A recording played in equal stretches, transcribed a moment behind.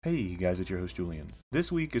Hey you guys, it's your host Julian.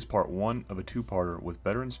 This week is part one of a two-parter with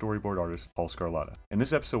veteran storyboard artist Paul Scarlata. In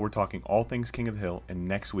this episode we're talking all things King of the Hill, and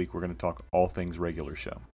next week we're going to talk all things regular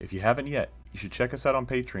show. If you haven't yet, you should check us out on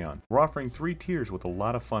Patreon. We're offering 3 tiers with a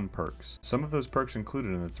lot of fun perks. Some of those perks included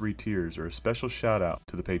in the 3 tiers are a special shout out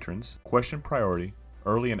to the patrons, question priority,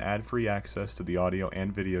 early and ad-free access to the audio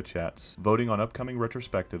and video chats, voting on upcoming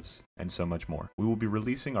retrospectives, and so much more. We will be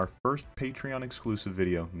releasing our first Patreon exclusive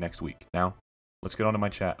video next week. Now, let's get on to my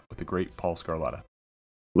chat with the great Paul Scarlata.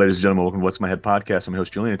 Ladies and gentlemen, welcome to What's My Head podcast. I'm your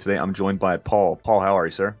host, Julian, and today I'm joined by Paul. Paul, how are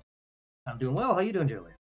you, sir? I'm doing well. How you doing,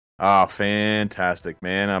 Julian? Ah, fantastic,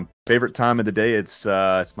 man. Favorite time of the day. It's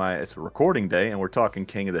a recording day, and we're talking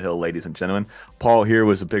King of the Hill, ladies and gentlemen. Paul here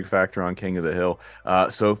was a big factor on King of the Hill.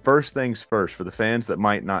 So first things first, for the fans that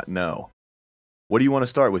might not know, what do you want to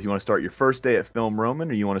start with? You want to start your first day at Film Roman,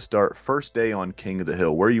 or you want to start first day on King of the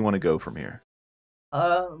Hill? Where do you want to go from here?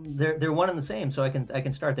 They're one and the same, so I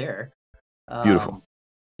can start there. Beautiful.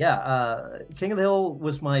 King of the Hill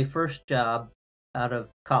was my first job out of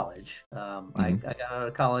college. I got out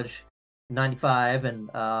of college in '95 and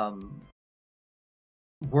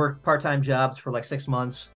worked part-time jobs for like 6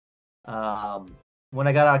 months. When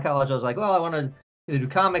I got out of college, I was like, well, I want to either do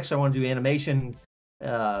comics or I want to do animation.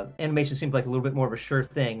 Animation seemed like a little bit more of a sure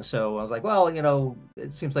thing, so I was like, well,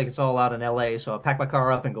 it seems like it's all out in LA, so I packed my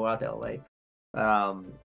car up and go out to LA.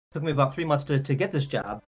 Took me about 3 months to get this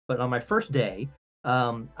job, but on my first day,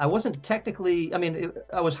 I wasn't technically. I mean,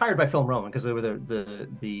 I was hired by Film Roman because they were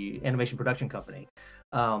the animation production company,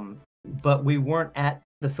 but we weren't at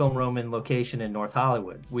the Film Roman location in North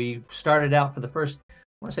Hollywood. We started out for the first, I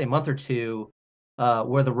want to say, month or two,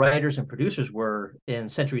 where the writers and producers were in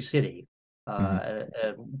Century City,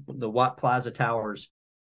 at the Watt Plaza Towers,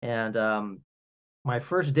 and my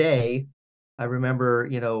first day, I remember,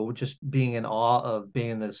 just being in awe of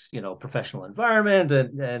being in this, professional environment.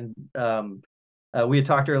 And we had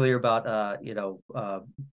talked earlier about, I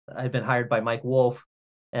had been hired by Mike Wolf,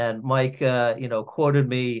 and Mike, quoted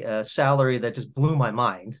me a salary that just blew my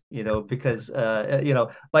mind, because,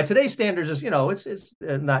 by today's standards, it's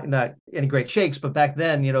not any great shakes, but back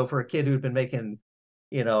then, for a kid who'd been making,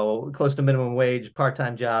 close to minimum wage,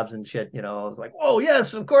 part-time jobs and shit, I was like, whoa,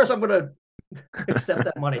 yes, of course I'm going to accept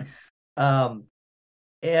that money. Kind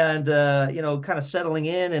of settling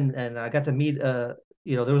in, and I got to meet, there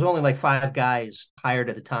was only like 5 guys hired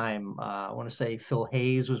at the time. I want to say Phil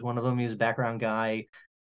Hayes was one of them. He was a background guy,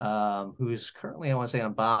 who's currently, I want to say,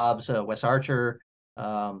 on Bob's, Wes Archer.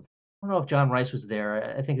 I don't know if John Rice was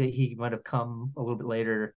there. I think that he might have come a little bit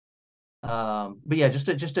later. But yeah, just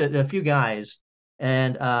a few guys.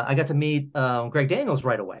 And I got to meet Greg Daniels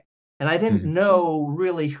right away. And I didn't know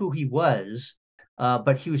really who he was,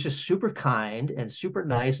 but he was just super kind and super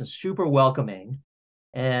nice and super welcoming,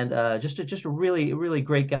 and just a really really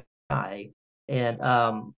great guy. And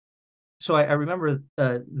so I remember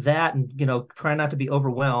that, and trying not to be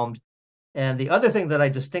overwhelmed. And the other thing that I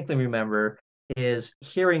distinctly remember is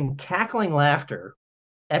hearing cackling laughter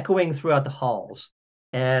echoing throughout the halls.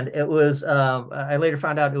 And it was, I later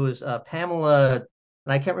found out it was Pamela,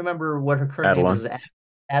 and I can't remember what her current name is.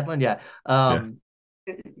 Adlin, yeah.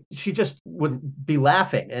 Yeah. She just would be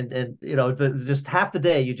laughing, and just half the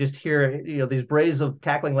day you just hear these brays of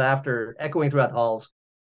cackling laughter echoing throughout the halls.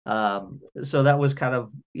 So that was kind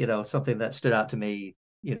of something that stood out to me,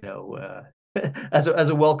 as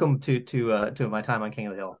a welcome to my time on King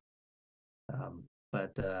of the Hill. Um,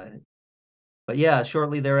 but uh, but yeah,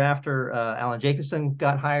 shortly thereafter, Alan Jacobson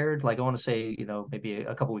got hired. Like, I want to say, maybe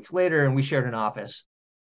a couple weeks later, and we shared an office.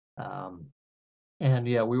 Um, and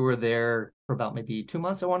yeah, we were there for about maybe 2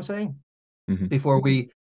 months, I want to say, before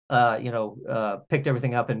we, picked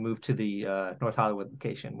everything up and moved to the North Hollywood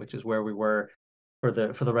location, which is where we were for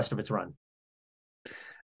the rest of its run.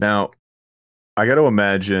 Now, I got to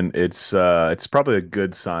imagine it's probably a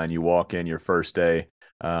good sign you walk in your first day,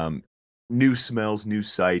 new smells, new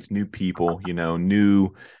sights, new people,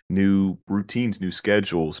 new routines, new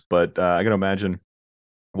schedules. But I got to imagine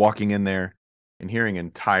walking in there and hearing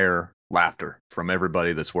entire laughter from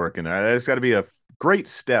everybody that's working there. It's got to be a great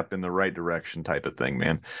step in the right direction type of thing,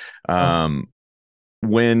 man. Oh,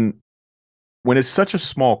 When when it's such a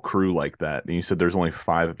small crew like that, and you said there's only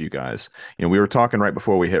 5 of you guys, we were talking right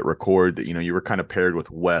before we hit record that, you were kind of paired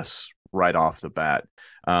with Wes right off the bat.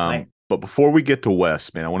 right. But before we get to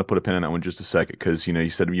Wes, man, I want to put a pin in that one just a second because, you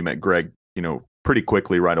said you met Greg, pretty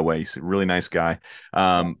quickly right away. He's a really nice guy.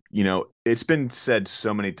 Yeah. It's been said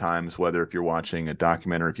so many times, whether if you're watching a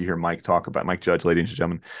documentary, if you hear Mike Judge, ladies and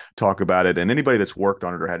gentlemen, talk about it, and anybody that's worked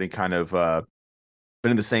on it or had any kind of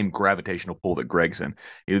but in the same gravitational pull that Greg's in.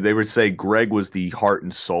 They would say Greg was the heart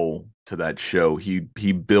and soul to that show. He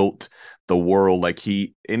built the world. Like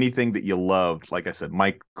anything that you loved, like I said,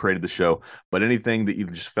 Mike created the show, but anything that you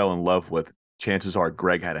just fell in love with, chances are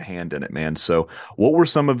Greg had a hand in it, man. So what were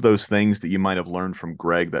some of those things that you might have learned from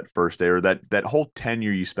Greg that first day, or that whole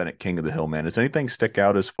tenure you spent at King of the Hill, man? Does anything stick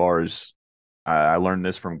out as far as I learned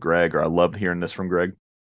this from Greg, or I loved hearing this from Greg?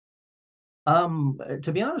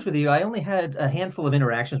 To be honest with you, I only had a handful of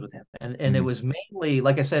interactions with him, and it Hmm. was mainly,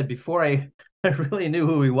 like I said, before I, I really knew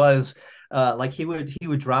who he was. Like he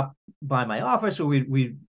would drop by my office, or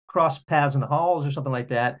we'd cross paths in the halls or something like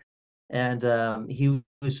that, and he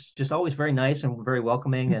was just always very nice and very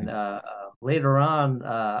welcoming. And Hmm. later on,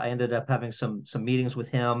 I ended up having some meetings with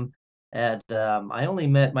him, and I only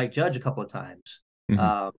met Mike Judge a couple of times. Hmm.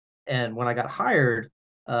 Uh, and when I got hired.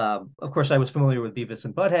 Of course, I was familiar with Beavis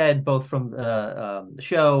and Butthead, both from the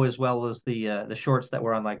show as well as the shorts that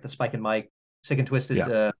were on like the Spike and Mike Sick and Twisted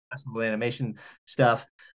Yeah. festival animation stuff.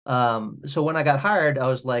 So when I got hired, I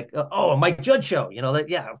was like, "Oh, a Mike Judge show," that,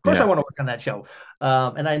 yeah, of course I Yeah. want to work on that show.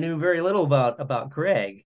 And I knew very little about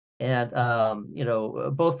Greg, and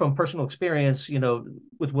both from personal experience,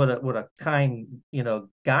 with what a kind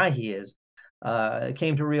guy he is.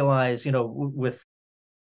 Came to realize, with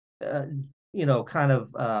uh, kind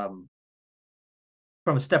of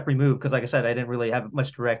from a step removed, because like I said, I didn't really have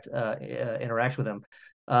much direct interaction with him.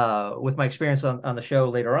 With my experience on the show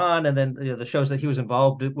later on, and then the shows that he was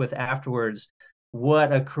involved with afterwards,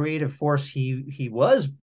 what a creative force he was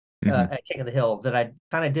Hmm. at King of the Hill that I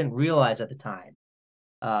kind of didn't realize at the time.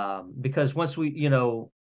 Because once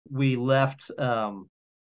we left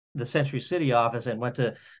the Century City office and went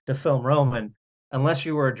to Film Roman, unless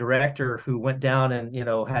you were a director who went down and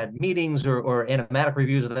had meetings or animatic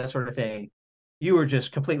reviews or that sort of thing, you were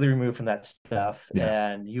just completely removed from that stuff. Yeah.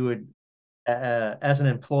 And you would, as an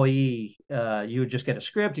employee, you would just get a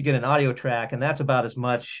script, you get an audio track, and that's about as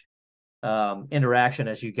much interaction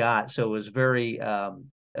as you got. So it was very, a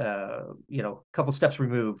couple steps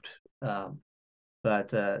removed. Um,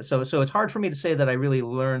 but it's hard for me to say that I really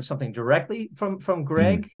learned something directly from Hmm.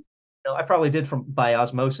 Greg. I probably did from by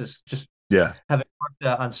osmosis, just Yeah. having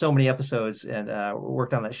worked on so many episodes and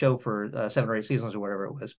worked on that show for 7 or 8 seasons or whatever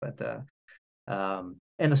it was.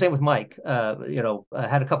 And the same with Mike. I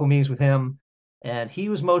had a couple meetings with him, and he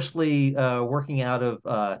was mostly working out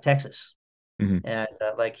of Texas. Hmm. And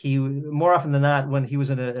like he more often than not, when he was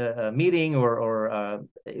in a meeting or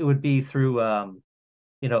it would be through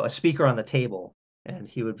a speaker on the table, and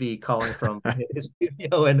he would be calling from his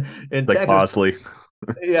studio in Like Texas. Bosley.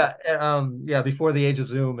 Yeah, yeah, before the age of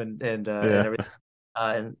Zoom and Yeah.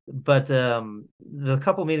 everything. But the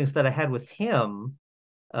couple meetings that I had with him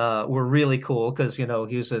were really cool because he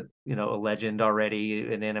was a legend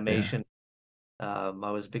already in Yeah. animation. I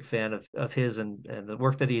was a big fan of his and the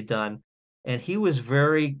work that he had done, and he was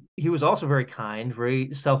also very kind,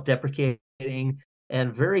 very self-deprecating,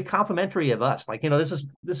 and very complimentary of us. Like, this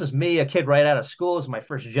is me, a kid right out of school. It's my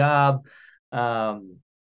first job. Um,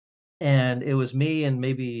 and it was me and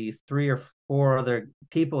maybe three or four other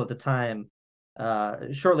people at the time.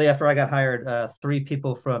 Shortly after I got hired, three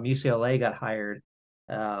people from UCLA got hired,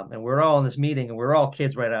 and we're all in this meeting, and we're all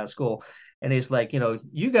kids right out of school. And he's like,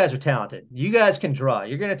 you guys are talented. You guys can draw.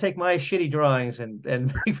 You're gonna take my shitty drawings and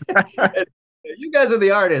and you guys are the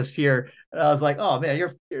artists here. And I was like, oh man,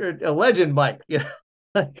 you're a legend, Mike.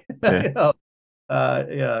 Like, Yeah.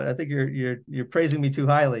 yeah, I think you're praising me too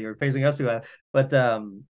highly. You're praising us too highly. But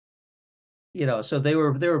so they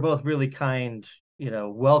were both really kind,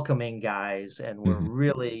 welcoming guys, and were Hmm.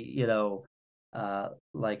 really,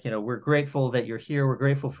 like, we're grateful that you're here. We're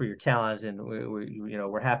grateful for your talent, and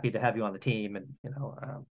we're happy to have you on the team. And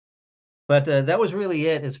but that was really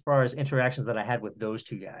it as far as interactions that I had with those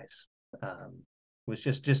two guys. Was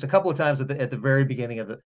just a couple of times at the very beginning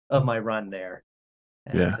of my run there,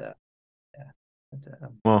 and Yeah. yeah.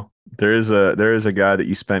 But, Well, there is a guy that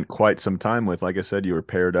you spent quite some time with. Like I said, you were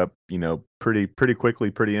paired up, pretty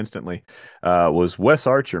quickly, pretty instantly. Was Wes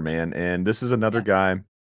Archer, man, and this is another yeah. guy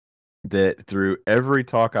that through every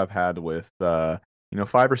talk I've had with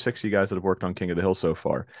five or six of you guys that have worked on King of the Hill so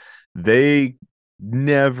far, they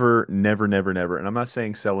never, never, never, never, and I'm not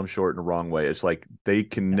saying sell him short in the wrong way. It's like they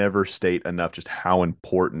can never state enough just how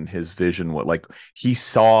important his vision was. Like he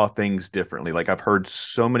saw things differently. Like I've heard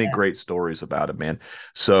so many Yeah. great stories about him, man.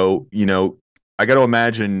 So, I got to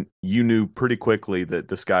imagine you knew pretty quickly that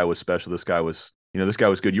this guy was special. This guy was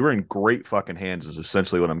good. You were in great fucking hands, is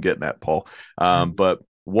essentially what I'm getting at, Paul. But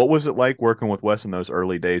what was it like working with Wes in those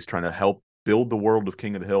early days, trying to help build the world of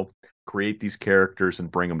King of the Hill, create these characters,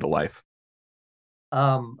 and bring them to life?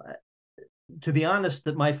 Um, to be honest,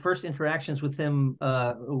 that my first interactions with him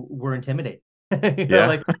were intimidating.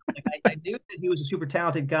 Yeah. I knew that he was a super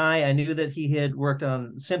talented guy. I knew that he had worked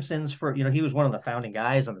on Simpsons for, he was one of the founding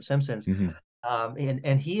guys on the Simpsons. Hmm.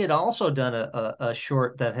 And he had also done a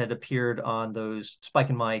short that had appeared on those Spike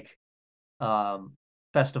and Mike um,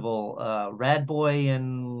 festival, Rad Boy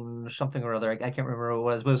and something or other. I can't remember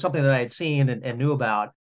what it was, but it was something that I had seen and knew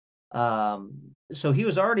about. So he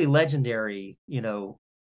was already legendary,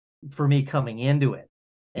 for me coming into it,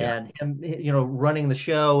 Yeah. and him, running the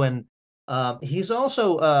show, and he's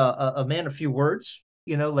also a man of few words.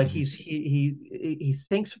 Like Hmm. he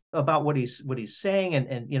thinks about what he's saying,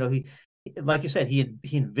 and he, like you said, he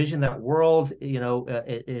envisioned that world.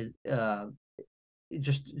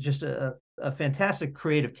 Just a fantastic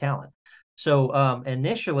creative talent. So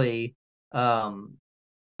initially, um,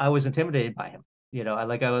 I was intimidated by him. I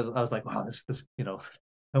was like, wow, this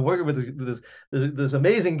I'm working with this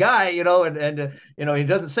amazing guy, and he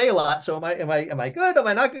doesn't say a lot. So am I good? Am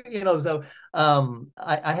I not good? So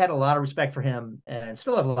I had a lot of respect for him, and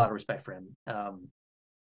still have a lot of respect for him.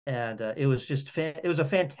 And it was a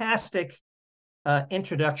fantastic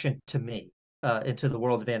introduction to me into the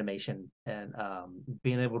world of animation, and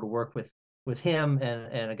being able to work with him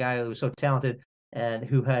and a guy who was so talented and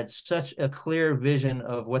who had such a clear vision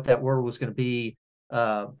of what that world was going to be,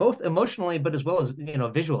 both emotionally but as well as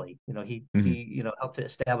visually. He Hmm. helped to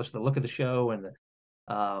establish the look of the show, and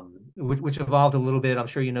which evolved a little bit. I'm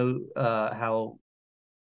sure how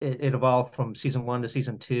it evolved from season 1 to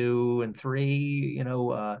season 2 and 3.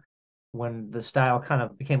 When the style kind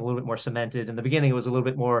of became a little bit more cemented. In the beginning, it was a little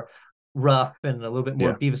bit more rough and a little bit more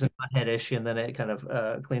Yeah. Beavis and Butthead-ish, and then it kind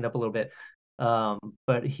of cleaned up a little bit.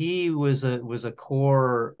 But he was a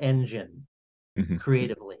core engine Hmm.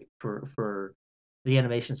 creatively for the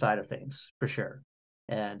animation side of things, for sure.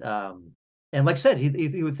 And and like I said,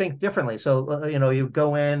 he would think differently. So he would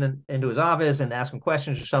go in and into his office and ask him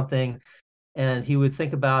questions or something, and he would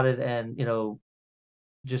think about it, and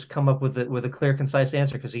just come up with a clear, concise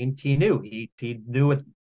answer, because he knew what,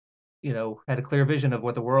 had a clear vision of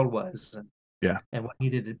what the world was, Yeah. and what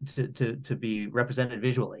needed to be represented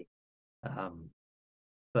visually. Um,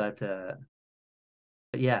 but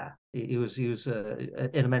yeah, he was an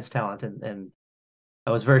immense talent, and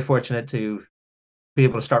I was very fortunate to be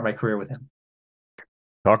able to start my career with him.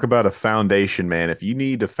 Talk about a foundation, man. If you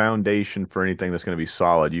need a foundation for anything that's going to be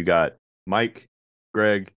solid, you got Mike,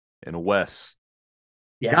 Greg, and Wes.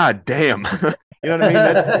 Yeah. God damn. You know what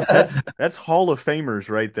I mean? That's Hall of Famers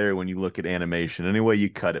right there when you look at animation. Any way you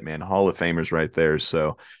cut it, man. Hall of Famers right there.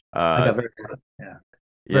 So I uh got yeah,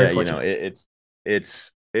 very yeah, fortunate.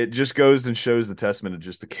 it just goes and shows the testament of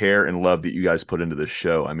just the care and love that you guys put into this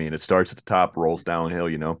show. I mean, it starts at the top, rolls downhill,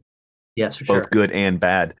 Yes, for both sure. good and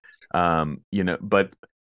bad. But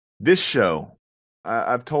this show,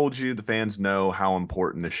 I've told you, the fans know how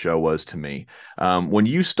important this show was to me. When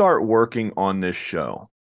you start working on this show,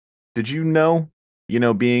 did you know,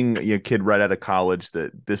 being a kid right out of college,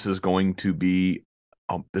 that this is going to be,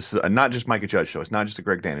 this is not just Micah Judge show. It's not just a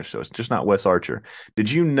Greg Daniels show. It's just not Wes Archer. Did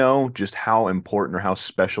you know just how important or how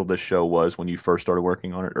special this show was when you first started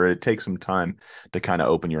working on it, or did it take some time to kind of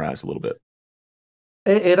open your eyes a little bit?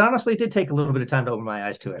 It honestly did take a little bit of time to open my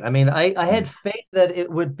eyes to it. I mean, I had Mhm. faith that it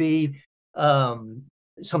would be um,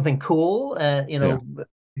 something cool, Yeah.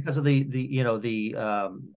 because of the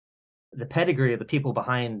pedigree of the people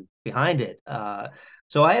behind it.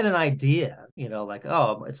 So I had an idea, like,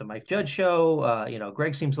 oh, it's a Mike Judge show.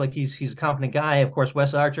 Greg seems like he's a competent guy. Of course,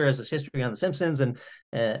 Wes Archer has his history on The Simpsons, and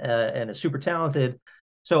is super talented.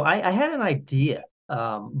 So I had an idea,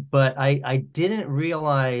 but I didn't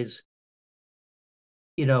realize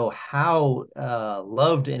how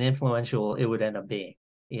loved and influential it would end up being.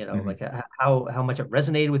 Hmm. Like how much it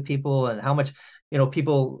resonated with people, and how much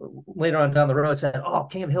people later on down the road said, "Oh,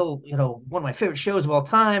 King of the Hill, one of my favorite shows of all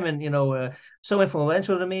time," and so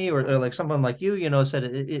influential to me, or like someone like you, said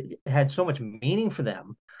it had so much meaning for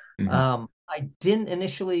them. Hmm. I didn't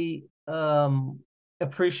initially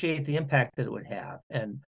appreciate the impact that it would have,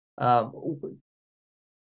 and um,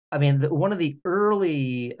 I mean, one of the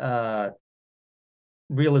early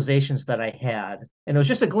realizations that I had, and it was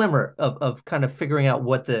just a glimmer of kind of figuring out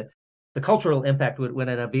what the cultural impact would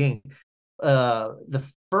end up being. The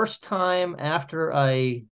first time after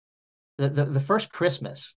the first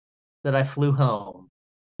Christmas that I flew home,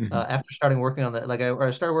 Hmm. after starting working on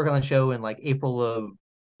I started working on the show in like April of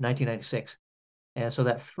 1996. And so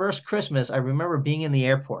that first Christmas, I remember being in the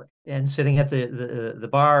airport and sitting at the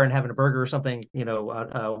bar and having a burger or something,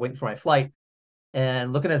 waiting for my flight,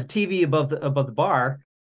 and looking at the TV above the bar,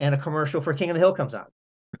 and a commercial for King of the Hill comes on,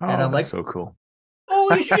 and Oh, I'm that's like, so cool.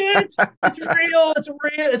 holy shit, it's real,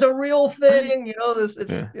 it's a real thing. This,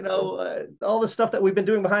 it's, Yeah. all the stuff that we've been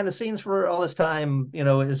doing behind the scenes for all this time,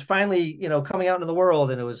 is finally, coming out into the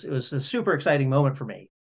world. And it was a super exciting moment for me.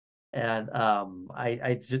 And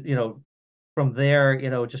I just, from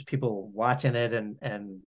there, just people watching it,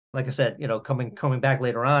 and like I said, coming back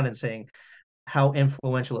later on and saying how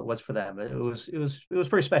influential it was for them. It was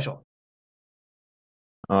pretty special.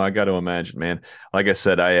 Oh, I got to imagine, man. Like I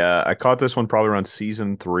said, I caught this one probably around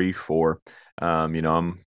season 3, 4.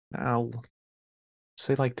 I'll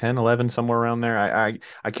say like 10, 11, somewhere around there.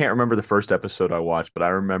 I can't remember the first episode I watched, but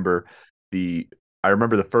the I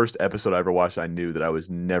remember the first episode I ever watched. I knew that I was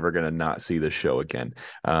never gonna not see this show again.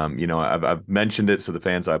 I've mentioned it, so the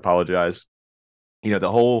fans, I apologize.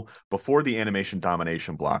 The whole before the animation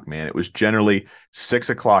domination block, man, it was generally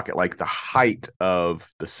 6 o'clock at like the height of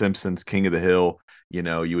The Simpsons, King of the Hill.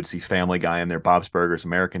 You would see Family Guy in there, Bob's Burgers,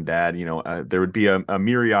 American Dad. There would be a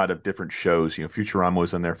myriad of different shows. Futurama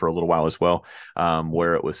was in there for a little while as well,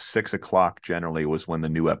 where it was 6 o'clock generally was when the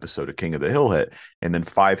new episode of King of the Hill hit. And then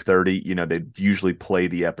 5:30, they'd usually play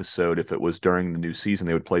the episode. If it was during the new season,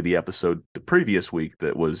 they would play the episode the previous week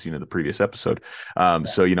that was, the previous episode. Yeah.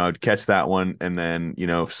 So, I'd catch that one. And then,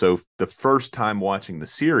 so the first time watching the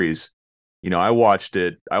series, I watched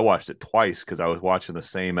it twice because I was watching the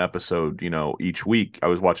same episode, each week. I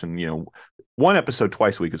was watching, one episode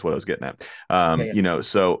twice a week is what I was getting at. Yeah, yeah.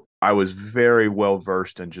 So I was very well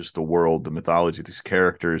versed in just the world, the mythology, these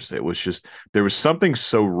characters. It was just, there was something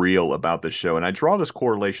so real about this show. And I draw this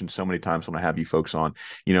correlation so many times when I have you folks on.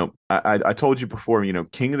 I told you before,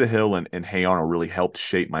 King of the Hill and Hey Arnold really helped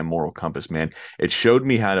shape my moral compass, man. It showed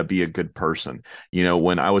me how to be a good person.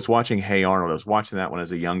 When I was watching Hey Arnold, I was watching that when I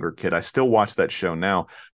was a younger kid. I still watch that show now,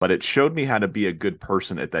 but it showed me how to be a good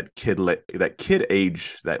person at that kid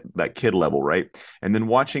age, that kid level, right? And then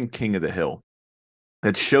watching King of the Hill,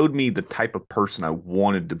 that showed me the type of person I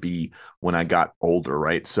wanted to be when I got older,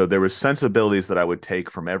 right? So there was sensibilities that I would take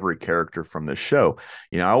from every character from this show.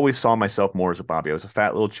 I always saw myself more as a Bobby. I was a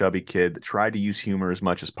fat little chubby kid that tried to use humor as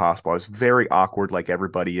much as possible. I was very awkward like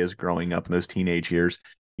everybody is growing up in those teenage years,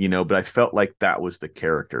 but I felt like that was the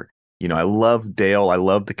character. I love Dale. I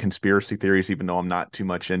love the conspiracy theories, even though I'm not too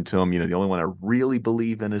much into them. The only one I really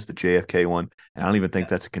believe in is the JFK one. And I don't even think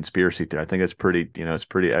that's a conspiracy theory. I think that's pretty, it's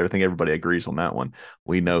pretty, I think everybody agrees on that one.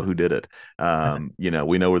 We know who did it.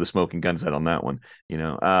 We know where the smoking gun's at on that one,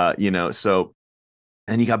 so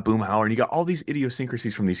and you got Boomhauer, and you got all these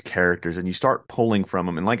idiosyncrasies from these characters, and you start pulling from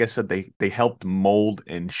them. And like I said, they helped mold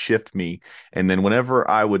and shift me. And then whenever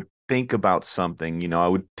I would think about something, I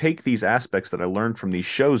would take these aspects that I learned from these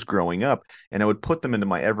shows growing up, and I would put them into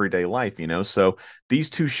my everyday life. So these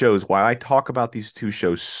two shows, why I talk about these two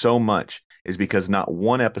shows so much, is because not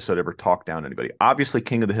one episode ever talked down anybody. Obviously,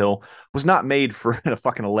 King of the Hill was not made for a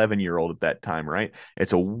fucking 11-year-old at that time, right?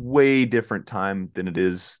 It's a way different time than it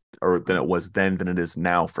is, or than it was then, than it is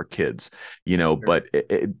now for kids, Sure. but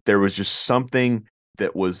there was just something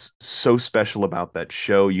that was so special about that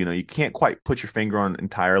show. You can't quite put your finger on it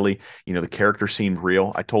entirely. The character seemed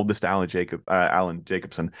real. I told this to Alan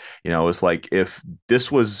Jacobson. It was like,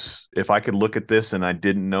 if I could look at this and I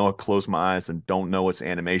didn't know, I close my eyes and don't know it's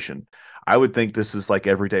animation, I would think this is like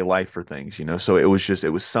everyday life for things. So it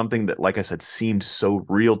was something that, like I said, seemed so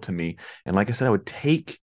real to me. And like I said, I would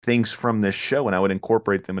take things from this show and I would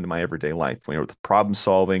incorporate them into my everyday life. With problem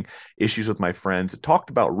solving, issues with my friends, it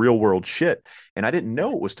talked about real world shit. And I didn't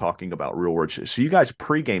know it was talking about real world shit. So you guys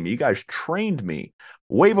pregame me, you guys trained me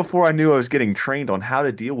way before I knew I was getting trained on how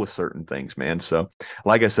to deal with certain things, man. So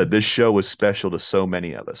like I said, this show was special to so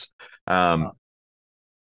many of us. Uh, Um,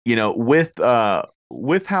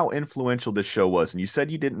 with how influential this show was, and you said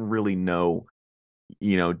you didn't really know,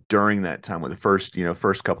 during that time with the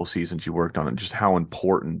first couple seasons you worked on it, just how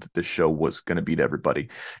important the show was going to be to everybody.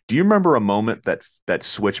 Do you remember a moment that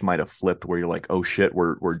switch might have flipped where you're like, oh shit,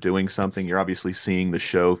 we're doing something? You're obviously seeing the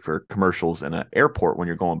show for commercials in an airport when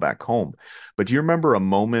you're going back home, but do you remember a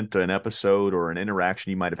moment, an episode, or an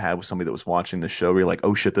interaction you might have had with somebody that was watching the show where you're like,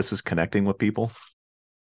 oh shit, this is connecting with people?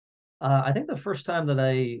 I think the first time that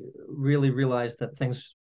I really realized that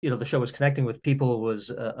things, the show was connecting with people was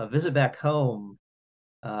a visit back home.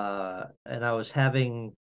 And I was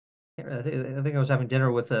having, I think I was having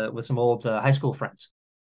dinner with some old high school friends,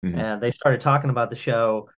 Hmm. and they started talking about the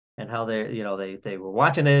show and how they were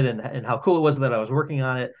watching it, and how cool it was that I was working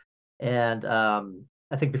on it. And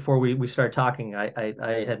I think before we started talking, I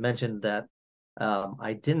had mentioned that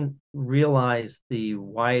I didn't realize the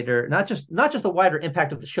wider, not just the wider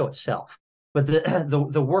impact of the show itself, but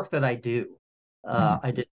the work that I do. Hmm.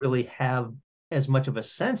 I didn't really have as much of a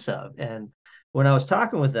sense of. And when I was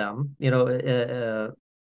talking with them,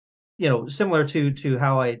 similar to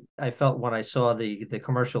how I felt when I saw the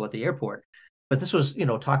commercial at the airport. But this was,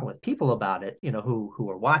 talking with people about it, who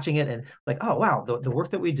are watching it and like, oh wow, the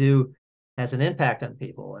work that we do has an impact on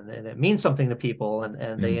people, and it means something to people,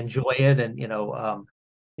 and they Mm. enjoy it. And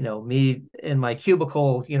me in my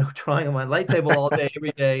cubicle, drawing on my light table all day,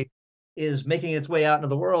 every day, is making its way out into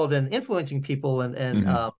the world and influencing people.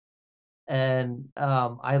 Hmm.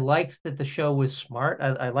 I liked that the show was smart.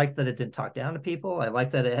 I liked that it didn't talk down to people. I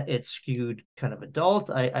liked that it skewed kind of adult.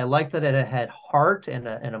 I liked that it had heart and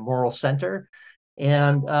a moral center.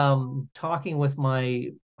 And talking with my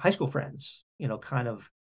high school friends, kind of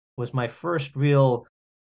was my first real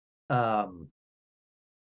um,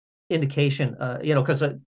 indication, because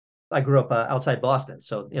I grew up outside Boston.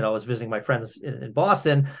 So, I was visiting my friends in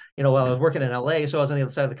Boston, while I Yeah. was working in LA. So I was on the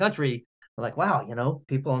other side of the country. I'm like, wow,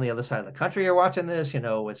 people on the other side of the country are watching this, and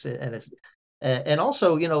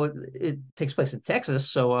also, it takes place in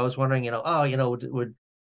Texas. So I was wondering, oh, would,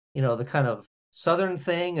 the kind of Southern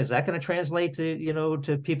thing, is that going to translate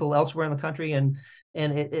to people elsewhere in the country? And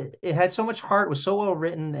it had so much heart, was so well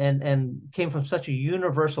written, and came from such a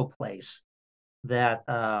universal place that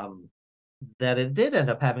that it did end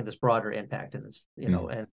up having this broader impact in this,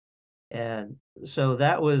 Mm. and so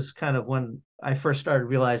that was kind of when I first started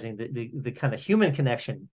realizing the kind of human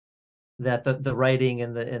connection that the writing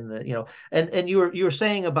and the and you were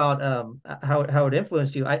saying about how it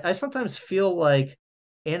influenced you. I sometimes feel like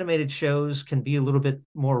animated shows can be a little bit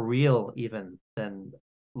more real even than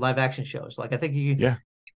live action shows. Like I think Yeah.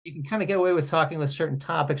 you can kind of get away with talking with certain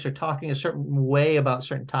topics or talking a certain way about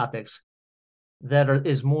certain topics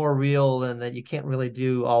is more real and that you can't really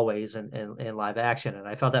do always in live action. And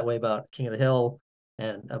I felt that way about King of the Hill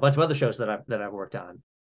and a bunch of other shows that I've worked on.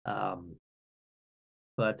 Um,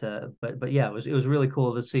 but yeah, it was really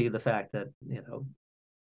cool to see the fact that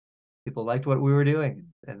people liked what we were doing,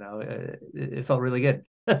 and it felt really good.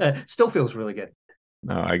 Still feels really good.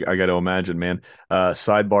 No, I got to imagine, man.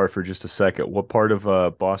 Sidebar for just a second. What part of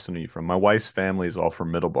Boston are you from? My wife's family is all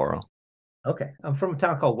from Middleborough. Okay, I'm from a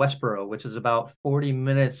town called Westboro, which is about 40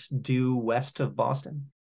 minutes due west of Boston.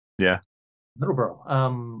 Yeah, Middleborough.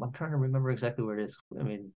 I'm trying to remember exactly where it is. I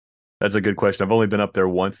mean, that's a good question. I've only been up there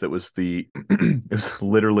once. That was it was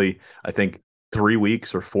literally, I think, 3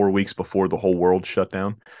 weeks or 4 weeks before the whole world shut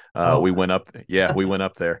down. oh, We went up, yeah, we went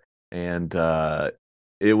up there, and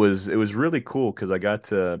it was really cool because I got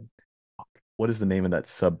to, what is the name of that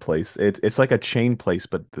sub place? It's like a chain place,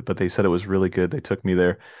 but they said it was really good. They took me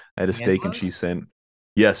there. I had a steak and cheese Angelo's sandwich.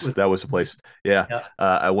 Yes, with that was the place. Yeah, yeah,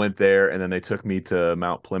 I went there, and then they took me to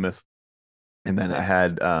Mount Plymouth, and then I nice.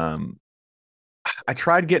 had I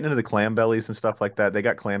tried getting into the clam bellies and stuff like that. They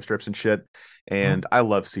got clam strips and shit, Mhm. and I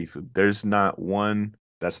love seafood. There's not one.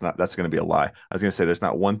 That's going to be a lie. I was going to say there's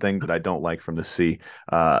not one thing that I don't like from the sea.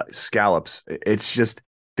 Scallops. It's just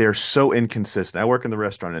they're so inconsistent. I work in the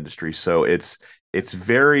restaurant industry, so it's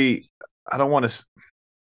very. I don't want to.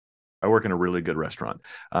 I work in a really good restaurant.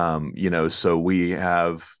 So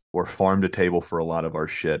we're farm to table for a lot of our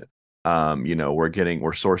shit. We're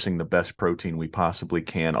sourcing the best protein we possibly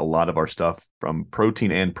can. A lot of our stuff from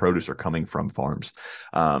protein and produce are coming from farms.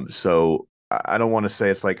 So I don't want to say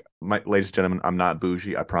it's like ladies and gentlemen, I'm not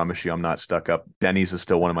bougie. I promise you I'm not stuck up. Denny's is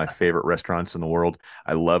still one of my favorite restaurants in the world.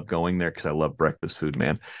 I love going there because I love breakfast food,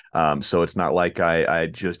 man. So it's not like I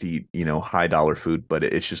just eat, high dollar food, but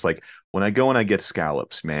it's just like when I go and I get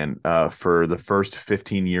scallops, man, for the first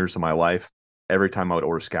 15 years of my life, every time I would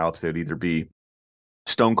order scallops, they would either be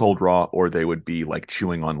stone cold raw or they would be like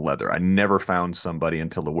chewing on leather. I never found somebody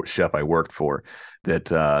until the chef I worked for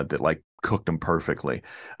that like cooked them perfectly.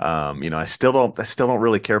 I still don't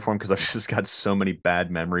really care for them because I've just got so many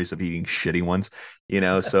bad memories of eating shitty ones,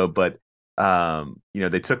 so but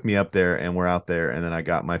they took me up there and we're out there and then I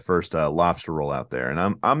got my first lobster roll out there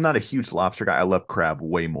and I'm not a huge lobster guy. I love crab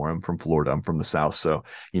way more. I'm from Florida. I'm from the South. So,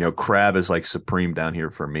 crab is like supreme down here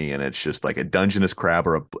for me. And it's just like a Dungeness crab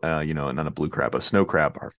or not a blue crab, a snow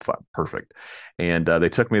crab are perfect. And they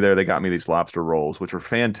took me there. They got me these lobster rolls, which were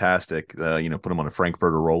fantastic. Put them on a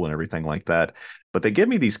Frankfurter roll and everything like that. But they give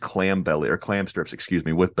me these clam strips, excuse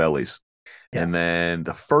me, with bellies. Yeah, And then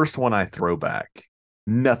the first one I throw back,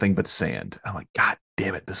 nothing but sand. I'm like, God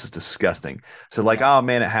damn it, this is disgusting. So like, yeah, oh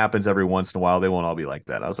man, it happens every once in a while. They won't all be like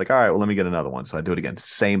that. I was like, all right, well, let me get another one. So I do it again.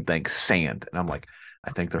 Same thing, sand. And I'm like, I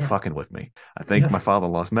think they're yeah, fucking with me. I think yeah. my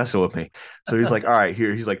father-in-law's messing with me. So he's like, all right,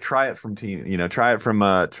 here. He's like, try it from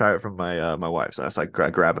my wife. So I was like,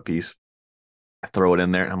 grab a piece. I throw it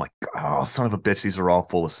in there and I'm like, oh, son of a bitch, these are all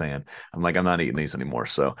full of sand. I'm like, I'm not eating these anymore.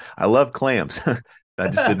 So I love clams. I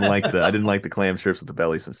just didn't like the clam strips with the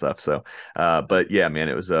bellies and stuff. So, but yeah, man,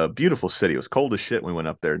 it was a beautiful city. It was cold as shit when we went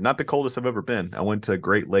up there. Not the coldest I've ever been. I went to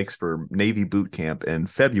Great Lakes for Navy boot camp in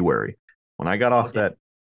February. When I got Oh, off damn. that,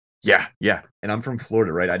 yeah, yeah. And I'm from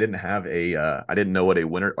Florida, right? I didn't know what a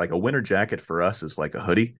winter jacket for us is like a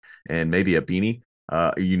hoodie and maybe a beanie.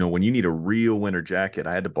 When you need a real winter jacket,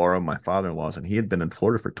 I had to borrow my father-in-law's, and he had been in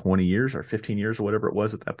Florida for 20 years or 15 years or whatever it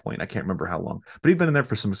was at that point. I can't remember how long, but he'd been in there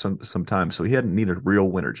for some time, so he hadn't needed a real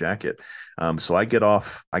winter jacket. So I get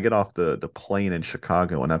off the plane in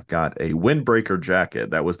Chicago, and I've got a windbreaker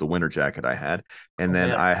jacket. That was the winter jacket I had, and Oh then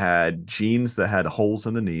man. I had jeans that had holes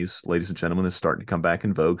in the knees. Ladies and gentlemen, it's starting to come back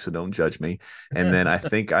in vogue, so don't judge me. And then I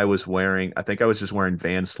think I was just wearing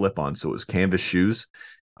Van slip-ons, so it was canvas shoes.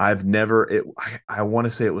 I've never it I want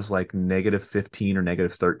to say it was like -15 or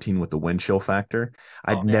 -13 with the wind chill factor.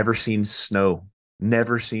 Oh I'd man. never seen snow,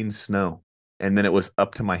 never seen snow. And then it was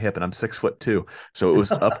up to my hip, and I'm 6'2", so it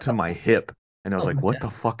was up to my hip. And I was Oh like, what man.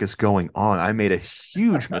 the fuck is going on? I made a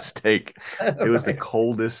huge mistake. It was the Right.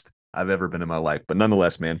 coldest I've ever been in my life. But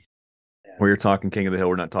nonetheless, man, we're talking King of the Hill.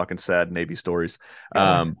 We're not talking sad Navy stories.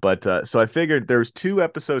 Yeah. But so I figured there's two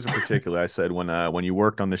episodes in particular. I said when you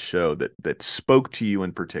worked on this show that spoke to you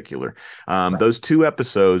in particular. Right. Those two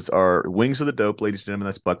episodes are Wings of the Dope, ladies and gentlemen.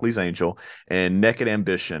 That's Buckley's Angel, and Naked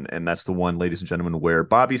Ambition, and that's the one, ladies and gentlemen, where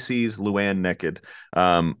Bobby sees Luann naked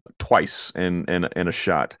twice in a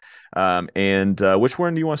shot. And which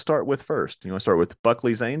one do you want to start with first? You want to start with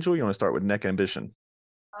Buckley's Angel? You want to start with Naked Ambition?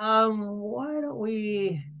 Why don't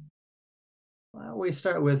we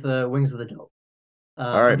start with Wings of the Dope?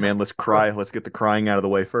 All right, I'm man. Let's sure. cry. Let's get the crying out of the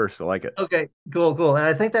way first. I like it. Okay, cool, cool. And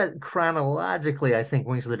I think that chronologically, I think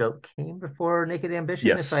Wings of the Dope came before Naked Ambition,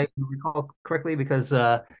 if Yes, I recall correctly, because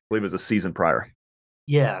I believe it was a season prior.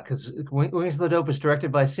 yeah, because Wings of the Dope was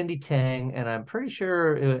directed by Cindy Tang, and I'm pretty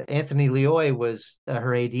sure Anthony Leoy was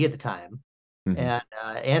her AD at the time, Hmm. and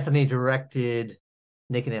Anthony directed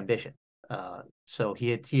Naked Ambition. So he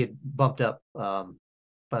had bumped up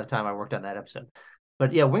by the time I worked on that episode.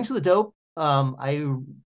 But yeah, Wings of the Dope. I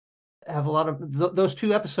have a lot of those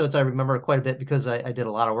two episodes I remember quite a bit because I did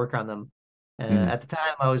a lot of work on them. Hmm. At the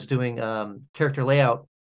time, I was doing character layout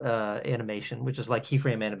animation, which is like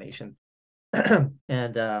keyframe animation,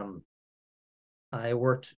 and I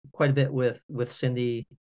worked quite a bit with Cindy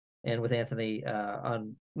and with Anthony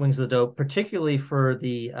on Wings of the Dope, particularly for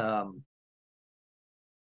the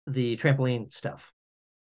trampoline stuff.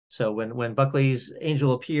 So when Buckley's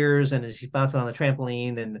angel appears and he's bouncing on the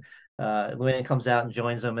trampoline, and Luann comes out and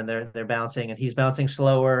joins them, and they're bouncing, and he's bouncing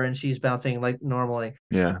slower, and she's bouncing like normally,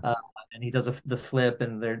 Yeah. uh, and he does the flip,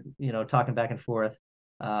 and they're talking back and forth.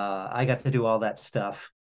 I got to do all that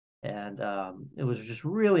stuff, and it was just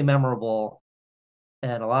really memorable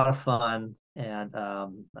and a lot of fun, and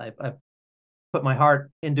I put my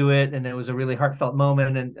heart into it, and it was a really heartfelt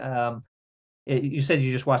moment. And you said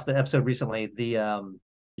you just watched the episode recently.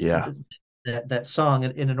 Yeah. That song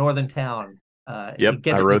in a northern town. Yep. It I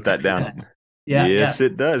gets me wrote that every down. time. Yeah, yeah, Yes,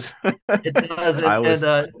 it does. it does. I And was,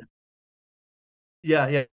 yeah,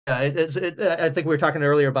 yeah, yeah. I think we were talking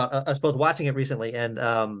earlier about us both watching it recently, and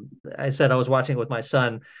I said I was watching it with my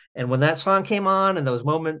son, and when that song came on, and those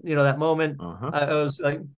moment, that moment, uh-huh. I was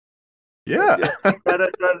like, Yeah. try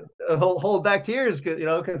to hold back tears,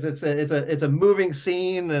 because it's a moving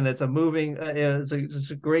scene, and it's a moving, it's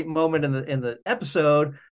a great moment in the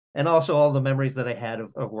episode, and also all the memories that I had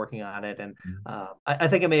of working on it. And I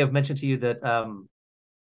think I may have mentioned to you that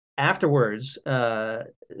afterwards,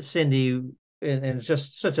 Cindy, and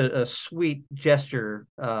just such a sweet gesture,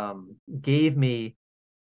 gave me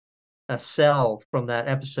a cell from that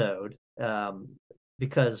episode,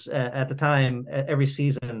 because at the time, every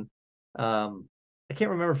season, I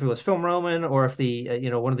can't remember if it was Film Roman or if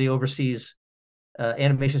one of the overseas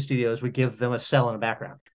animation studios would give them a cell in the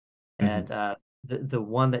background. Mhm. And the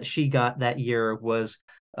one that she got that year was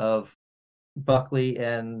of Buckley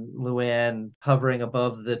and Luann hovering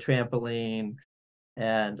above the trampoline,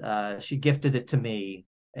 and she gifted it to me,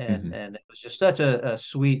 and Mhm. and it was just such a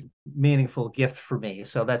sweet, meaningful gift for me.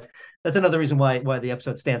 So that's another reason why the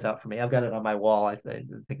episode stands out for me. I've got it on my wall. I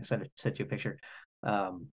think I sent you a picture.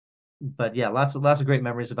 Um, but yeah, lots of great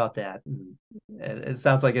memories about that. And it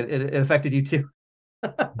sounds like it affected you too.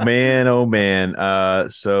 Man, oh man.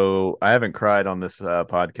 So I haven't cried on this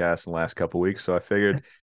podcast in the last couple weeks, so I figured,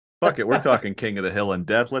 fuck it, we're talking King of the Hill and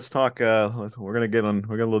Death. Let's talk. We're gonna a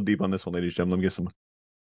little deep on this one, ladies and gentlemen. Let me get some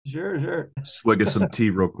Sure, sure. swig of some tea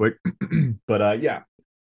real quick. But yeah.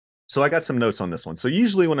 So I got some notes on this one. So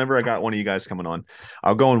usually whenever I got one of you guys coming on,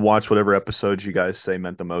 I'll go and watch whatever episodes you guys say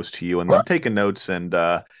meant the most to you, and I'm taking notes, and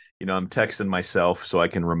I'm texting myself so I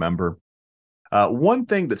can remember. One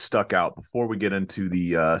thing that stuck out before we get into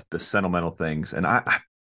the sentimental things, and I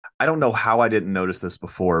don't know how I didn't notice this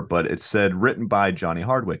before, but it said written by Johnny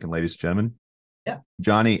Hardwick. And ladies and gentlemen, Yeah.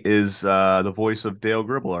 Johnny is the voice of Dale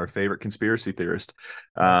Gribble, our favorite conspiracy theorist.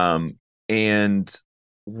 Yeah. And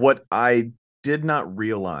what I did not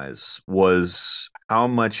realize was how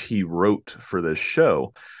much he wrote for this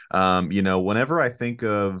show. Whenever I think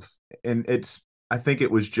of, and I think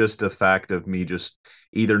it was just a fact of me just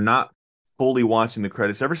either not fully watching the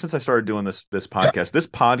credits. Ever since I started doing this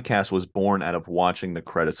podcast was born out of watching the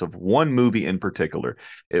credits of one movie in particular.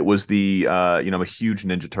 It was I'm a huge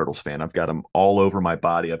Ninja Turtles fan. I've got them all over my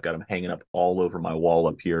body. I've got them hanging up all over my wall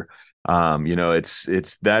up here.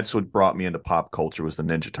 It's that's what brought me into pop culture was the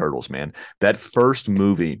Ninja Turtles, man. That first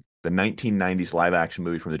movie, the 1990s live action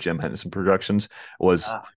movie from the Jim Henson Productions, was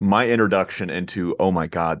Ah, my introduction into, oh my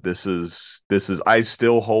God, this is I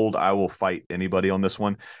still hold, I will fight anybody on this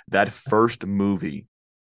one. That first movie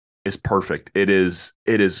is perfect. It is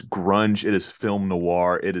grunge, it is film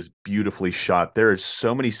noir, it is beautifully shot. There is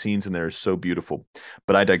so many scenes in there is so beautiful.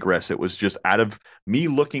 But I digress. It was just out of me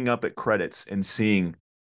looking up at credits and seeing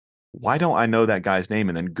why don't I know that guy's name?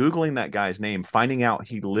 And then Googling that guy's name, finding out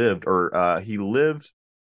he lived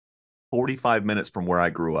 45 minutes from where I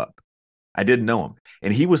grew up. I didn't know him.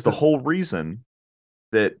 And he was the whole reason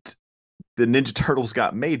that the Ninja Turtles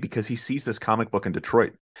got made because he sees this comic book in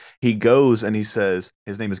Detroit. He goes and he says,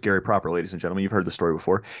 his name is Gary Proper, ladies and gentlemen. You've heard the story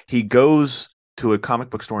before. He goes to a comic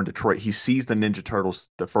book store in Detroit. He sees the Ninja Turtles,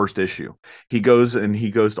 the first issue. He goes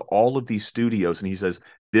to all of these studios and he says,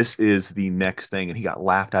 this is the next thing. And he got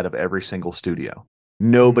laughed out of every single studio. mm,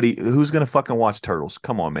 Nobody who's going to fucking watch Turtles.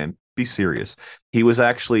 Come on, man. Be serious. He was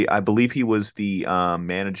actually, I believe he was the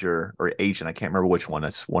manager or agent. I can't remember which one.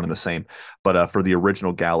 It's one and the same. But for the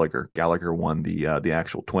original Gallagher won the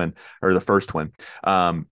actual twin or the first twin.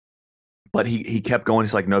 But he kept going.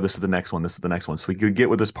 He's like, no, this is the next one. This is the next one. So he could get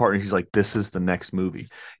with his partner. He's like, this is the next movie.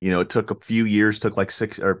 It took a few years, took like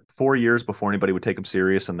 4 years before anybody would take him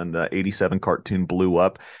serious. And then the 87 cartoon blew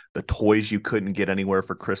up. The toys you couldn't get anywhere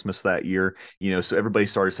for Christmas that year. So everybody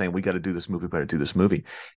started saying, we got to do this movie. We got to do this movie.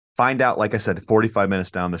 Find out, like I said, 45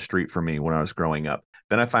 minutes down the street from me when I was growing up.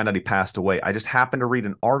 Then I find out he passed away. I just happened to read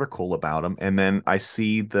an article about him, and then I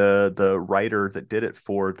see the writer that did it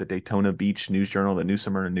for the Daytona Beach News Journal, the New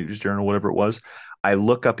Smyrna News Journal, whatever it was. I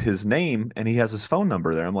look up his name, and he has his phone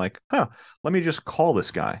number there. I'm like, huh, let me just call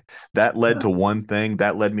this guy. That led to one thing.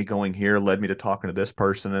 That led me going here, led me to talking to this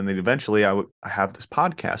person, and then eventually I have this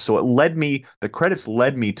podcast. So the credits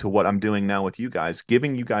led me to what I'm doing now with you guys,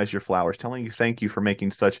 giving you guys your flowers, telling you thank you for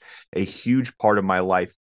making such a huge part of my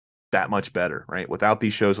life that much better, right? Without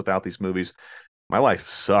these shows, without these movies, my life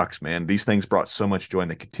sucks, man. These things brought so much joy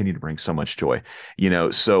and they continue to bring so much joy,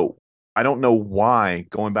 So I don't know why,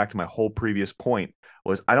 going back to my whole previous point,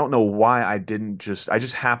 was I don't know why I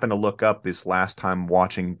just happened to look up this last time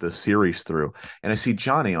watching the series through and I see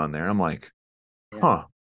Johnny on there. I'm like, yeah. huh,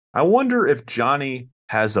 I wonder if Johnny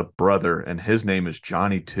has a brother and his name is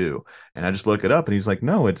Johnny too. And I just look it up and he's like,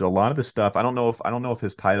 no, it's a lot of the stuff. I don't know if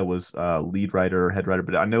his title was lead writer or head writer,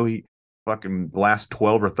 but I know he fucking last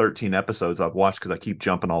 12 or 13 episodes I've watched because I keep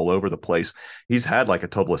jumping all over the place. He's had like a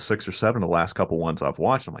total of 6 or 7 the last couple ones I've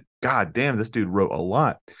watched. I'm like, God damn, this dude wrote a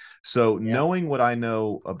lot. So Yeah. knowing what I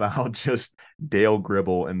know about just Dale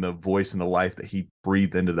Gribble and the voice and the life that he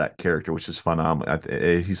breathed into that character, which is phenomenal.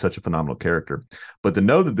 He's such a phenomenal character. But to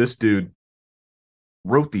know that this dude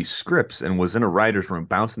wrote these scripts and was in a writer's room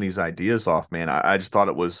bouncing these ideas off, man, I just thought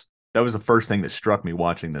that was the first thing that struck me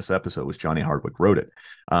watching this episode was Johnny Hardwick wrote it.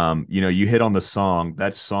 You hit on the song.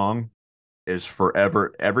 That song is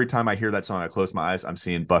forever. Every time I hear that song, I close my eyes. I'm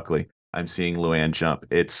seeing Buckley. I'm seeing Luann jump.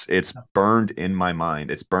 It's burned in my mind.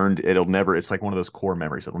 It's burned. It'll never. It's like one of those core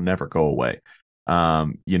memories. It'll never go away.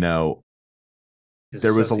 Um, you know, Just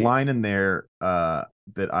there was a associate. line in there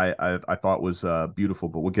that I thought was beautiful,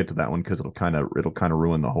 but we'll get to that one because it'll kind of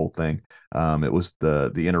ruin the whole thing. It was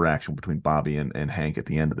the interaction between Bobby and Hank at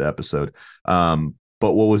the end of the episode.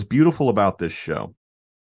 But what was beautiful about this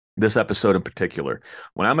episode in particular,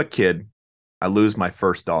 when I'm a kid, I lose my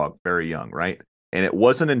first dog very young, right? And it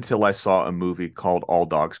wasn't until I saw a movie called All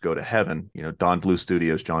Dogs Go to Heaven, Don Bluth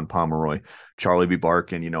Studios, John Pomeroy, Charlie B.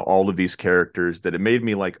 Barkin, all of these characters that it made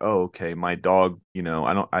me like, oh, okay, my dog,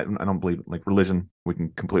 I don't believe like religion. We can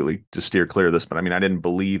completely just steer clear of this, but I mean,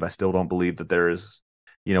 I still don't believe that there is,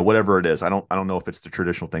 whatever it is. I don't know if it's the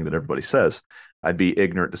traditional thing that everybody says. I'd be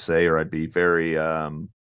ignorant to say, or I'd be very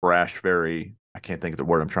brash, I can't think of the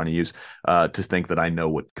word I'm trying to use, to think that I know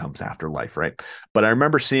what comes after life, right? But I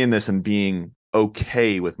remember seeing this and being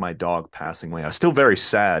okay with my dog passing away. I was still very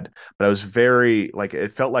sad, but I was very like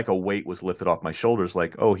it felt like a weight was lifted off my shoulders.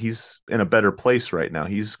 Like, oh, he's in a better place right now.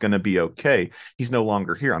 He's gonna be okay. He's no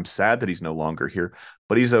longer here. I'm sad that he's no longer here,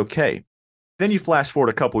 but he's okay. Then you flash forward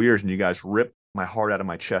a couple years and you guys rip my heart out of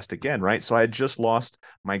my chest again, right? So I had just lost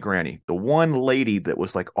my granny, the one lady that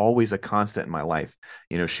was like always a constant in my life.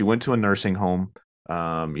 She went to a nursing home.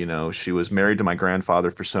 She was married to my grandfather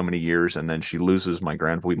for so many years, and then we lose my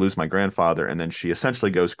grandfather, and then she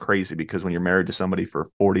essentially goes crazy because when you're married to somebody for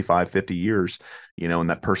 45, 50 years, and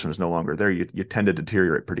that person is no longer there, you tend to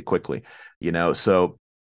deteriorate pretty quickly, so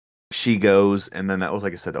she goes, and then that was,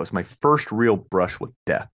 like I said, that was my first real brush with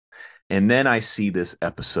death. And then I see this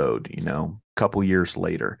episode, a couple years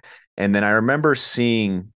later. And then I remember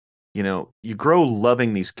seeing, you grow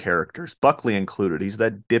loving these characters, Buckley included. He's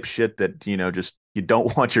that dipshit that, just you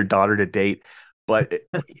don't want your daughter to date, but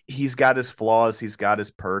he's got his flaws. He's got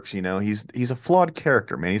his perks. He's a flawed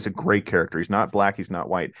character, man. He's a great character. He's not black. He's not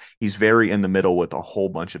white. He's very in the middle with a whole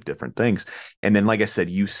bunch of different things. And then, like I said,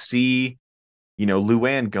 you see,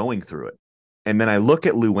 Luann going through it. And then I look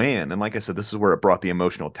at Luann, and like I said, this is where it brought the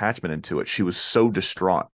emotional attachment into it. She was so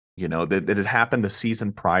distraught, that it had happened the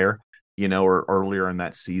season prior, or earlier in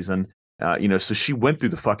that season. So she went through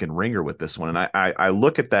the fucking ringer with this one. And I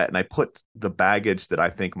look at that and I put the baggage that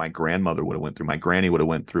I think my grandmother would have went through, my granny would have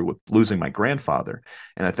went through with losing my grandfather.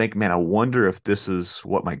 And I think, man, I wonder if this is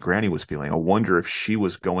what my granny was feeling. I wonder if she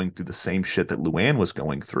was going through the same shit that Luann was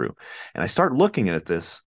going through. And I start looking at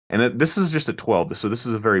this. And this is just a 12, so this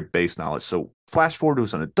is a very base knowledge. So flash forward to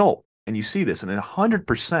as an adult, and you see this, and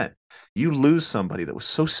 100%, you lose somebody that was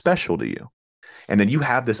so special to you. And then you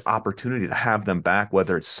have this opportunity to have them back,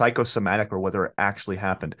 whether it's psychosomatic or whether it actually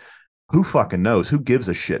happened. Who fucking knows? Who gives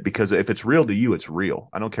a shit? Because if it's real to you, it's real.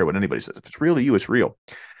 I don't care what anybody says. If it's real to you, it's real.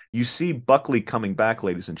 You see Buckley coming back,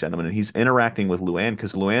 ladies and gentlemen, and he's interacting with Luann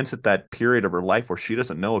because Luann's at that period of her life where she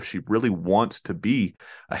doesn't know if she really wants to be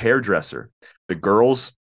a hairdresser. The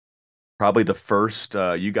girls, probably the first,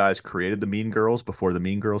 you guys created the Mean Girls before the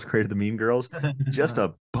Mean Girls created the Mean Girls. Just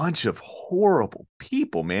a bunch of horrible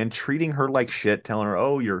people, man, treating her like shit, telling her,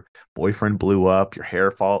 oh, your boyfriend blew up, your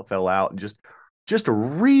hair fell out, and just a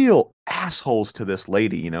real assholes to this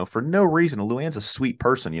lady, for no reason. Luann's a sweet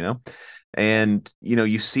person, and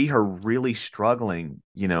you see her really struggling,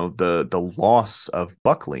 the loss of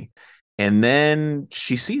Buckley, and then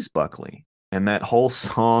she sees Buckley. And that whole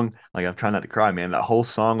song, like I'm trying not to cry, man. That whole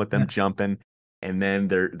song with them jumping, and then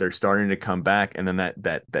they're starting to come back, and then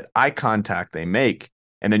that eye contact they make,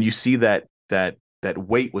 and then you see that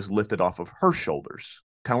weight was lifted off of her shoulders,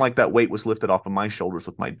 kind of like that weight was lifted off of my shoulders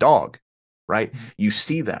with my dog, right? You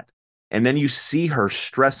see that, and then you see her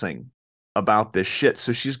stressing about this shit.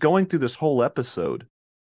 So she's going through this whole episode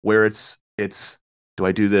where it's do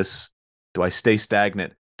I do this? Do I stay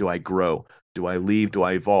stagnant? Do I grow? Do I leave? Do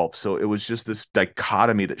I evolve? So it was just this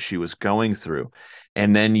dichotomy that she was going through.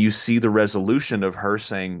 And then you see the resolution of her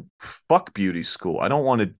saying, fuck beauty school. I don't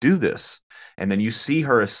want to do this. And then you see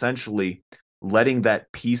her essentially letting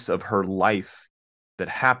that piece of her life that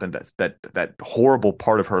happened, that horrible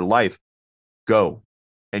part of her life go.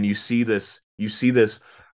 And you see the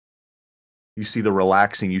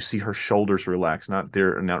relaxing, you see her shoulders relax, not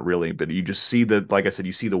really, but you just see like I said,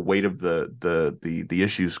 you see the weight of the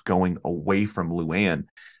issues going away from Luann.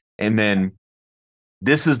 And then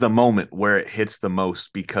this is the moment where it hits the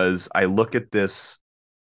most, because I look at this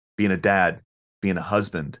being a dad, being a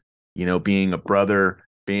husband, being a brother,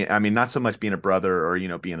 not so much being a brother or,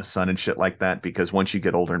 being a son and shit like that, because once you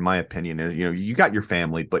get older, in my opinion, you got your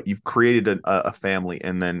family, but you've created a family,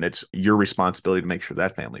 and then it's your responsibility to make sure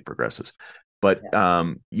that family progresses. But,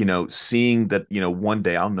 seeing that, one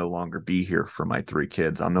day I'll no longer be here for my 3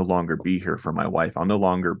 kids. I'll no longer be here for my wife. I'll no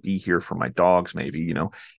longer be here for my dogs, maybe,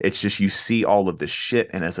 it's just, you see all of this shit.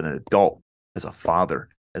 And as an adult, as a father,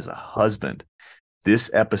 as a husband,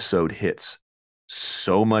 this episode hits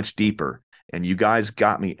so much deeper. And you guys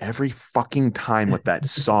got me every fucking time with that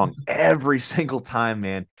song, every single time,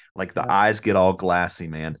 man. Like the eyes get all glassy,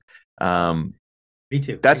 man. Me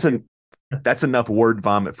too. That's enough word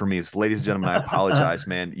vomit for me. Ladies and gentlemen, I apologize,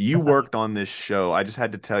 man. You worked on this show. I just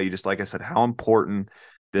had to tell you, just like I said, how important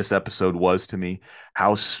this episode was to me,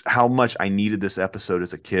 how much I needed this episode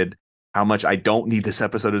as a kid, how much I don't need this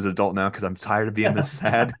episode as an adult now because I'm tired of being this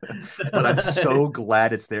sad. But I'm so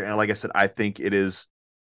glad it's there. And like I said, I think it is,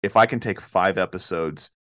 if I can take 5 episodes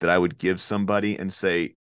that I would give somebody and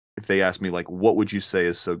say, if they ask me, like, what would you say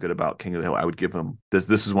is so good about King of the Hill? I would give them this.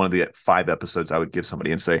 This is one of the 5 episodes I would give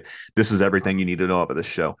somebody and say, this is everything you need to know about this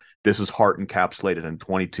show. This is heart encapsulated in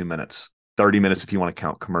 22 minutes, 30 minutes if you want to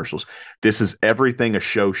count commercials. This is everything a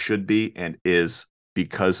show should be and is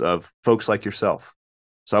because of folks like yourself.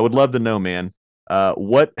 So I would love to know, man,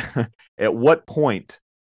 what at what point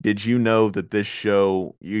did you know that this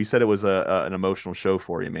show, you said it was an emotional show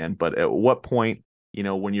for you, man, but at what point,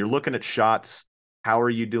 when you're looking at shots, how are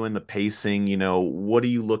you doing the pacing? What are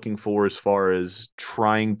you looking for as far as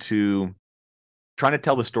trying to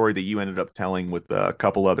tell the story that you ended up telling with a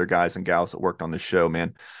couple other guys and gals that worked on this show,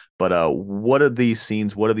 man? But what are these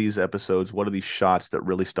scenes? What are these episodes? What are these shots that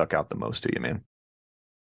really stuck out the most to you, man?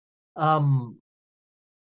 Um,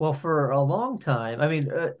 well, for a long time, I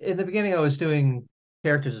mean, in the beginning, I was doing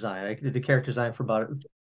character design. I did the character design for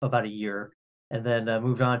about a year, and then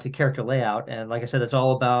moved on to character layout. And like I said, it's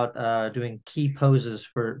all about doing key poses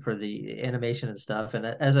for the animation and stuff. And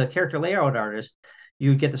as a character layout artist,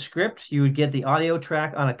 you would get the script, you would get the audio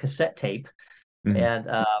track on a cassette tape, Hmm. and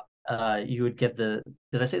you would get did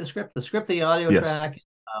I say the script? The script, the audio Yes. track,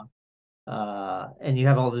 and you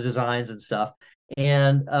have all the designs and stuff.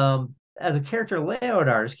 And as a character layout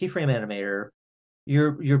artist, keyframe animator,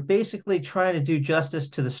 you're basically trying to do justice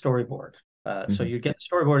to the storyboard. So Hmm. you get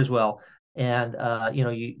the storyboard as well, and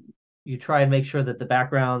you try and make sure that the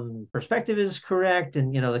background perspective is correct,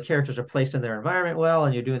 and the characters are placed in their environment well,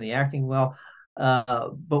 and you're doing the acting well.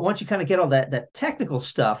 But once you kind of get all that technical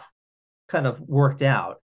stuff kind of worked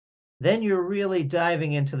out, then you're really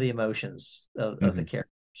diving into the emotions of the Hmm.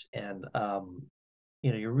 characters, and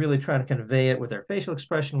you're really trying to convey it with their facial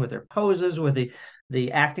expression, with their poses, with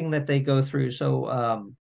the acting that they go through. So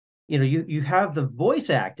you have the voice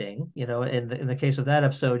acting. In the case of that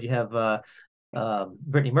episode, you have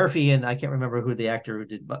Brittany Murphy, and I can't remember who the actor who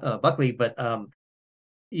did Buckley, but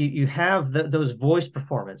you have those voice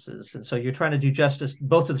performances, and so you're trying to do justice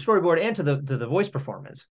both to the storyboard and to the voice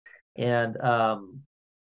performance. And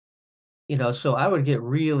so I would get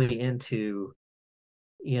really into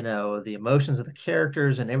the emotions of the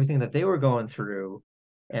characters and everything that they were going through,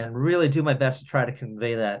 and really do my best to try to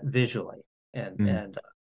convey that visually. And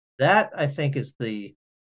that, I think, is the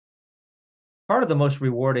part of the most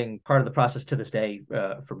rewarding part of the process to this day,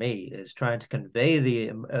 for me, is trying to convey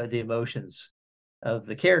the emotions of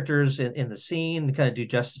the characters in the scene, kind of do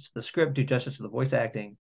justice to the script, do justice to the voice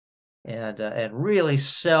acting, and really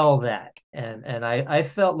sell that. And I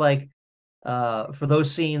felt like, for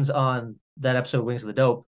those scenes on that episode of Wings of the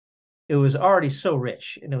Dope, it was already so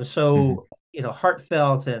rich, and it was Hmm. so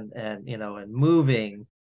heartfelt and moving,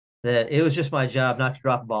 that it was just my job not to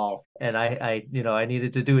drop a ball, and I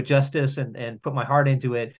needed to do it justice and put my heart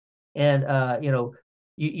into it. And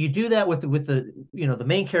you do that with the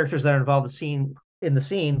main characters that are involved in the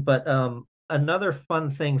scene. But another fun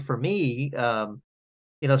thing for me,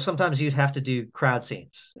 sometimes you'd have to do crowd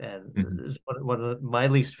scenes, and Hmm. one of my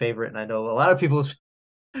least favorite, and I know a lot of people's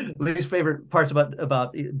least favorite parts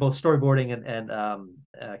about both storyboarding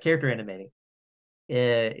and character animating,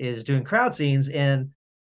 is doing crowd scenes. And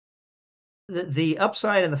the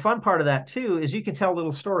upside and the fun part of that too is you can tell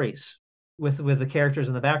little stories with the characters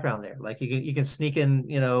in the background there. Like you can sneak in,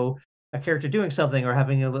 a character doing something, or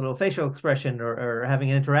having a little facial expression, or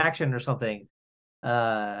having an interaction or something.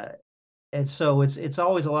 Uh, and so it's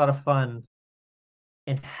always a lot of fun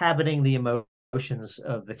inhabiting the emotions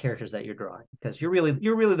of the characters that you're drawing, because you're really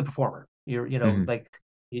the performer. You're Hmm. like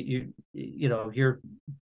you're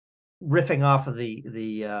riffing off of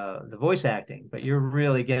the voice acting, but you're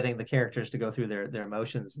really getting the characters to go through their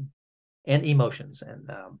emotions and emotions. And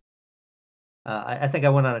I think I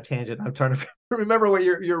went on a tangent. I'm trying to remember what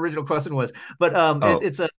your original question was, but Oh,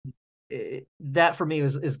 that for me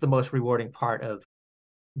is the most rewarding part of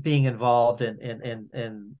being involved in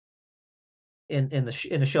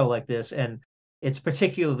a show like this. And it's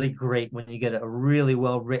particularly great when you get a really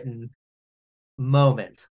well written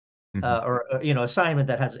moment, hmm. or assignment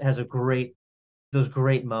that has those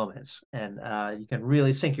great moments, and you can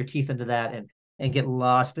really sink your teeth into that, and get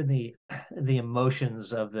lost in the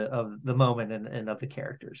emotions of the moment, and of the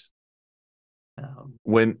characters. Um,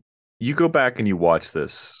 When you go back and you watch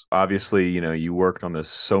this, obviously, you worked on this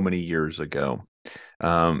so many years ago.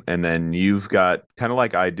 And then you've got, kind of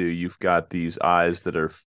like I do, you've got these eyes that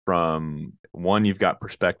are from one, you've got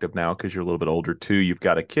perspective now because you're a little bit older. Two, you've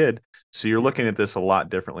got a kid. So you're looking at this a lot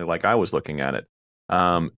differently, like I was looking at it.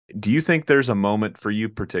 Do you think there's a moment for you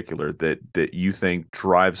particular that you think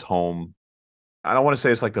drives home? I don't want to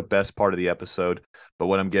say it's like the best part of the episode, but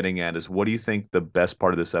what I'm getting at is what do you think the best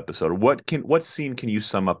part of this episode, what scene can you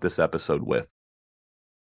sum up this episode with?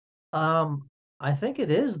 um, I think it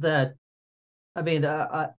is that. I mean,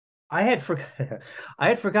 I had I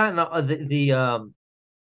had forgotten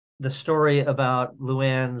the the story about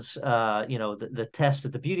Luann's, the test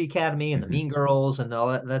at the beauty academy and the Hmm. Mean Girls and all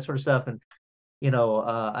that sort of stuff. And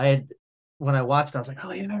I had when I watched, I was like,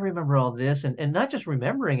 oh yeah, I remember all this, and not just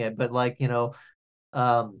remembering it, but like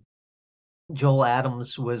um, Joel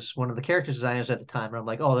Adams was one of the character designers at the time, and I'm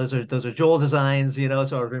like, oh, those are Joel designs. So I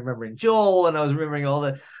was remembering Joel, and I was remembering all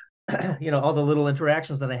the all the little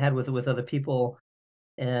interactions that I had with other people,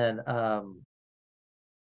 and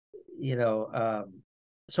you know,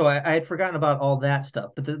 so I had forgotten about all that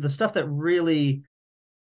stuff. But the stuff that really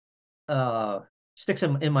uh, sticks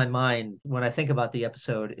in my mind when I think about the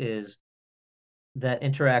episode is that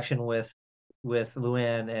interaction with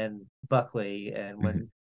Luann and Buckley, and Hmm.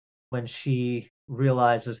 when she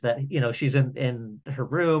realizes that she's in her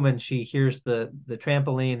room and she hears the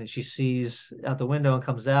trampoline and she sees out the window and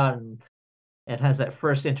comes out and has that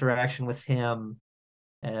first interaction with him.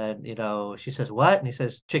 And she says what, and he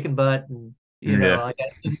says chicken butt, and Yeah. like I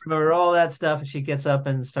just remember all that stuff. And she gets up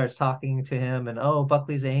and starts talking to him, and oh,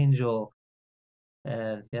 Buckley's Angel,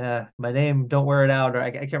 and yeah, my name, don't wear it out, or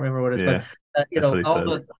I can't remember what it is, but Yeah. That's what he all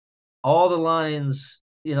said. the lines,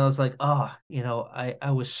 it's like, oh,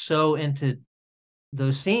 I was so into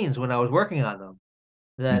those scenes when I was working on them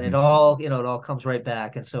that Hmm. it all comes right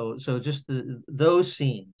back. And so just those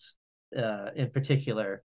scenes in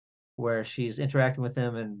particular, where she's interacting with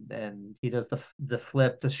him, and he does the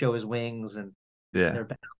flip to show his wings, and Yeah. they're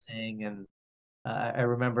bouncing. And I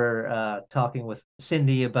remember talking with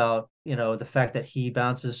Cindy about the fact that he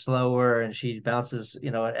bounces slower and she bounces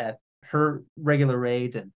at her regular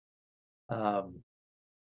rate. And um,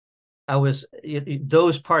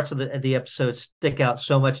 those parts of the episode stick out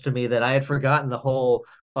so much to me that I had forgotten the whole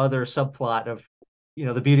other subplot of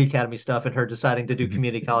the Beauty Academy stuff and her deciding to do Hmm.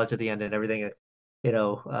 community college at the end and everything.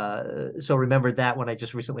 So remembered that when I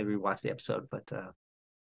just recently rewatched the episode.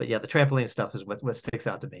 But yeah, the trampoline stuff is what sticks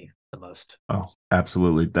out to me the most. Oh,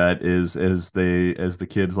 absolutely. That is, as the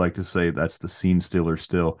kids like to say, that's the scene stealer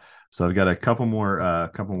still. So I've got a couple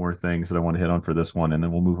more things that I want to hit on for this one, and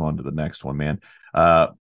then we'll move on to the next one, man. Uh,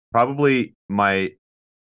 Probably my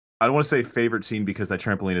I don't want to say favorite scene because that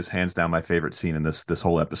trampoline is hands down my favorite scene in this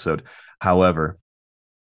whole episode. However,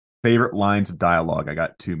 favorite lines of dialogue, I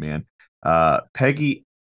got two, man. Peggy,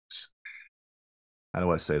 how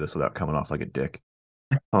do I say this without coming off like a dick?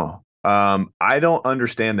 Oh, I don't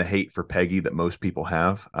understand the hate for Peggy that most people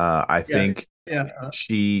have. I Yeah, think yeah,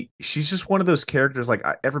 she's just one of those characters. Like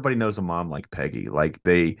everybody knows a mom like Peggy. Like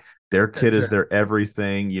their kid is sure. their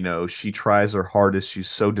everything. She tries her hardest. She's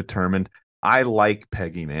so determined. I like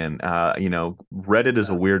Peggy, man. Reddit is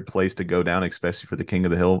a weird place to go down, especially for the King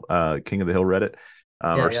of the Hill Reddit,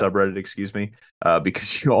 Yeah, or yeah, subreddit, excuse me,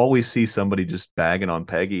 because you always see somebody just bagging on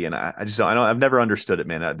Peggy, and I just don't, I don't, I've never understood it,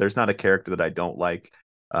 man. There's not a character that I don't like.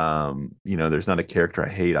 There's not a character I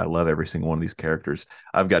hate. I love every single one of these characters.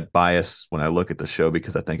 I've got bias when I look at the show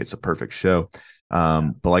because I think it's a perfect show. yeah,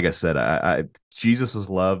 But like I said, Jesus's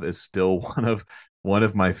love is still one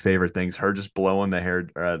of my favorite things. Her just blowing the hair,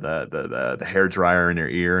 the hair dryer in her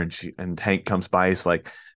ear, and Hank comes by. He's like,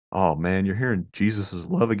 "Oh man, you're hearing Jesus's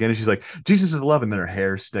love again." And she's like, "Jesus is love," and then her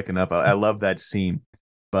hair's sticking up. I love that scene,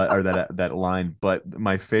 or that line. But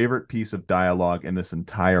my favorite piece of dialogue in this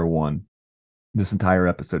entire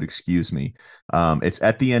episode, excuse me. It's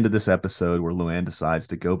at the end of this episode where Luann decides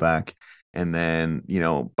to go back, and then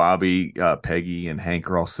Bobby, Peggy, and Hank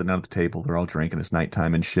are all sitting at the table. They're all drinking. It's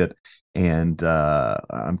nighttime and shit. And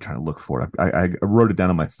I'm trying to look for it. I wrote it down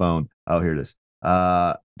on my phone. Oh, here it is.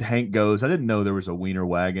 Hank goes, I didn't know there was a wiener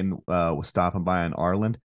wagon was stopping by in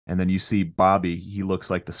Arlen. And then you see Bobby. He looks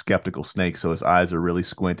like the skeptical snake, so his eyes are really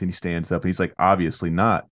squinting. He stands up and he's like, obviously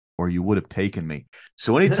not, or you would have taken me.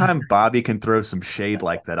 So anytime Bobby can throw some shade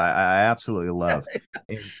like that, I absolutely love.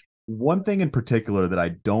 And one thing in particular that I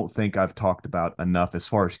don't think I've talked about enough as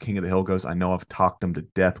far as King of the Hill goes, I know I've talked them to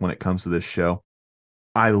death when it comes to this show.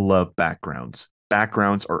 I love backgrounds.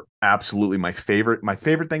 Backgrounds are absolutely my favorite. My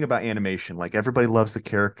favorite thing about animation, like everybody loves the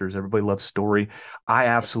characters, everybody loves story. I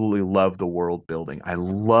absolutely love the world building. I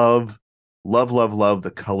love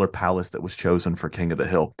the color palette that was chosen for King of the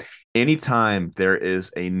Hill. Anytime there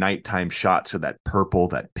is a nighttime shot, so that purple,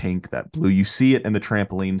 that pink, that blue, you see it in the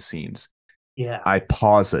trampoline scenes. yeah, I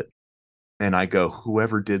pause it and I go,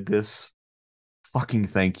 whoever did this, fucking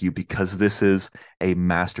thank you, because this is a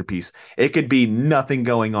masterpiece. It could be nothing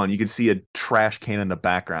going on. You could see a trash can in the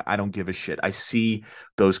background. I don't give a shit. I see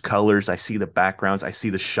those colors. I see the backgrounds. I see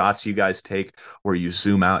the shots you guys take where you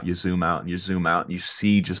zoom out, you zoom out, and you zoom out, and you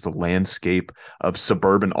see just the landscape of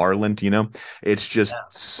suburban Arlen. It's just yeah.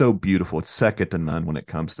 so beautiful. It's second to none when it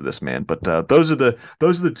comes to this, man. But those are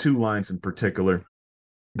the two lines in particular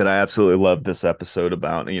But I absolutely love this episode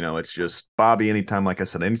about, it's just Bobby. Anytime, like I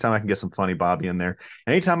said, anytime I can get some funny Bobby in there,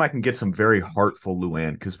 anytime I can get some very heartful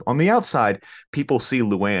Luann, because on the outside, people see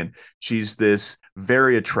Luann. She's this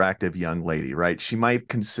very attractive young lady, right? She might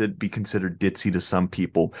be considered ditzy to some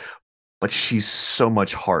people, but she's so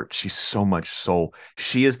much heart. She's so much soul.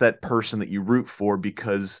 She is that person that you root for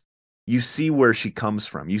because you see where she comes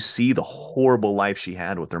from. You see the horrible life she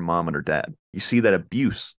had with her mom and her dad. You see that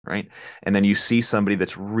abuse, right? And then you see somebody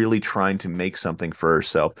that's really trying to make something for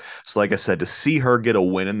herself. So, like I said, to see her get a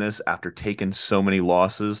win in this after taking so many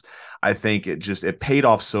losses, I think it paid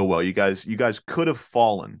off so well. You guys could have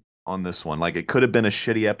fallen on this one. Like it could have been a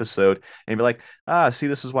shitty episode and be like, see,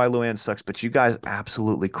 this is why Luann sucks. But you guys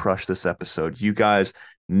absolutely crushed this episode. You guys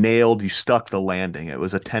you stuck the landing. It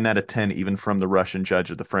was a 10 out of 10, even from the Russian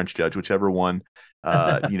judge or the French judge, whichever one,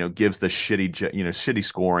 gives the shitty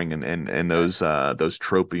scoring and those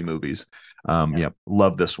tropey movies. Yeah. Yeah,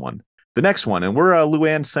 love this one. The next one, and we're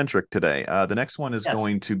Luann centric today. The next one is Yes.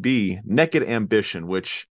 going to be Naked Ambition,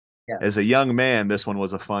 which as Yes. a young man, this one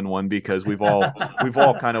was a fun one because we've all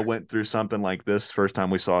kind of went through something like this first time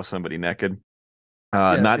we saw somebody naked.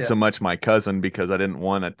 Yes. Not Yeah. so much my cousin because I didn't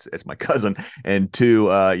want it. It's my cousin, and two,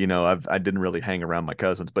 I didn't really hang around my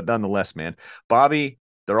cousins, but nonetheless, man, Bobby,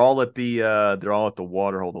 they're all at the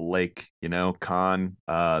waterhole, the lake, Con,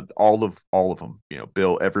 all of them,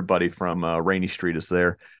 Bill, everybody from Rainy Street is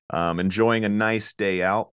there, enjoying a nice day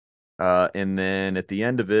out. And then at the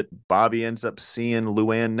end of it, Bobby ends up seeing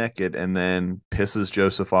Luann naked and then pisses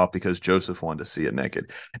Joseph off because Joseph wanted to see it naked.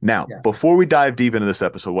 Now, Yeah. before we dive deep into this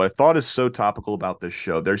episode, what I thought is so topical about this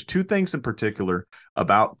show, there's two things in particular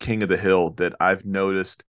about King of the Hill that I've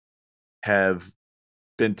noticed have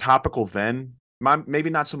been topical then. Maybe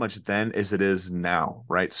not so much then as it is now,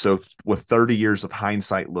 right? So, with 30 years of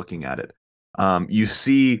hindsight looking at it, you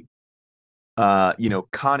see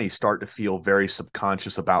Connie start to feel very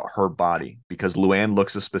subconscious about her body because Luann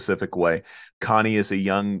looks a specific way. Connie is a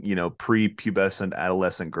young, pre-pubescent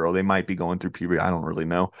adolescent girl. They might be going through puberty. I don't really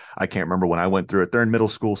know. I can't remember when I went through it. They're in middle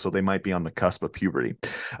school, so they might be on the cusp of puberty.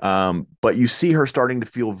 But you see her starting to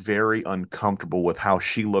feel very uncomfortable with how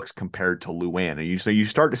she looks compared to Luann. So you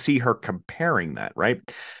start to see her comparing that, right?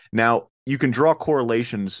 Now, you can draw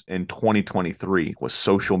correlations in 2023 with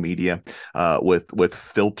social media, with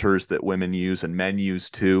filters that women use and men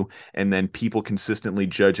use too, and then people consistently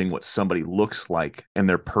judging what somebody looks like in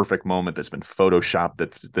their perfect moment that's been photoshopped,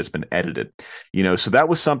 that's been edited. So that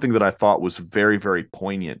was something that I thought was very, very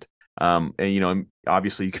poignant. And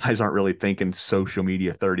obviously you guys aren't really thinking social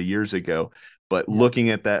media 30 years ago, but Yeah. looking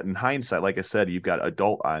at that in hindsight, like I said, you've got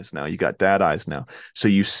adult eyes now, you got dad eyes now. So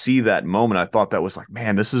you see that moment. I thought that was like,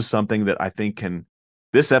 man, this is something that I think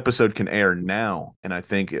this episode can air now, and I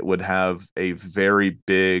think it would have a very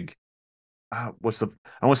big, I don't want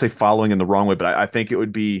to say following in the wrong way, but I think it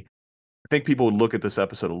would be, I think people would look at this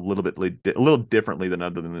episode a little differently than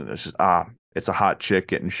other than it's just, it's a hot chick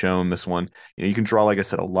getting shown this one. You can draw, like I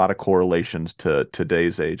said, a lot of correlations to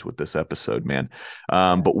today's age with this episode, man.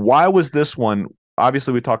 Yeah. But why was this one?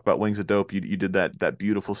 Obviously, we talked about Wings of Dope. You did that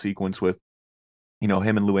beautiful sequence with him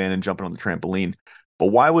and Luann and jumping on the trampoline. But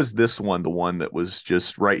why was this one the one that was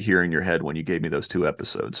just right here in your head when you gave me those two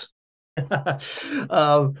episodes?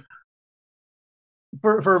 um,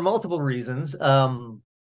 for multiple reasons.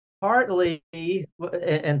 Partly,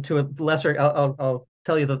 and to a lesser, I'll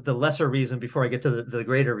tell you the lesser reason before I get to the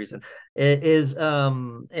greater reason. It is,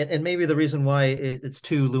 and maybe the reason why it's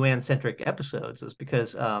two Luann centric episodes is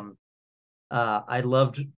because I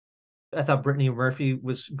loved. I thought Brittany Murphy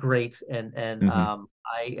was great, and Hmm.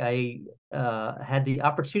 I had the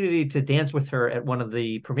opportunity to dance with her at one of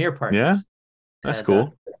the premiere Yeah, parties, that's and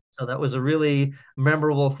cool. so that was a really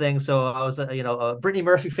memorable thing. So I was, a Brittany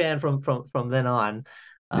Murphy fan from then on.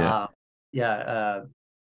 Yeah. Uh, yeah,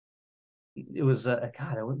 it was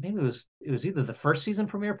God, maybe it was either the first season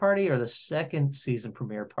premiere party or the second season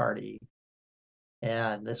premiere party,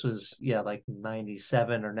 and this was like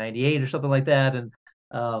 97 or 98 or something like that, and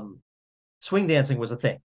um, swing dancing was a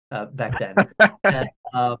thing back then. And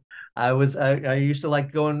I used to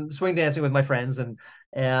like going swing dancing with my friends, and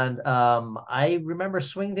I remember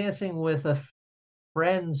swing dancing with a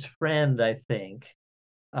friend's friend, I think,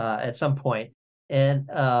 at some point. And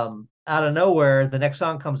out of nowhere, the next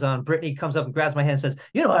song comes on. Brittany comes up and grabs my hand and says,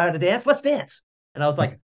 "You know how to dance? Let's dance." And I was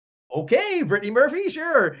like, "Okay, Brittany Murphy,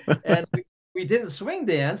 sure." And we didn't swing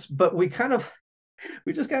dance, but we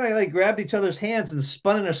just kind of like grabbed each other's hands and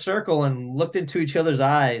spun in a circle and looked into each other's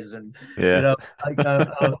eyes, and you Yeah. know,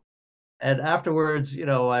 like, and afterwards,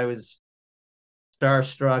 I was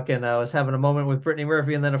starstruck, and I was having a moment with Brittany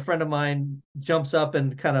Murphy, and then a friend of mine jumps up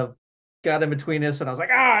and kind of got in between us, and I was like,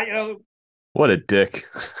 ah, What a dick.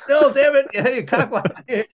 no, damn it, you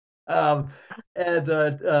cockblock. Um, and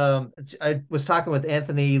I was talking with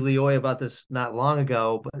Anthony Leoy about this not long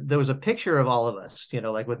ago, but there was a picture of all of us,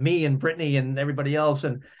 like with me and Brittany and everybody else,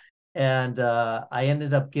 and I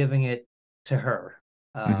ended up giving it to her.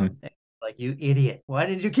 Hmm. Like, you idiot! Why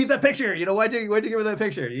didn't you keep that picture? Why'd you give her that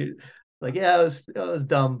picture? You like, yeah, it was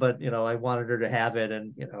dumb, but I wanted her to have it,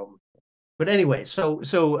 and But anyway, so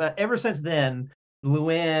ever since then,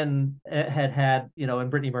 Luann had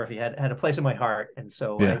and Brittany Murphy had a place in my heart, and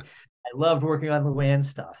so I Yeah. I loved working on Luann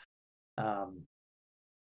stuff. Um,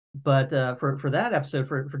 but for that episode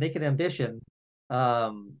for Naked Ambition,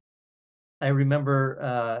 um, I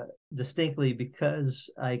remember distinctly because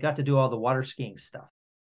I got to do all the water skiing stuff.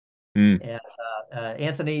 Mm. And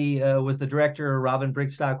Anthony was the director, Robin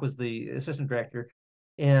Brigstock was the assistant director,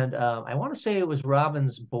 and I want to say it was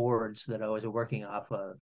Robin's boards that I was working off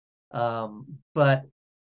of. But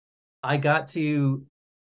I got to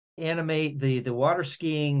animate the water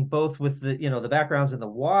skiing both with the backgrounds in the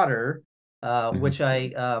water, Hmm. which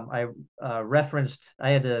I referenced. I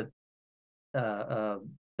had a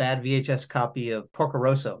bad VHS copy of Porco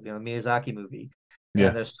Rosso, Miyazaki movie, Yeah.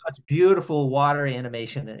 and there's such beautiful water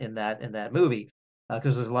animation in that movie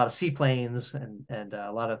because there's a lot of seaplanes and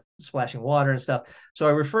a lot of splashing water and stuff. So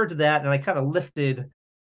I referred to that, and I kind of lifted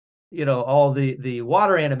all the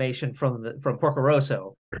water animation from Porco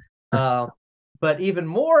Rosso. Um, but even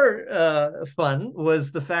more fun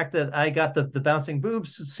was the fact that I got the bouncing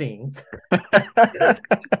boobs scene,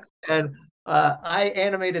 and I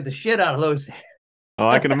animated the shit out of those. Oh,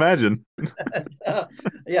 I can imagine.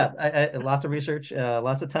 Yeah, lots of research,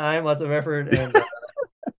 lots of time, lots of effort, and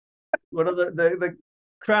one of the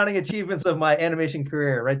crowning achievements of my animation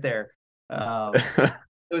career, right there. Um,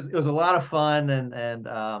 it was a lot of fun, and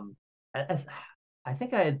I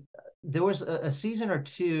think there was a season or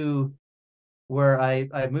two where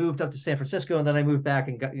I moved up to San Francisco, and then I moved back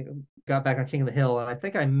and got back on King of the Hill, and I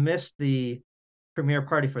think I missed the premiere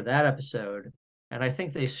party for that episode, and I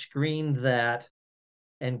think they screened that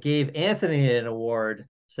and gave Anthony an award,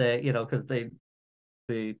 say, because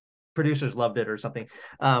the producers loved it or something.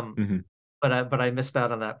 Hmm. But I missed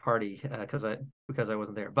out on that party because I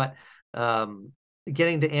wasn't there. But um,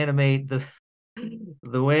 getting to animate the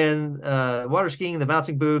wind, water skiing, the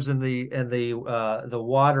bouncing boobs, and the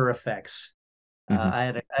water effects, Hmm.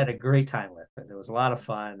 I had a great time with, and it was a lot of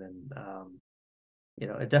fun, and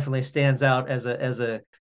it definitely stands out as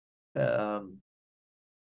um,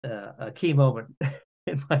 a key moment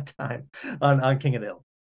in my time on King of the Hill.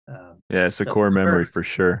 Yeah, it's a So core memory sure, for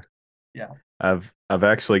sure. yeah, I've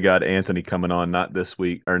actually got Anthony coming on, not this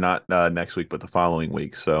week or not next week, but the following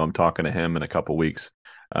week. So I'm talking to him in a couple weeks.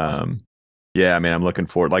 awesome. Um, yeah, man, I'm looking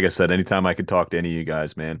forward. Like I said, anytime I can talk to any of you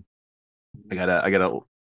guys, man, I gotta.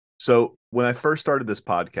 So when I first started this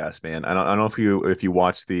podcast, man, I don't know if you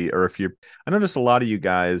watch the or if you I noticed a lot of you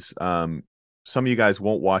guys, some of you guys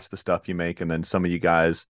won't watch the stuff you make, and then some of you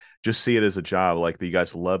guys just see it as a job. Like you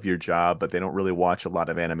guys love your job, but they don't really watch a lot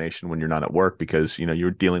of animation when you're not at work because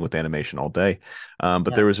you're dealing with animation all day. But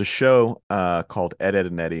Yeah. there was a show called Ed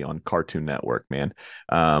and Eddie on Cartoon Network, man.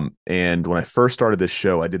 And when I first started this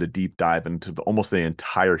show, I did a deep dive into almost the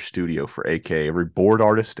entire studio for AK, every board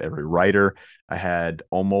artist, every writer. I had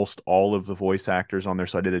almost all of the voice actors on there,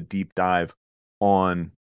 so I did a deep dive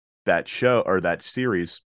on that show or that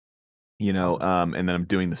series, Awesome. and then I'm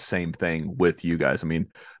doing the same thing with you guys. I mean,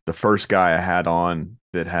 the first guy I had on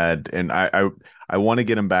that had, and I want to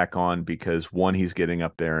get him back on because one, he's getting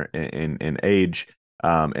up there in age,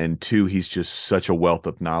 and two, he's just such a wealth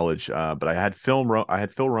of knowledge. But I had Phil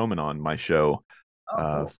Roman on my show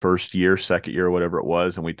Oh, cool. first year, second year, whatever it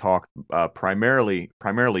was, and we talked primarily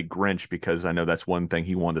Grinch because I know that's one thing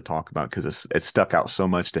he wanted to talk about because it stuck out so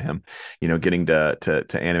much to him, getting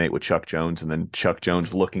to animate with Chuck Jones and then Chuck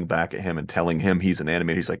Jones looking back at him and telling him he's an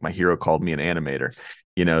animator. He's like, my hero called me an animator,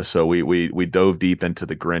 So we dove deep into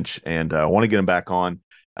the Grinch and I want to get him back on.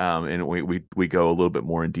 And we go a little bit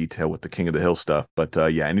more in detail with the King of the Hill stuff. But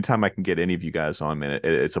yeah, anytime I can get any of you guys on, man,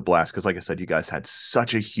 it's a blast. Because like I said, you guys had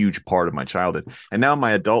such a huge part of my childhood, and now in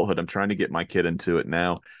my adulthood, I'm trying to get my kid into it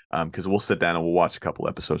now. Because we'll sit down and we'll watch a couple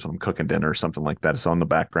episodes when I'm cooking dinner or something like that. It's on the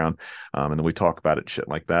background, and then we talk about it, shit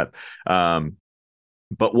like that.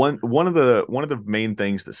 But one of the main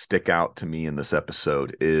things that stick out to me in this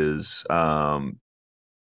episode is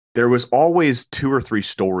there was always two or three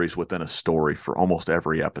stories within a story for almost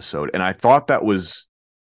every episode. And I thought that was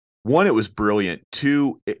one, it was brilliant.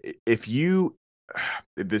 Two, if you,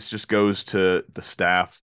 this just goes to the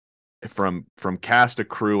staff from cast to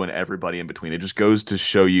crew and everybody in between. It just goes to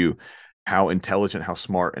show you how intelligent, how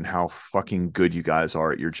smart, and how fucking good you guys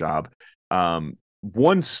are at your job.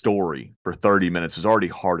 One story for 30 minutes is already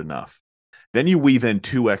hard enough. Then you weave in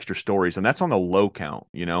two extra stories, and that's on the low count.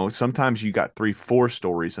 You know, sometimes you got three, four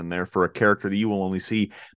stories in there for a character that you will only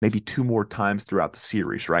see maybe two more times throughout the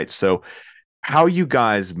series, right? So, how you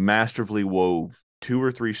guys masterfully wove two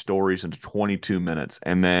or three stories into 22 minutes,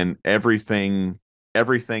 and then everything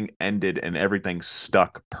ended and everything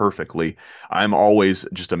stuck perfectly. I'm always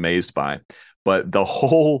just amazed by. But the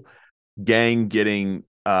whole gang getting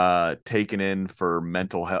taken in for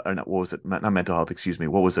mental health, or not, what was it, not mental health, excuse me,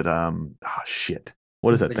 what was it, shit,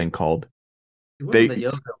 what is that thing called? It wasn't the They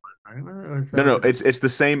Yoko one, right? Or is No, that a no, different?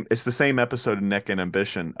 it's the same episode in Neck and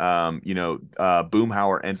Ambition.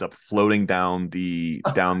 Boomhauer ends up floating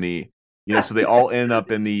so they all end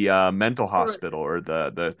up in the mental Right. hospital, or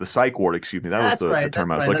the psych ward, excuse me. That was That's the right. term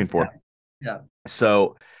That's I was right. looking That's yeah. for. Yeah.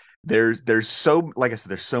 So there's so, like I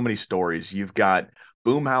said, there's so many stories. You've got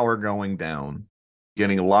Boomhauer going down,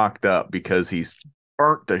 getting locked up because he's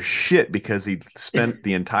burnt to shit because he spent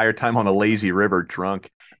the entire time on the lazy river drunk.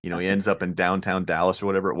 He ends up in downtown Dallas or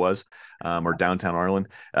whatever it was, or downtown Arlen.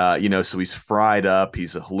 So he's fried up. He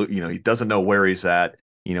doesn't know where he's at.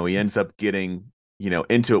 He ends up getting,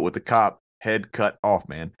 into it with the cop, head cut off,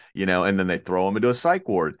 man. And then they throw him into a psych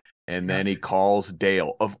ward. And Yeah. then he calls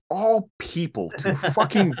Dale, of all people to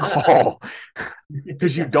fucking call,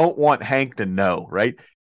 because you Yeah. don't want Hank to know, right?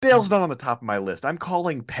 Dale's not on the top of my list. I'm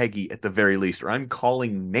calling Peggy at the very least, or I'm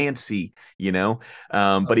calling Nancy.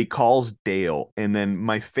 But he calls Dale. And then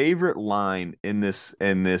my favorite line in this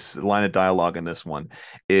line of dialogue in this one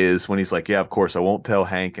is when he's like, "Yeah, of course, I won't tell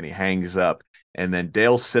Hank," and he hangs up. And then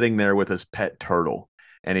Dale's sitting there with his pet turtle.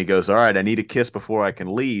 And he goes, "All right, I need a kiss before I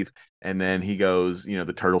can leave." And then he goes,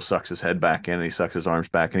 the turtle sucks his head back in and he sucks his arms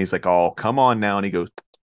back. And he's like, "Oh, come on now." And he goes,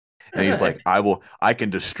 and he's like, I can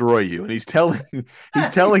destroy you." And he's telling he's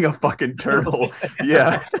telling a fucking turtle,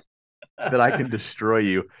 yeah, that I can destroy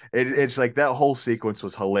you. It's like that whole sequence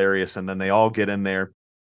was hilarious. And then they all get in there.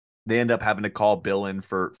 They end up having to call Bill in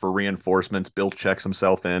for reinforcements. Bill checks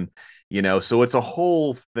himself in. So it's a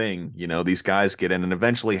whole thing. These guys get in, and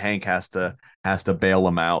eventually Hank has to bail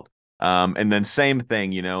them out. And then same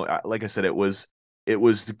thing. Like I said, it was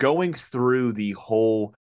going through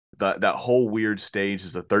that whole weird stage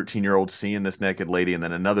as a 13-year-old seeing this naked lady, and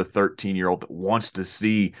then another 13-year-old that wants to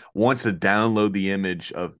download the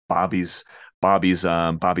image of Bobby's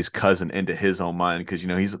cousin into his own mind, because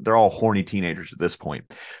they're all horny teenagers at this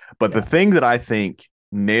point. But the Yeah. thing that I think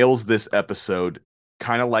nails this episode,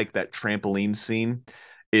 kind of like that trampoline scene,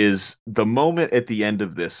 is the moment at the end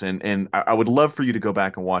of this. And I would love for you to go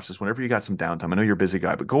back and watch this whenever you got some downtime. I know you're a busy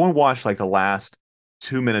guy, but go and watch like the last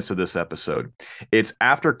 2 minutes of this episode. It's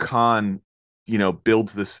after Khan,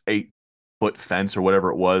 builds this 8 foot fence or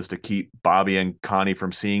whatever it was to keep Bobby and Connie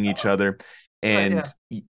from seeing each other. Right. And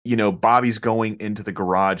Yeah. Bobby's going into the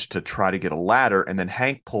garage to try to get a ladder, and then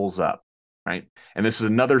Hank pulls up, right? And this is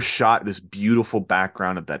another shot, this beautiful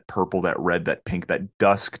background of that purple, that red, that pink, that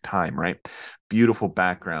dusk time, right? Beautiful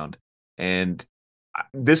background. And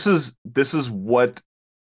this is what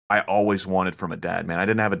I always wanted from a dad, man. I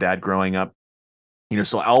didn't have a dad growing up,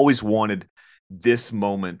 so I always wanted this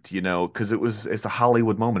moment, because it's a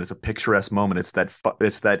Hollywood moment, it's a picturesque moment, it's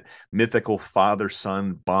that mythical father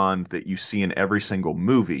son bond that you see in every single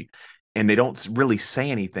movie, and they don't really say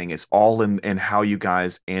anything. It's all in how you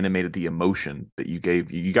guys animated the emotion that you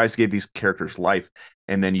guys gave these characters life,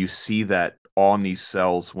 and then you see that on these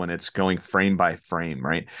cells when it's going frame by frame,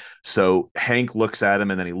 right? So Hank looks at him,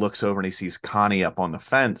 and then he looks over and he sees Connie up on the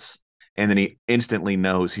fence. And then he instantly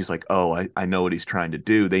knows, he's like, "Oh, I know what he's trying to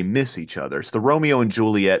do." They miss each other. It's the Romeo and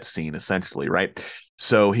Juliet scene, essentially, right?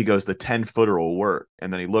 So he goes, "The 10-footer will work."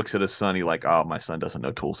 And then he looks at his son. He like, "Oh, my son doesn't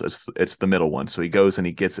know tools. It's the middle one." So he goes and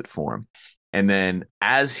he gets it for him. And then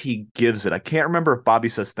as he gives it, I can't remember if Bobby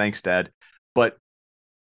says thanks, Dad, but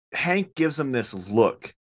Hank gives him this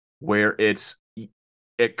look where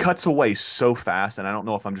it cuts away so fast, and I don't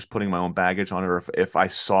know if I'm just putting my own baggage on it, or if I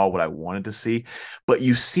saw what I wanted to see, but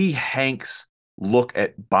you see Hank's look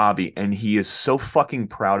at Bobby, and he is so fucking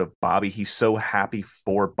proud of Bobby. He's so happy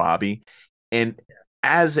for Bobby. And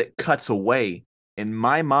as it cuts away, in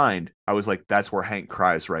my mind, I was like, that's where Hank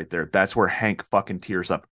cries right there. That's where Hank fucking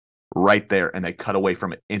tears up right there. And they cut away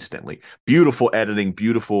from it instantly. Beautiful editing,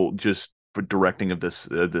 beautiful just for directing of this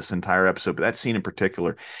entire episode. But that scene in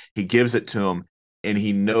particular, he gives it to him, and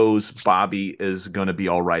he knows Bobby is going to be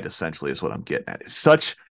all right, essentially, is what I'm getting at. It's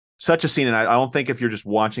such a scene. And I don't think if you're just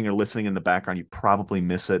watching or listening in the background, you probably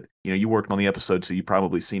miss it. You worked on the episode, so you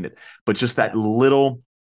probably seen it. But just that Yeah. little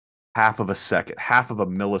half of a second, half of a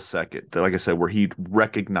millisecond, like I said, where he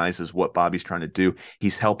recognizes what Bobby's trying to do.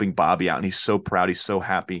 He's helping Bobby out and he's so proud. He's so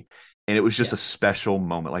happy. And it was just Yeah. a special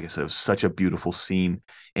moment. Like I said, it was such a beautiful scene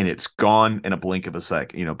and it's gone in a blink of a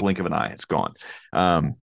second, blink of an eye. It's gone.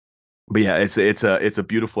 But yeah, it's a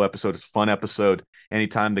beautiful episode. It's a fun episode.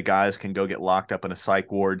 Anytime the guys can go get locked up in a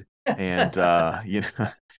psych ward and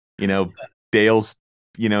you know, Dale's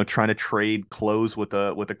trying to trade clothes with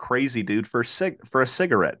a crazy dude for a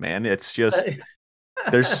cigarette, man. It's just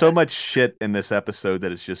there's so much shit in this episode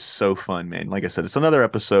that is just so fun, man. Like I said, it's another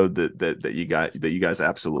episode that you guys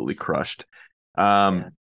absolutely crushed. Yeah.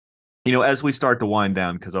 Um, as we start to wind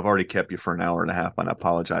down, because I've already kept you for an hour and a half, and I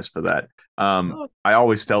apologize for that. Oh, I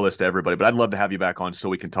always tell this to everybody, but I'd love to have you back on so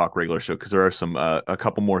we can talk regular show because there are a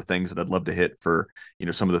couple more things that I'd love to hit for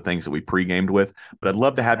some of the things that we pre-gamed with. But I'd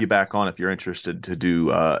love to have you back on if you're interested to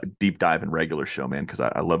do deep dive in regular show, man, because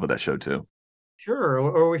I love that show too. sure.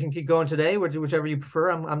 Or we can keep going today, whichever you prefer.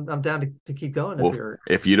 I'm down to keep going if Well, you're.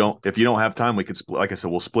 if you don't have time, we could split. Like I said,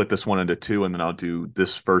 we'll split this one into two, and then I'll do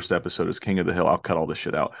this first episode as King of the Hill. I'll cut all this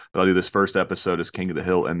shit out, but I'll do this first episode as King of the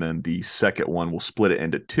Hill, and then the second one we'll split it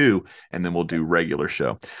into two, and then we'll do regular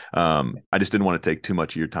show. I just didn't want to take too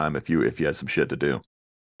much of your time if you had some shit to do.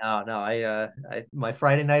 No. My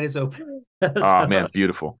Friday night is open. Ah, So, man,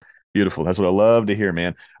 beautiful, beautiful. That's what I love to hear,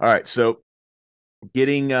 man. All right, so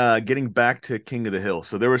getting back to King of the Hill.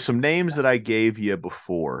 So there were some names that I gave you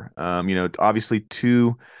before. Obviously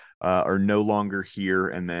two are no longer here,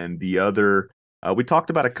 and then the other we talked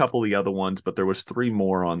about a couple of the other ones, but there was three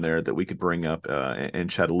more on there that we could bring up and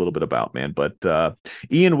chat a little bit about, man. But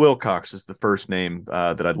Ian Wilcox is the first name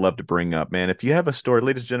that I'd love to bring up, man. If you have a story,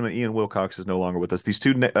 ladies and gentlemen, Ian Wilcox is no longer with us. These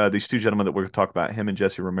two gentlemen that we're going to talk about, him and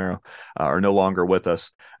Jesse Romero, are no longer with us.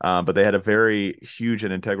 But they had a very huge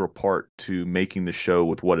and integral part to making the show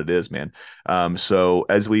with what it is, man. So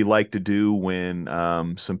as we like to do when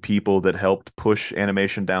some people that helped push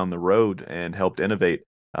animation down the road and helped innovate,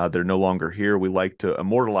 they're no longer here. We like to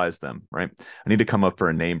immortalize them, right? I need to come up for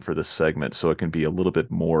a name for this segment so it can be a little bit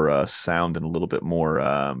more sound and a little bit more,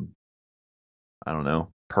 I don't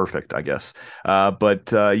know, perfect, I guess.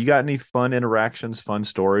 But you got any fun interactions, fun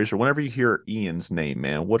stories, or whenever you hear Ian's name,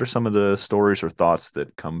 man, what are some of the stories or thoughts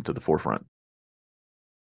that come to the forefront?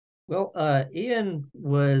 well, Ian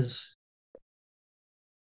was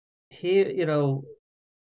he.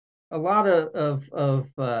 A lot of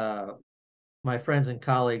my friends and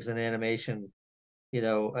colleagues in animation.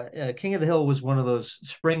 King of the Hill was one of those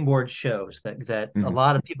springboard shows that a Hmm.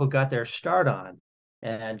 lot of people got their start on,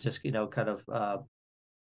 and just kind of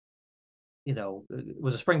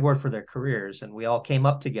was a springboard for their careers, and we all came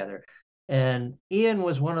up together. And Ian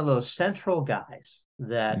was one of those central guys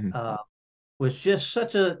that Hmm. was just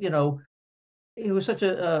such a he was such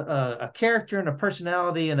a character and a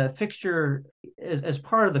personality and a fixture as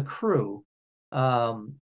part of the crew.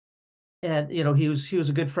 Um, and he was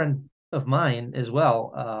a good friend of mine as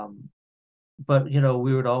well. But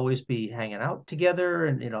we would always be hanging out together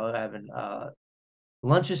and having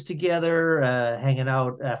lunches together, hanging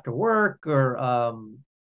out after work, or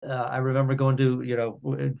I remember going to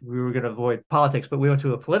we were going to avoid politics, but we went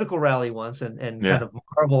to a political rally once and kind Yeah. of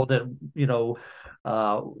marveled at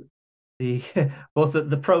uh, the both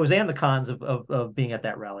the pros and the cons of being at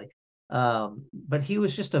that rally. But he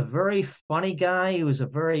was just a very funny guy. He was a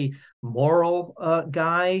very moral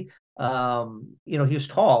guy. He was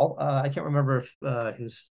tall. I can't remember if he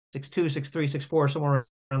was 6'2", 6'3", 6'4", somewhere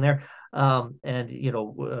around there. And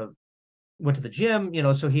went to the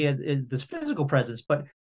gym. So he had this physical presence, but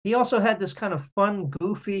he also had this kind of fun,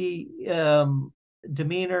 goofy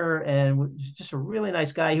demeanor, and was just a really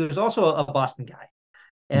nice guy. He was also a Boston guy,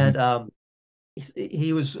 Hmm. and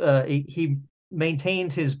he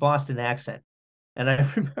maintained his Boston accent. And I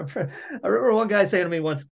remember one guy saying to me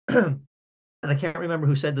once, and I can't remember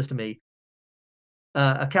who said this to me,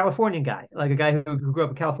 a Californian guy, like a guy who grew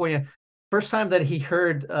up in California. First time that he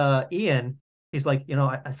heard Ian, he's like,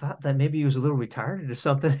 I thought that maybe he was a little retarded or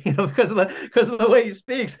something, because of the way he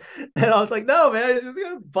speaks. And I was like, no, man, it's just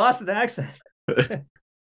a Boston accent.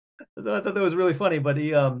 So I thought that was really funny. But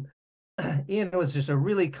Ian was just a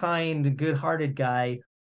really kind, good-hearted guy.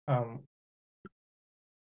 Um,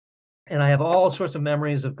 and I have all sorts of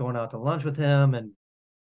memories of going out to lunch with him and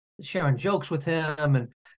sharing jokes with him.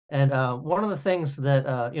 And one of the things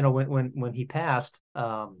that when he passed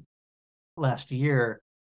last year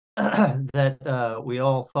that we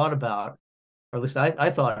all thought about, or at least I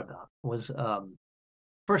thought about, was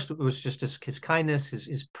first it was just his kindness, his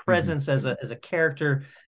Hmm. presence as a character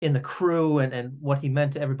in the crew, and what he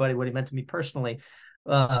meant to everybody, what he meant to me personally.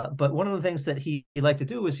 But one of the things that he liked to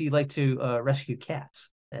do is he liked to rescue cats.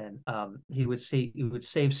 and he would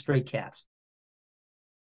save stray cats.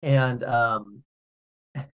 And one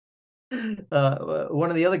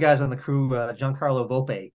of the other guys on the crew, Giancarlo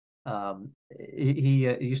Volpe,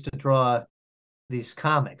 he used to draw these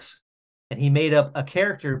comics, and he made up a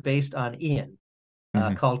character based on Ian,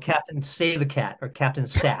 Hmm. called Captain Save a Cat or Captain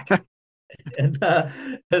Sack. And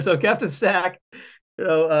so Captain Sack, he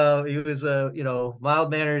was a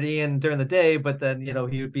mild-mannered Ian during the day, but then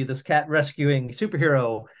he would be this cat rescuing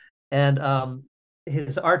superhero, and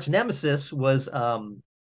his arch nemesis was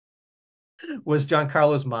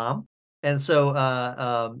Giancarlo's mom, and so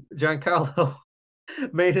Giancarlo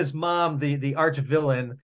made his mom the arch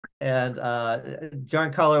villain, and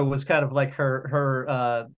Giancarlo was kind of like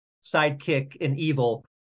her sidekick in evil,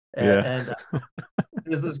 Yeah. and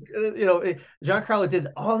there's this, Giancarlo did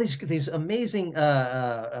all these amazing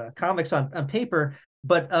comics on paper,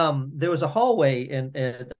 but there was a hallway on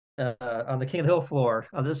the King of the Hill floor,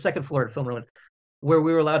 on the second floor at Film Room, where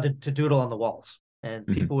we were allowed to doodle on the walls, and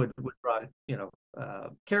Hmm. people would draw,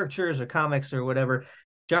 caricatures or comics or whatever.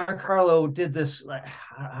 Giancarlo did this, like,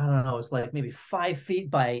 I don't know, it's like maybe 5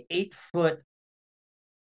 feet by 8 foot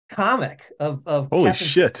comic of Holy Captain,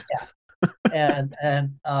 shit. and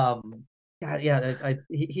God, yeah,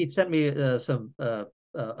 he'd sent me a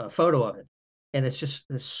photo of it, and it's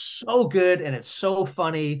so good and it's so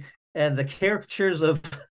funny, and the characters of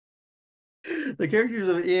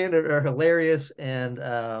Ian are hilarious, and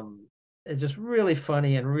it's just really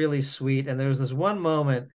funny and really sweet. And there was this one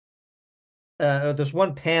moment, there's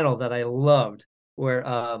one panel that I loved where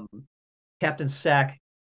Captain Sack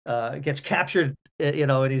gets captured,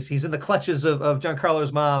 and he's in the clutches of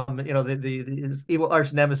Giancarlo's mom, his evil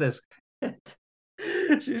arch nemesis.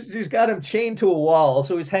 She's got him chained to a wall,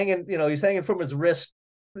 so he's hanging from his wrist,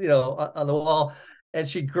 on the wall, and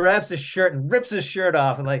she grabs his shirt and rips his shirt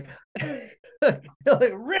off, and like,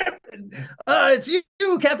 like rip, and, it's you,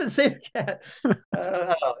 Captain Sabercat.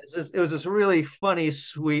 It was this really funny,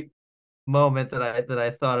 sweet moment that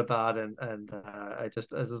I thought about, and I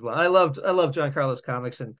love John Carlos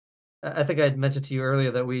comics, and I think I had mentioned to you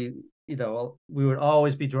earlier that we would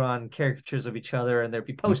always be drawing caricatures of each other, and there'd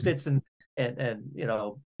be Hmm. post-its and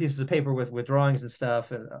pieces of paper with drawings and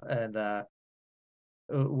stuff, and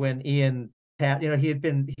when Ian passed, he had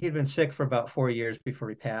been sick for about 4 years before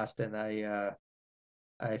he passed, and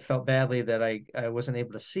I felt badly that I wasn't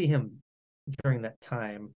able to see him during that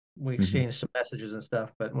time. We Hmm. exchanged some messages and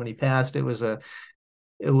stuff, but when he passed, it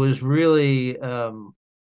was really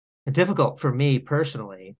difficult for me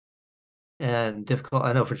personally, and difficult,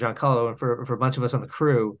 I know, for Giancarlo and for a bunch of us on the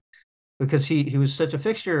crew, because he was such a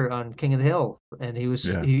fixture on King of the Hill, and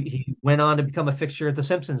Yeah. he went on to become a fixture at The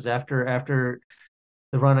Simpsons after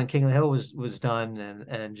the run on King of the Hill was done,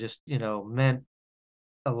 and just meant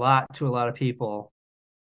a lot to a lot of people,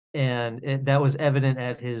 and that was evident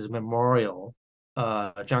at his memorial.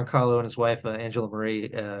 Giancarlo and his wife, Angela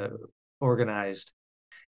Marie, organized,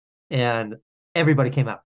 and everybody came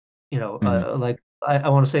out. Hmm. Like, I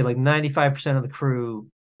want to say like 95% of the crew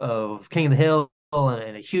of King of the Hill,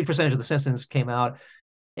 and a huge percentage of The Simpsons came out,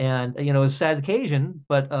 and it was a sad occasion,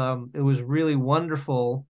 but it was really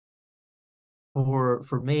wonderful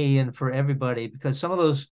for me and for everybody, because some of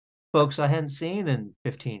those folks I hadn't seen in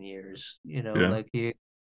 15 years. Yeah. Like,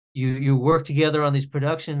 you work together on these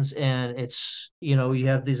productions, and it's you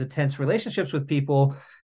have these intense relationships with people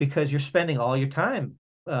because you're spending all your time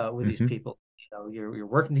with these Hmm. people. You're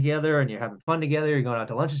working together, and you're having fun together, you're going out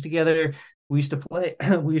to lunches together. We used to play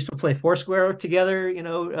we used to play Foursquare together,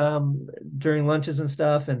 during lunches and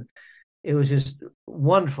stuff, and it was just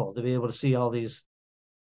wonderful to be able to see all these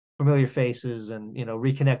familiar faces, and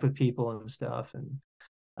reconnect with people and stuff.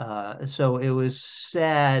 And so it was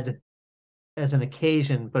sad as an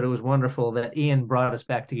occasion, but it was wonderful that Ian brought us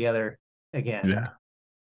back together again. Yeah.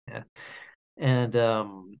 Yeah. And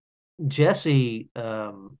Jesse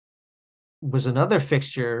was another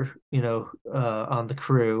fixture, on the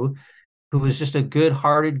crew, who was just a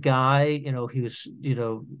good-hearted guy. He was,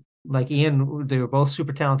 like Ian, they were both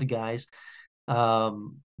super talented guys,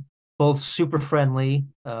 um, both super friendly,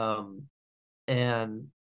 and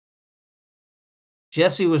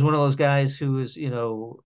Jesse was one of those guys who was,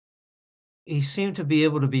 he seemed to be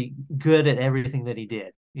able to be good at everything that he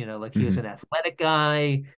did. Like, he was Hmm. an athletic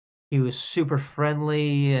guy. He was super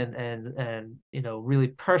friendly, and really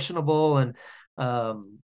personable. And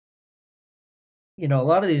um, a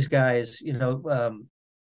lot of these guys,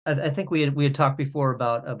 I think we had talked before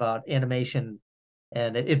about animation,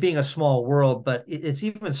 and it being a small world, but it's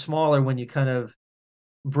even smaller when you kind of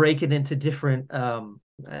break it into different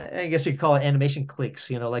I guess you could call it animation cliques.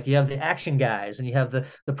 Like you have the action guys, and you have the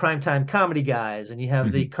primetime comedy guys, and you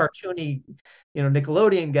have the Hmm. cartoony,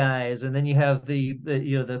 Nickelodeon guys, and then you have the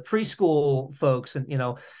preschool folks, and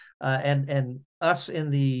and us in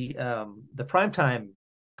the primetime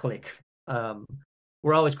clique. Um,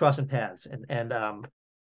 we're always crossing paths, and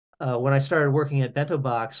when I started working at Bento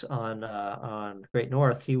Box on Great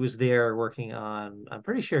North, he was there working on. I'm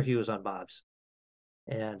pretty sure he was on Bob's,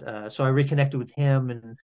 and so I reconnected with him,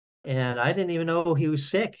 and I didn't even know he was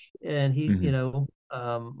sick, and Hmm.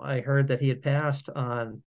 I heard that he had passed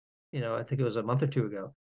on, I think it was a month or two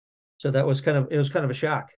ago. So it was kind of a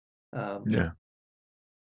shock. Um, Yeah.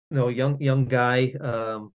 young guy,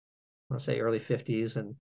 I'll say early 50s,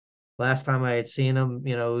 and last time I had seen him,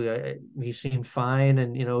 he seemed fine,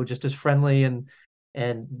 and just as friendly and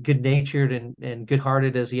good natured and good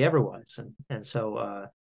hearted as he ever was, and so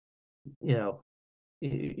you know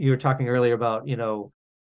you were talking earlier about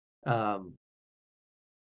um,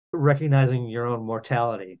 recognizing your own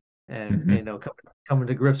mortality, and Hmm. coming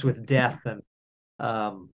to grips with death, and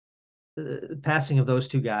um, the passing of those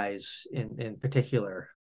two guys in particular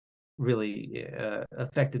really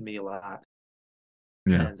affected me a lot,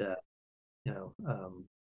 Yeah. and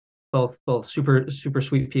both super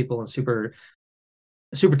sweet people and super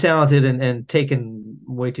talented, and taken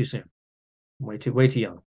way too soon, way too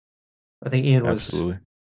young. I think Ian was Absolutely.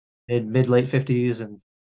 mid late 50s, and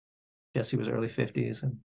Jesse was early 50s,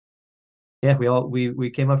 and yeah, we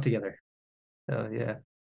came up together. So yeah.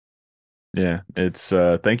 Yeah. It's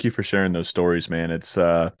thank you for sharing those stories, man. It's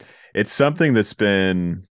something that's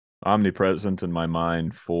been omnipresent in my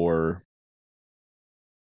mind for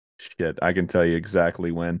shit. I can tell you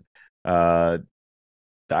exactly when. Uh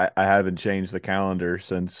I haven't changed the calendar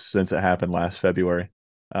since it happened last February.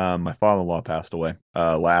 My father-in-law passed away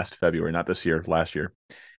last February, not this year, last year.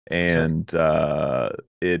 Sorry. And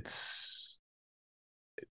it's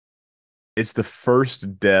it's the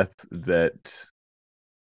first death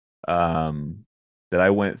um that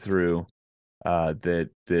I went through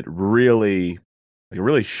that really it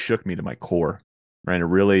really shook me to my core. Right? It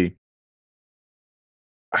really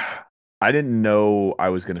I didn't know I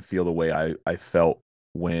was going to feel the way I felt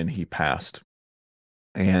when he passed.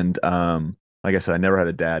 And like I said, I never had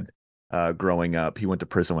a dad growing up. He went to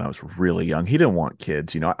prison when I was really young. He didn't want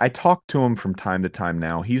kids. I talk to him from time to time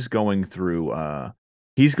now. He's going through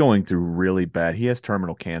really bad. He has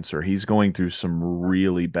terminal cancer. He's going through some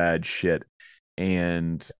really bad shit.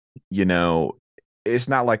 And you know, it's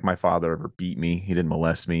not like my father ever beat me. He didn't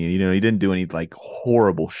molest me. He didn't do any like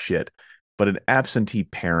horrible shit. But an absentee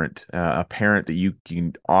parent, a parent that you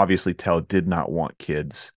can obviously tell did not want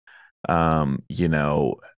kids, um, you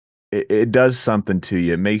know, it does something to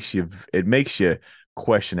you. It makes you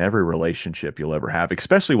question every relationship you'll ever have,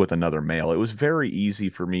 especially with another male. It was very easy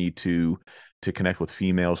for me to connect with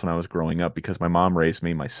females when I was growing up because my mom raised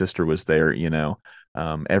me. My sister was there.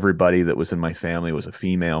 Everybody that was in my family was a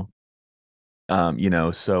female.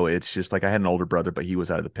 So it's just like I had an older brother, but he was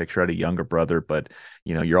out of the picture. I had a younger brother, but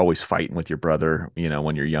you're always fighting with your brother,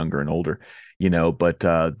 when you're younger and older, but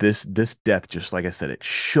this death, just like I said, it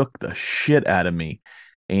shook the shit out of me.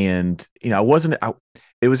 And it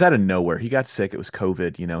was out of nowhere. He got sick. It was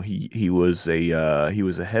COVID. He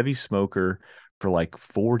was a heavy smoker for like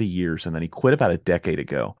 40 years, and then he quit about a decade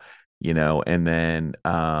ago, and then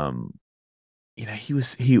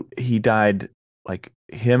he died, like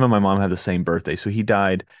him and my mom had the same birthday. So he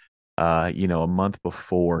died a month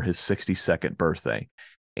before his 62nd birthday.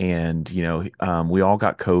 And we all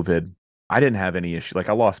got COVID. I didn't have any issue. Like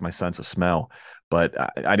I lost my sense of smell, but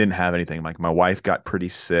I didn't have anything. Like my wife got pretty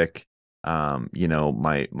sick. My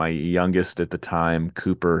youngest at the time,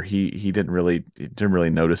 Cooper, he didn't really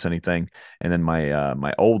notice anything. And then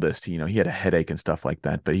my oldest, he had a headache and stuff like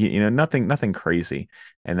that, but nothing crazy.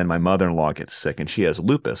 And then my mother-in-law gets sick and she has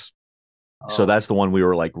lupus. So Oh. that's the one we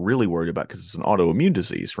were like really worried about because it's an autoimmune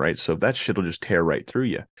disease, right? So that shit will just tear right through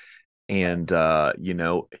you. Right. And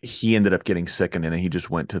he ended up getting sick, and then he just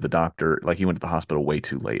went to the doctor, like he went to the hospital way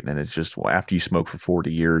too late. And it's just, well, after you smoke for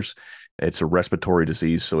 40 years, it's a respiratory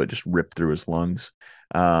disease, so it just ripped through his lungs.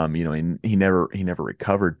 And he never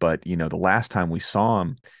recovered. But the last time we saw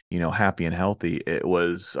him, happy and healthy, it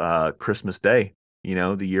was Christmas Day,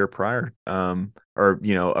 the year prior. Or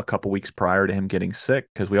a couple weeks prior to him getting sick,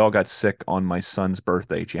 because we all got sick on my son's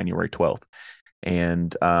birthday, January 12th.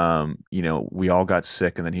 And we all got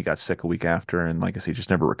sick, and then he got sick a week after, and like I say, just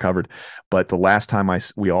never recovered. But the last time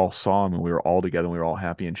we all saw him and we were all together and we were all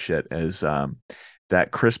happy and shit, as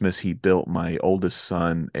that Christmas he built my oldest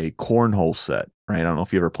son a cornhole set, right? I don't know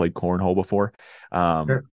if you ever played cornhole before.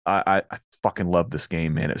 Sure. I fucking love this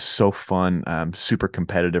game, man. It's so fun. Super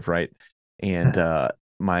competitive, right? And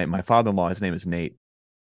my father-in-law, his name is Nate,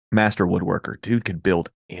 master woodworker. Dude could build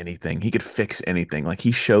anything. He could fix anything. Like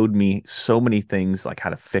he showed me so many things, like how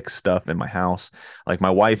to fix stuff in my house. Like my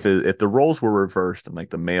wife is, if the roles were reversed and like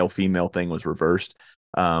the male female thing was reversed,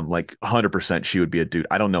 like 100% she would be a dude.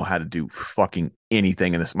 I don't know how to do fucking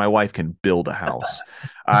anything in this. My wife can build a house.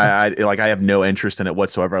 I like I have no interest in it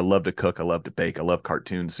whatsoever. I love to cook. I love to bake. I love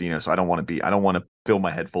cartoons. So I don't want to fill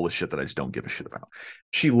my head full of shit that I just don't give a shit about.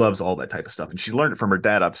 She loves all that type of stuff, and she learned it from her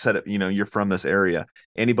dad. I've said it. You're from this area.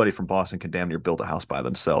 Anybody from Boston can damn near build a house by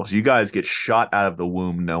themselves. You guys get shot out of the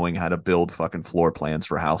womb knowing how to build fucking floor plans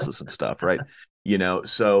for houses and stuff, right?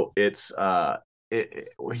 So it's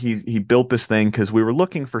he built this thing because we were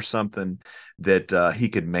looking for something that he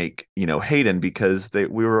could make, Hayden, because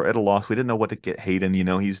we were at a loss. We didn't know what to get Hayden.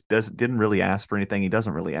 Didn't really ask for anything. He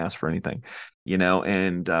doesn't really ask for anything,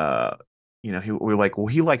 and we were like, well,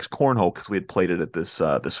 he likes cornhole because we had played it at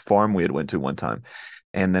this farm we had went to one time.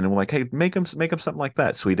 And then we're like, hey, make him something like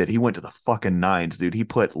that. So he did. He went to the fucking nines, dude. He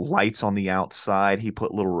put lights on the outside. He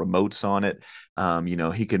put little remotes on it.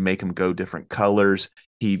 He could make them go different colors.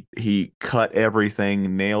 He cut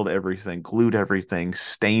everything, nailed everything, glued everything,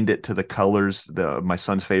 stained it to the colors, my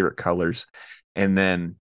son's favorite colors. And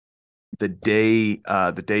then the day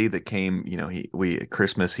that came, we at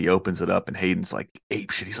Christmas, he opens it up and Hayden's like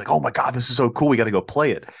ape shit. He's like, oh my God, this is so cool. We got to go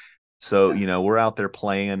play it. So, we're out there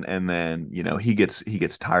playing, and then, he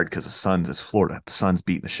gets tired because it's Florida. The sun's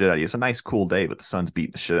beating the shit out of you. It's a nice, cool day, but the sun's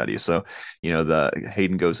beating the shit out of you. So, the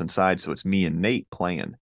Hayden goes inside. So it's me and Nate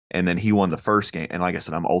playing. And then he won the first game. And like I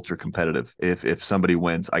said, I'm ultra competitive. If somebody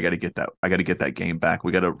wins, I got to get that game back.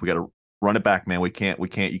 We got to run it back, man. You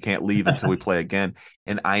can't leave until we play again.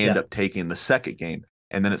 And I end up taking the second game.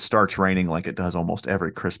 And then it starts raining like it does almost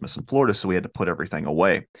every Christmas in Florida. So we had to put everything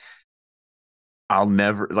away. I'll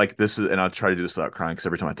never like this is, and I'll try to do this without crying because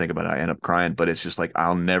every time I think about it, I end up crying. But it's just like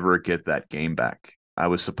I'll never get that game back. I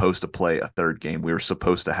was supposed to play a third game. We were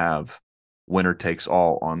supposed to have winner takes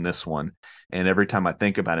all on this one. And every time I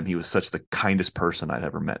think about him, he was such the kindest person I'd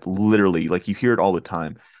ever met. Literally, like you hear it all the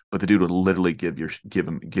time, but the dude would literally give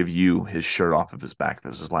you his shirt off of his back. If it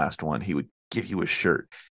was his last one. He would give you his shirt.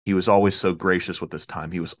 He was always so gracious with his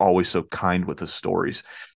time. He was always so kind with his stories,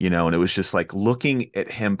 and it was just like looking at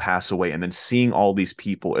him pass away and then seeing all these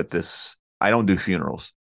people at this. I don't do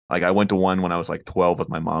funerals. Like I went to one when I was like 12 with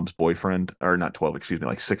my mom's boyfriend, or not 12, excuse me,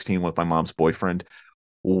 like 16 with my mom's boyfriend.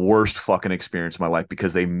 Worst fucking experience of my life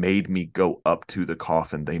because they made me go up to the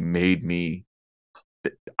coffin. They made me.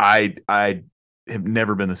 I have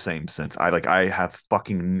never been the same since. I have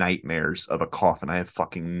fucking nightmares of a coffin. I have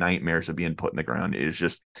fucking nightmares of being put in the ground. It is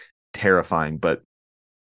just terrifying. But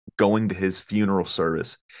going to his funeral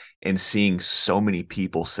service and seeing so many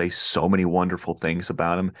people say so many wonderful things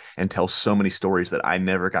about him and tell so many stories that I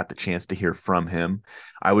never got the chance to hear from him,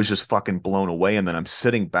 I was just fucking blown away. And then I'm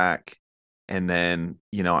sitting back. And then,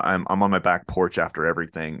 I'm on my back porch after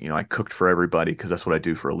everything. I cooked for everybody because that's what I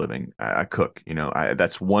do for a living. I cook.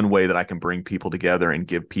 That's one way that I can bring people together and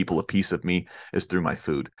give people a piece of me is through my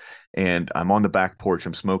food. And I'm on the back porch.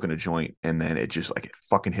 I'm smoking a joint, and then it just like it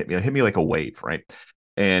fucking hit me. It hit me like a wave, right?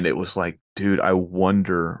 And it was like, dude, I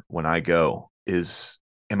wonder when I go,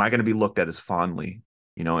 am I going to be looked at as fondly?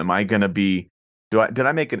 Am I going to be? Did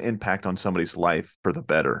I make an impact on somebody's life for the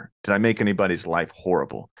better? Did I make anybody's life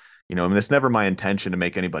horrible? It's never my intention to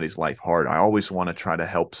make anybody's life hard. I always want to try to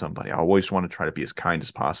help somebody. I always want to try to be as kind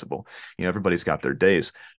as possible. Everybody's got their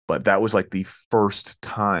days, but that was like the first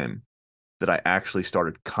time that I actually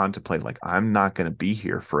started contemplating, like, I'm not going to be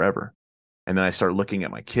here forever. And then I start looking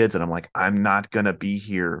at my kids and I'm like, I'm not going to be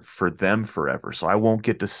here for them forever. So I won't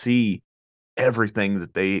get to see everything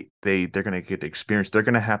that they're going to get to experience. They're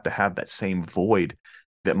going to have that same void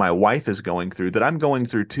that my wife is going through, that I'm going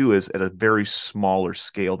through too, is at a very smaller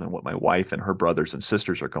scale than what my wife and her brothers and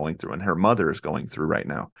sisters are going through and her mother is going through right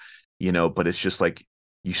now. But it's just like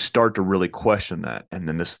you start to really question that. And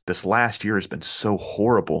then this last year has been so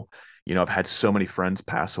horrible. I've had so many friends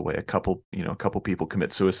pass away. A couple people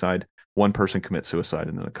commit suicide. One person commit suicide,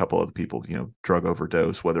 and then a couple other people, drug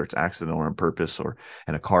overdose, whether it's accidental or on purpose or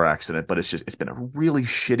in a car accident. But it's been a really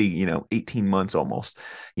shitty, 18 months almost,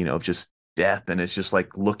 of just death. And it's just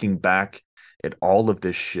like looking back at all of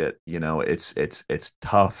this shit, it's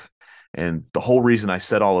tough. And the whole reason I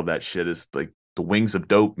said all of that shit is like the wings of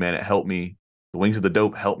dope, man. The wings of the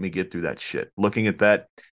dope helped me get through that shit. Looking at that,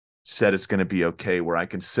 said it's going to be okay, where I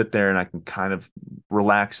can sit there and I can kind of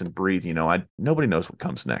relax and breathe. Nobody knows what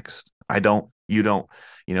comes next. I don't, you don't,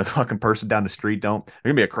 the fucking person down the street don't. There's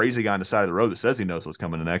gonna be a crazy guy on the side of the road that says he knows what's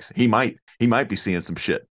coming next. He might be seeing some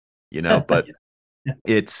shit. but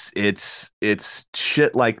it's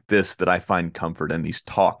shit like this that I find comfort in, these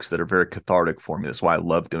talks that are very cathartic for me. That's why I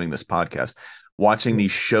love doing this podcast. Watching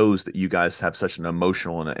these shows that you guys have such an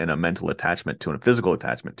emotional and a mental attachment to and a physical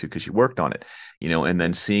attachment to because you worked on it, and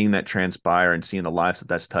then seeing that transpire and seeing the lives that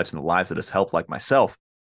that's touched and the lives that has helped, like myself,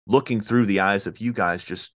 looking through the eyes of you guys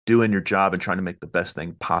just doing your job and trying to make the best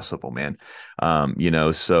thing possible, man.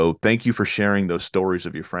 So thank you for sharing those stories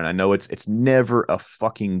of your friend. I know it's never a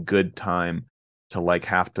fucking good time to like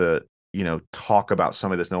have to talk about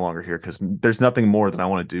somebody that's no longer here, because there's nothing more that I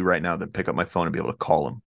want to do right now than pick up my phone and be able to call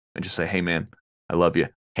them and just say, hey man, I love you,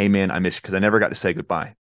 hey man, I miss you, because I never got to say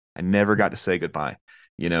goodbye.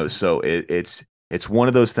 So it's one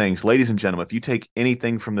of those things. Ladies and gentlemen, if you take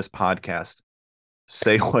anything from this podcast,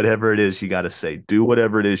 say whatever it is you got to say, do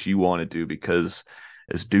whatever it is you want to do, because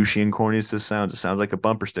as douchey and corny as this sounds, it sounds like a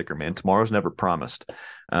bumper sticker, man. Tomorrow's never promised.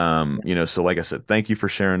 So like I said, thank you for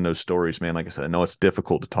sharing those stories, man. Like I said, I know it's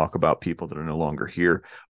difficult to talk about people that are no longer here,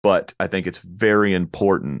 but I think it's very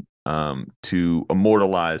important to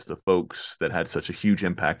immortalize the folks that had such a huge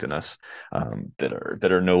impact on us,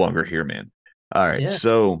 that are no longer here, man. All right. Yeah.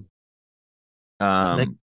 So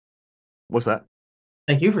Thank, what's that?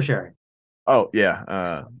 thank you for sharing. Oh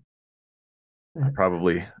yeah.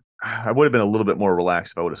 I would have been a little bit more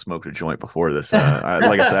relaxed if I would have smoked a joint before this.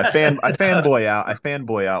 Like I said, I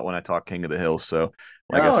fanboy out when I talk King of the Hill. So,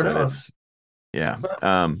 like I No, said, no. it's yeah.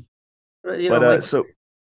 Like, So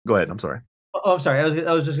go ahead. I'm sorry. oh, I'm sorry.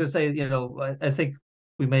 I was just gonna say, I think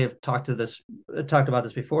we may have talked about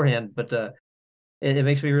this beforehand, but it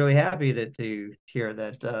makes me really happy to hear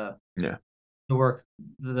that Yeah. the work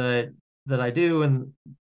that I do and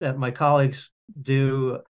that my colleagues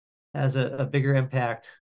do has a bigger impact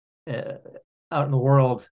uh, out in the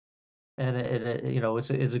world, and it's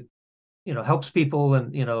a helps people,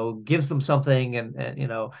 and gives them something, and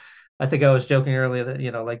I think I was joking earlier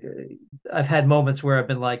that like I've had moments where I've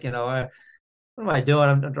been like, what am I doing?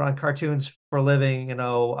 I'm drawing cartoons for a living.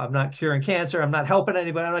 I'm not curing cancer. I'm not helping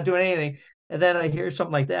anybody. I'm not doing anything. And then I hear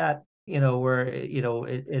something like that, where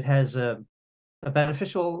it has a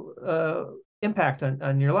beneficial impact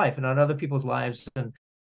on your life and on other people's lives, and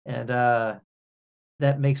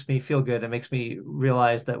that makes me feel good. It makes me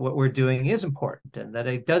realize that what we're doing is important and that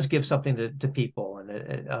it does give something to people, and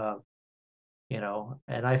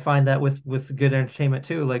and I find that with good entertainment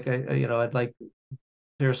too. Like I'd like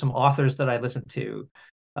there are some authors that I listen to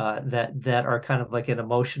that are kind of like an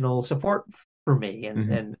emotional support for me, and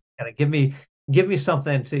Hmm. and kind of give me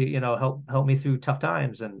something to help me through tough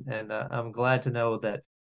times, and I'm glad to know that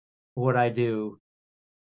what I do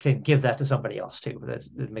can give that to somebody else too.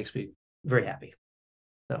 That makes me very happy.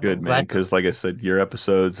 So Good, I'm man. glad. Because, like I said, your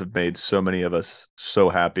episodes have made so many of us so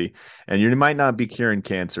happy. And you might not be curing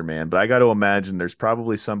cancer, man, but I got to imagine there's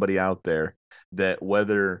probably somebody out there that,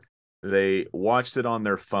 whether they watched it on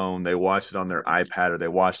their phone, they watched it on their iPad, or they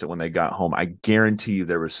watched it when they got home, I guarantee you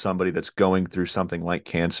there was somebody that's going through something like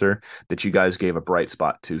cancer that you guys gave a bright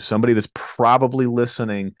spot to. Somebody that's probably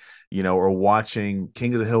listening, or watching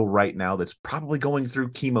King of the Hill right now that's probably going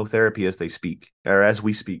through chemotherapy as they speak, or as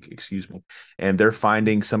we speak, excuse me, and they're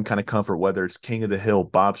finding some kind of comfort, whether it's King of the Hill,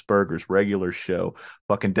 Bob's Burgers, regular show,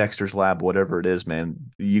 fucking Dexter's Lab, whatever it is, man.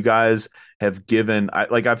 You guys have given,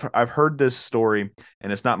 I've heard this story,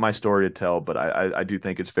 and it's not my story to tell, but I do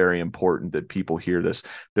think it's very important that people hear this.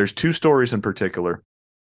 There's two stories in particular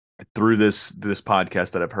through this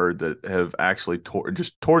podcast that I've heard that have actually tore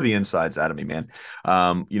the insides out of me, man.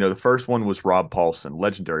 The first one was Rob Paulson,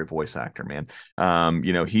 legendary voice actor, man.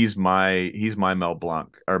 He's my Mel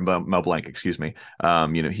Blanc, excuse me.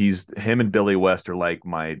 He's him and Billy West are like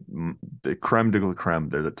the creme de la creme.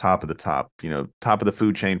 They're the top of the top, top of the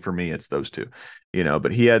food chain for me. It's those two.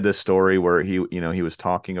 But he had this story where he was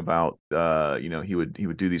talking about, he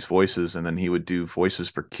would do these voices, and then he would do voices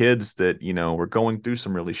for kids that, were going through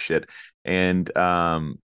some really shit. And,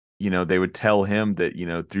 they would tell him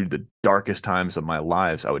that, through the darkest times of my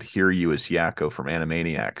lives, I would hear you as Yakko from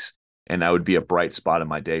Animaniacs. And I would be a bright spot in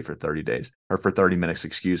my day for 30 days, or for 30 minutes,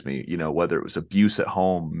 excuse me, whether it was abuse at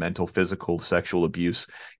home, mental, physical, sexual abuse,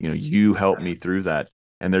 you helped me through that.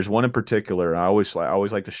 And there's one in particular, I always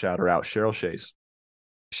like to shout her out, Cheryl Chase.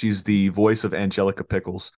 She's the voice of Angelica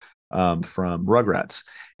Pickles, from Rugrats,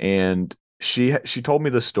 and she told me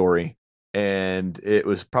this story, and it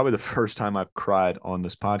was probably the first time I've cried on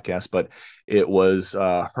this podcast. But it was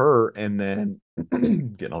her, and then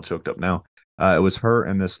getting all choked up now. It was her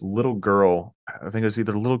and this little girl. I think it was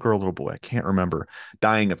either a little girl or a little boy. I can't remember.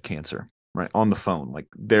 Dying of cancer, right on the phone, like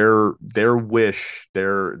their wish,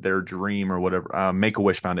 their dream or whatever. Make a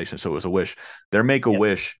Wish Foundation. So it was a wish. Their Make a Yep.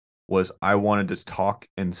 Wish was I wanted to talk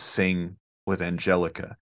and sing with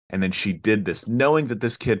Angelica. And then she did this, knowing that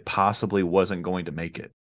this kid possibly wasn't going to make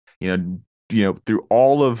it. You know, through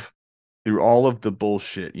all of the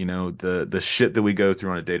bullshit, the shit that we go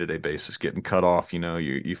through on a day-to-day basis, getting cut off,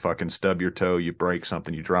 you fucking stub your toe, you break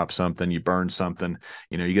something, you drop something, you burn something,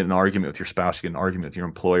 you get an argument with your spouse, you get an argument with your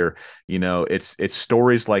employer. It's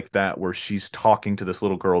stories like that where she's talking to this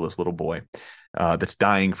little girl, this little boy, that's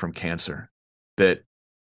dying from cancer, that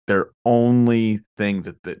their only thing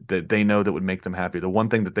that they know that would make them happy, the one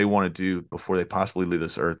thing that they want to do before they possibly leave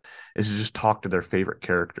this earth, is to just talk to their favorite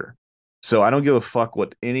character. So I don't give a fuck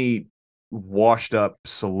what any washed up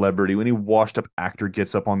celebrity, any washed up actor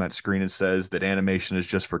gets up on that screen and says that animation is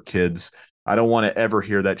just for kids. I don't want to ever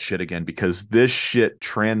hear that shit again, because this shit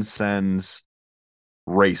transcends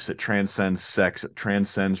race, it transcends sex, it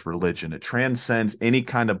transcends religion, it transcends any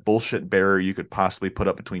kind of bullshit barrier you could possibly put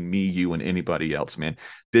up between me, you, and anybody else, man.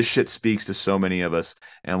 This shit speaks to so many of us.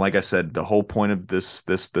 And like I said, the whole point of this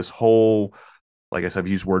whole, like I said, I've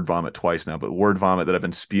used word vomit twice now, but word vomit that I've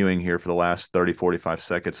been spewing here for the last 30, 45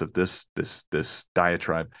 seconds of this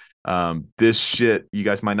diatribe. This shit, you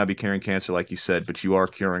guys might not be curing cancer, like you said, but you are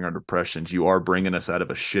curing our depressions. You are bringing us out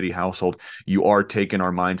of a shitty household. You are taking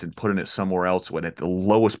our minds and putting it somewhere else, when at the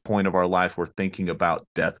lowest point of our life, we're thinking about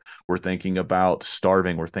death. We're thinking about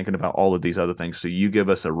starving. We're thinking about all of these other things. So you give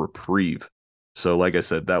us a reprieve. So, like I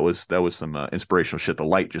said, that was some inspirational shit. The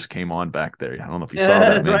light just came on back there. I don't know if you saw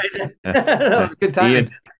that, Yeah, man. right. That was good Ian,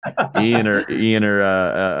 timing. Ian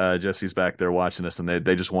or Jesse's back there watching us, and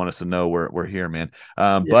they just want us to know we're here, man.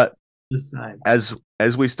 Yeah, But this time. as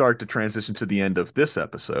we start to transition to the end of this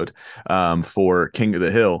episode, for King of the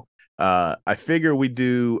Hill, I figure we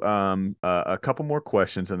do a couple more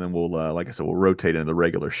questions, and then we'll, like I said, we'll rotate into the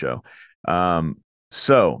regular show.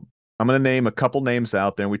 So I'm going to name a couple names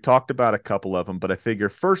out there, and we talked about a couple of them, but I figure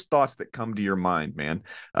first thoughts that come to your mind, man.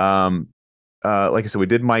 Like I said, we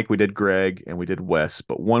did Mike, we did Greg, and we did Wes,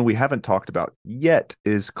 but one we haven't talked about yet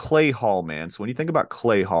is Clay Hall, man. So when you think about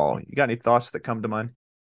Clay Hall, you got any thoughts that come to mind?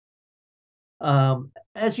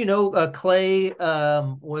 As you know, Clay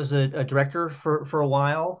was a director for a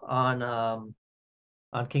while on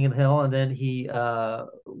King of the Hill, and then he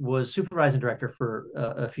was supervising director for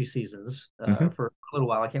a few seasons, Hmm. for a little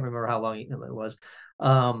while. I can't remember how long it was.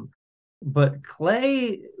 Um, but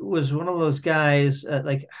Clay was one of those guys.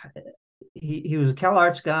 Like he was a Cal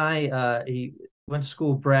Arts guy. He went to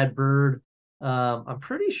school with Brad Bird. I'm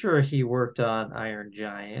pretty sure he worked on Iron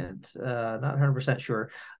Giant. Not 100% sure.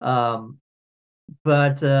 Um,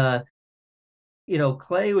 but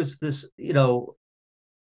Clay was this,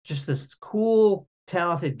 just this cool,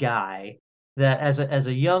 talented guy that as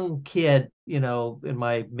a young kid, in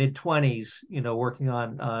my mid 20s, working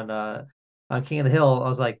on King of the Hill, I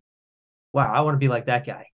was like, wow, I want to be like that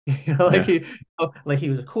guy. Like Yeah. he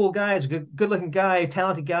was a cool guy, he's a good looking guy,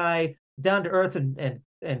 talented guy, down to earth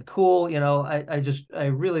and cool. I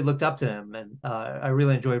really looked up to him, and I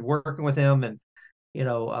really enjoyed working with him, and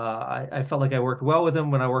I felt like I worked well with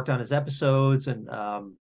him when I worked on his episodes, and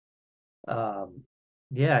um,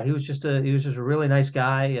 yeah, he was just a really nice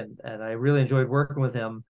guy, and I really enjoyed working with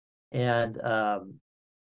him. And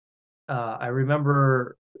I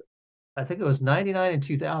remember, I think it was 99 and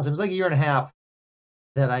 2000. It was like a year and a half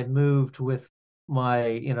that I moved with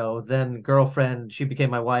my, then girlfriend. She became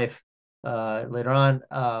my wife later on.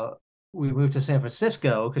 We moved to San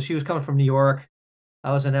Francisco because she was coming from New York.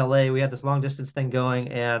 I was in LA. We had this long distance thing going,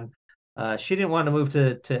 and she didn't want to move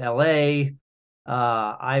to LA.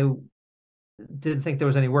 I didn't think there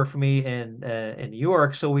was any work for me in New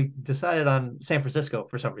York, so we decided on San Francisco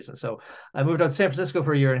for some reason. So I moved out to San Francisco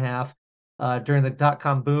for a year and a half during the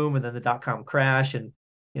dot-com boom and then the dot-com crash, and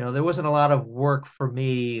there wasn't a lot of work for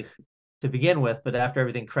me to begin with, but after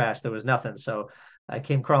everything crashed, there was nothing. So I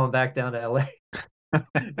came crawling back down to LA,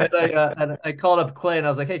 and I called up Clay, and I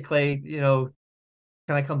was like, "Hey, Clay, can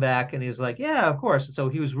I come back?" And he was like, "Yeah, of course." So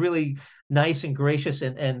he was really nice and gracious,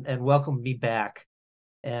 and welcomed me back.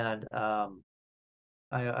 And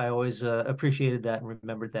I always appreciated that and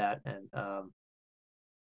remembered that. And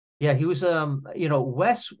yeah, he was,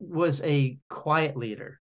 Wes was a quiet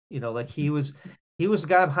leader. Like he was the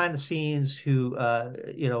guy behind the scenes who,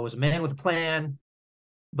 was a man with a plan,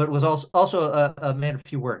 but was also a man of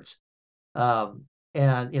few words. Um,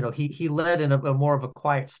 and he led in a more of a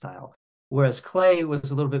quiet style, whereas Clay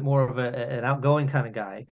was a little bit more of an outgoing kind of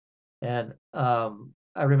guy. And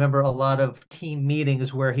I remember a lot of team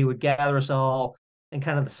meetings where he would gather us all in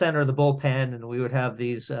kind of the center of the bullpen, and we would have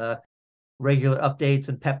these regular updates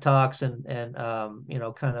and pep talks, and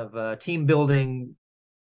kind of team building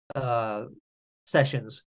uh,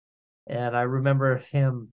 sessions. And I remember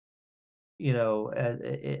him.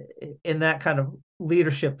 in that kind of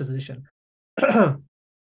leadership position.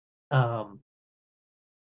 um,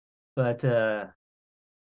 but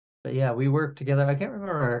yeah, we worked together. I can't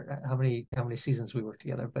remember how many seasons we worked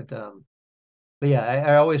together, but yeah,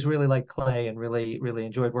 I always really liked Clay and really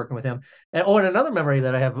enjoyed working with him. And another memory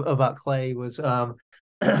that I have about Clay was a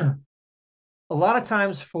lot of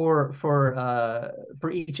times for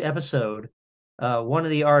each episode, one of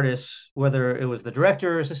the artists, whether it was the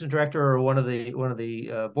director, assistant director, or one of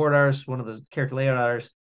the board artists, one of the character layout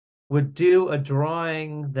artists, would do a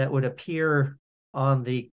drawing that would appear on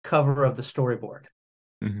the cover of the storyboard.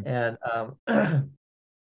 Hmm. And I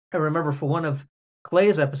remember for one of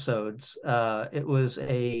Clay's episodes, um, it was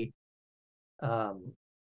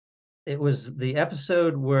the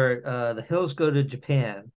episode where the Hills go to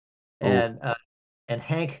Japan, Oh. and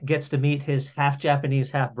Hank gets to meet his half Japanese,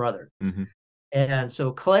 half brother. Hmm. And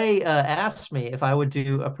so Clay asked me if I would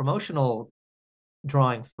do a promotional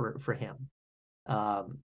drawing for him.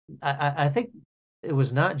 Um, I think it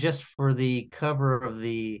was not just for the cover of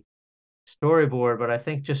the storyboard, but I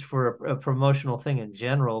think just for a promotional thing in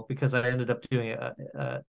general, because I ended up doing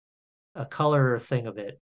a color thing of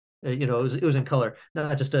it. It was in color,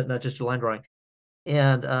 not just a line drawing,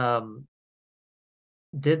 and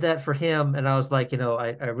did that for him. And I was like, I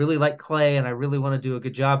really like Clay, and I really want to do a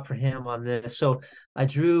good job for him on this. So I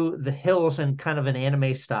drew the hills in kind of an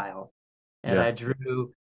anime style, and Yeah. I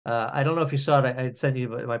drew. I don't know if you saw it. I'd send you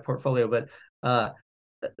my portfolio, but uh,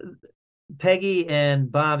 Peggy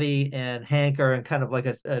and Bobby and Hank are in kind of like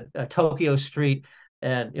a Tokyo street,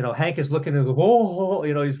 and Hank is looking and go, whoa,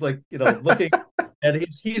 he's like looking, and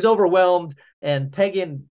he's overwhelmed, and Peggy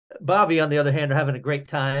and Bobby on the other hand are having a great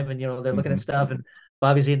time, and they're looking Hmm. at stuff, and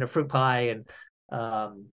Bobby's eating a fruit pie,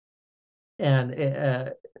 um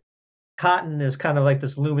and Cotton is kind of like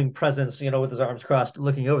this looming presence, with his arms crossed,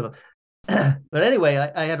 looking over them. But anyway,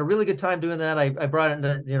 I had a really good time doing that. I brought it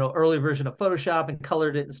in early version of Photoshop and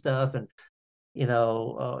colored it and stuff, and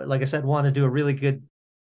like I said, want to do a really good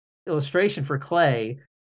illustration for Clay,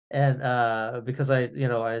 and because I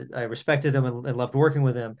respected him and loved working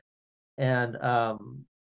with him, and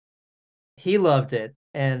he loved it,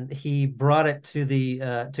 and he brought it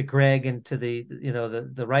to Greg and to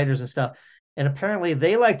the writers and stuff, and apparently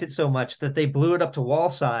they liked it so much that they blew it up to wall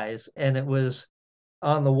size, and it was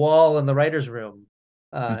on the wall in the writers' room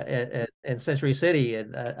in Century City,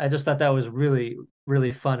 and I just thought that was really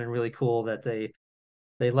really fun and really cool that they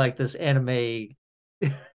like this anime,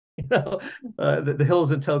 the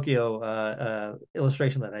hills in Tokyo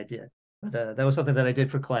illustration that I did. But that was something that I did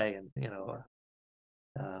for Clay, and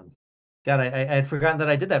um, God, I had forgotten that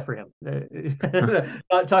I did that for him.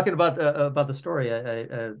 Talking about the story,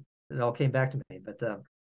 it all came back to me.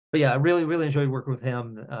 But yeah, I really really enjoyed working with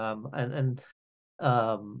him, and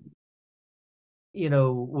um,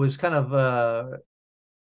 was kind of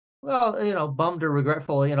well, bummed or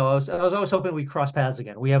regretful. I was always hoping we'd cross paths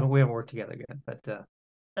again. We haven't worked together again,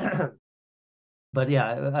 but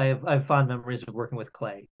yeah, I have fond memories of working with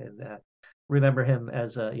Clay, and remember him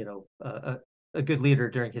as a good leader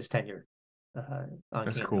during his tenure on That's King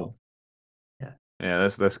of the Hill. cool. Yeah, Yeah,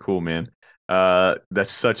 that's cool, man.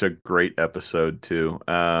 That's such a great episode too.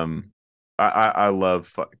 I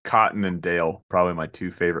love Cotton and Dale, probably my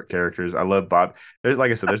two favorite characters. I love Bob. There's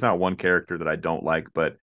like I said, there's not one character that I don't like,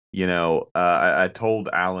 but I told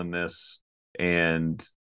Alan this, and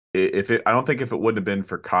I don't think if it wouldn't have been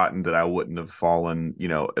for Cotton that I wouldn't have fallen,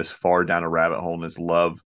 as far down a rabbit hole in his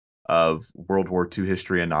love of World War II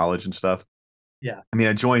history and knowledge and stuff. yeah, I mean,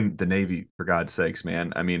 I joined the Navy for God's sakes,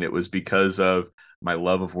 man. I mean, it was because of my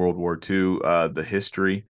love of World War II, the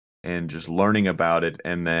history, and just learning about it.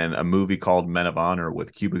 And then a movie called Men of Honor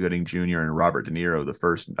with Cuba Gooding Jr. and Robert De Niro, the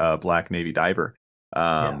first Black Navy diver.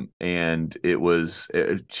 yeah. And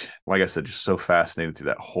like I said, just so fascinated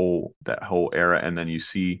through that whole era. And then you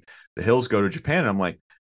see the Hills go to Japan, and I'm like,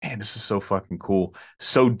 man, this is so fucking cool,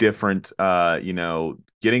 so different.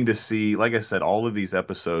 Getting to see, like I said, all of these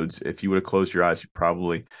episodes, if you would have closed your eyes, you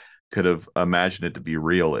probably could have imagined it to be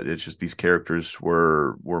real. It's just these characters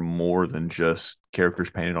were more than just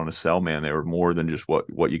characters painted on a cell, man. They were more than just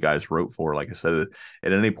what you guys wrote for. Like I said,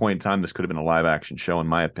 at any point in time, this could have been a live action show, in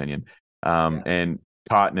my opinion. Yeah. And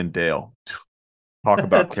Cotton and Dale, talk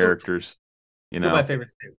about two, characters, you two of my know.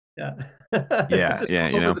 favorites too. Yeah. Yeah, Just yeah,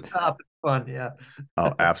 over the top and fun. Yeah.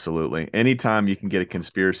 Oh, absolutely. Anytime you can get a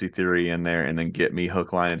conspiracy theory in there and then get me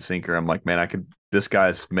hook, line, and sinker, I'm like, man, this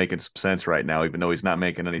guy's making some sense right now, even though he's not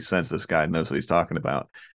making any sense. This guy knows what he's talking about.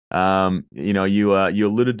 You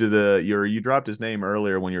alluded to you dropped his name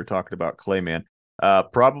earlier when you were talking about Clayman.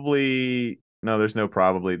 Probably no, there's no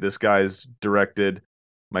probably. This guy's directed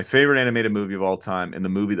my favorite animated movie of all time, and the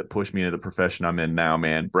movie that pushed me into the profession I'm in now,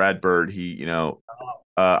 man. Brad Bird,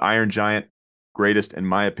 Iron Giant, greatest, in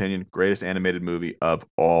my opinion, greatest animated movie of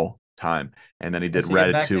all time. And then he I did see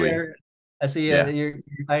him back Ratatouille. there. I see Yeah, your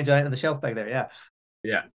Iron Giant on the shelf back there. Yeah.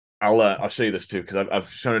 yeah. I'll show you this too because I've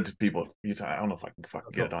shown it to people. I don't know if I can fucking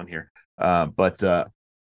Oh, get it cool. on here. But let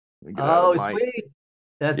me get out of Oh, the mic. sweet.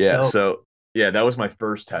 That's Yeah, dope. so yeah, that was my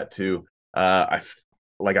first tattoo.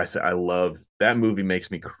 Like I said, I love that movie.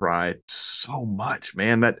 Makes me cry so much,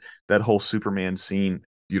 man. That whole Superman scene,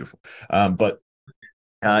 beautiful. But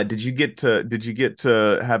did you get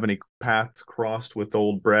to have any paths crossed with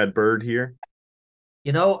old Brad Bird here?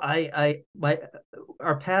 My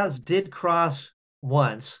our paths did cross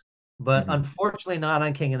once, but Hmm. unfortunately not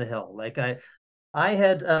on King of the Hill. I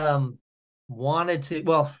had wanted to.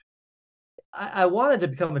 Well, I wanted to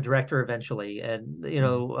become a director eventually, and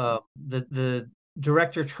Hmm. the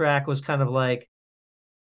director track was kind of like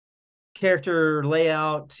character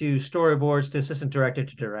layout to storyboards to assistant director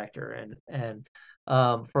to director, and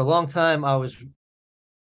for a long time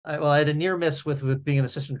I had a near miss with being an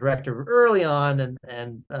assistant director early on, and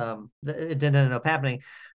it didn't end up happening.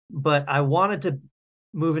 But I wanted to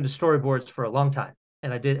move into storyboards for a long time,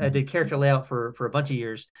 and I Hmm. did character layout for a bunch of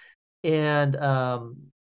years. And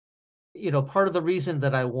part of the reason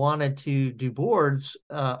that I wanted to do boards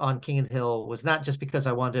on King and Hill was not just because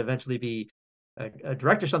I wanted to eventually be a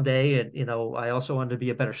director someday, and I also wanted to be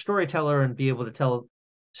a better storyteller and be able to tell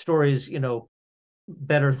stories,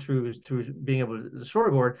 better through being able to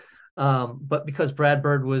storyboard. But because Brad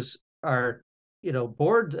Bird was our,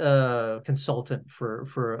 board consultant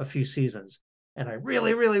for a few seasons, and I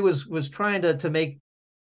really, really was trying to make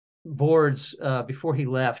boards before he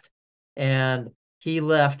left, and he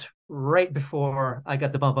left right before I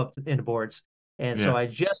got the bump up into boards, and so Yeah. I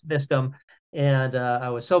just missed him, and I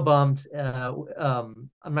was so bummed. I'm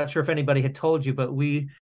not sure if anybody had told you, but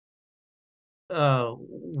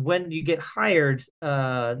when you get hired,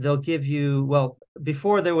 they'll give you, well,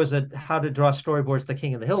 before there was a how to draw storyboards the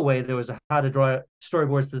King of the Hill way, there was a how to draw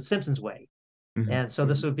storyboards the Simpsons way. Hmm. And so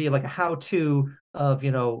this would be like a how-to of,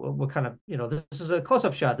 what kind of, this is a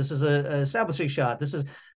close-up shot, this is a establishing shot, this is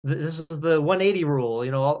the 180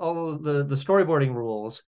 rule, all the storyboarding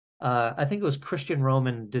rules. I think it was Christian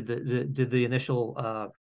Roman did the initial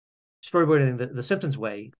storyboarding the Simpsons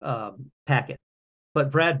way packet. But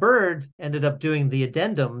Brad Bird ended up doing the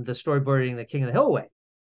addendum, the storyboarding the King of the Hill way.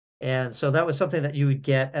 And so that was something that you would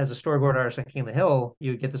get as a storyboard artist on King of the Hill.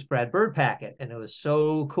 You would get this Brad Bird packet, and it was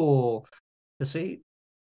so cool to see,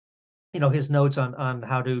 his notes on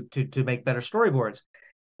how to make better storyboards.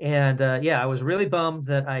 And yeah, I was really bummed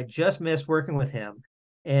that I just missed working with him.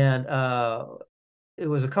 And it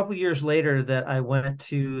was a couple years later that I went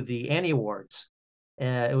to the Annie Awards.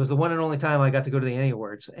 It was the one and only time I got to go to the Annie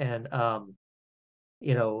Awards, and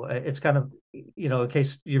it's kind of, in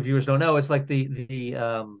case your viewers don't know, it's like the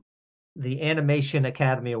Animation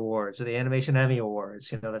Academy Awards or the Animation Emmy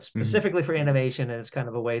Awards. That's Hmm. specifically for animation, and it's kind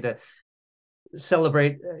of a way to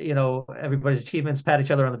celebrate, everybody's achievements, pat each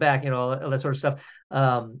other on the back, all that sort of stuff.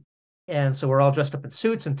 And so we're all dressed up in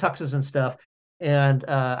suits and tuxes and stuff. And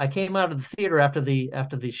I came out of the theater after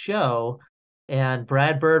the show, and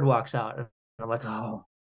Brad Bird walks out, and I'm like, oh,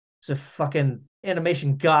 it's a fucking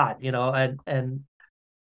animation god, and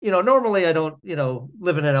normally I don't,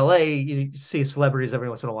 living in LA, you see celebrities every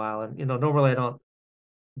once in a while, and normally I don't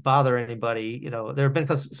bother anybody. There have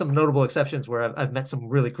been some notable exceptions where I've met some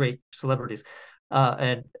really great celebrities,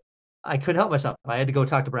 and I couldn't help myself. I had to go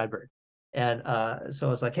talk to Brad Bird, and so I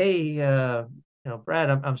was like, "Hey, Brad,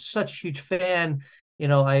 I'm such a huge fan.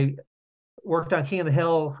 I worked on King of the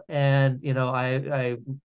Hill, and I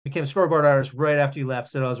became a storyboard artist right after you left.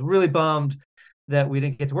 So I was really bummed that we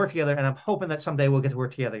didn't get to work together, and I'm hoping that someday we'll get to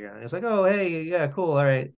work together again." And he's like, "Oh, hey, yeah, cool, all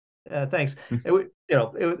right, thanks." It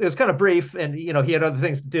was kind of brief, and he had other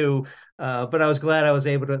things to do, but I was glad I was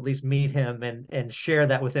able to at least meet him and share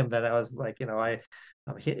that with him. That I was like, I'm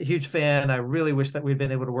a huge fan. I really wish that we'd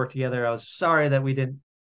been able to work together. I was sorry that we didn't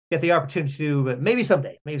get the opportunity to, but maybe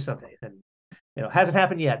someday. And hasn't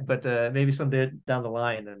happened yet, but maybe someday down the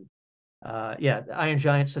line. And yeah, Iron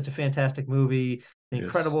Giant's such a fantastic movie. The Yes.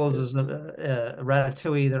 Incredibles is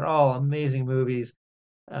Ratatouille. They're all amazing movies.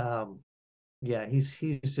 Um, yeah, he's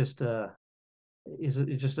just an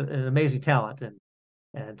amazing talent,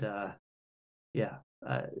 and yeah,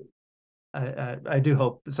 I, I do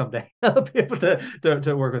hope that someday I'll be able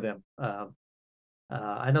to work with him.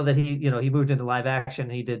 I know that he moved into live action.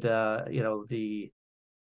 He did the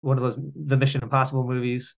one of the Mission Impossible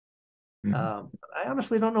movies. Hmm. I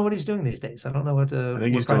honestly don't know what he's doing these days. I don't know I think what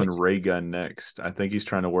he's doing projects. Ray Gun next. I think he's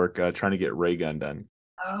trying to get Ray Gun done.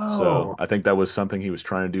 So Oh, I think that was something he was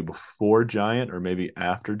trying to do before Giant or maybe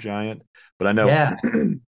after Giant. But I know yeah.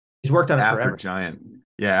 He's worked on it after forever. Giant,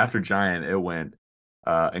 yeah, after Giant, it went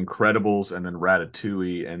Incredibles and then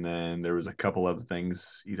Ratatouille, and then there was a couple other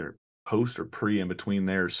things either post or pre in between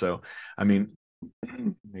there. So I mean,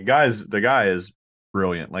 the guy is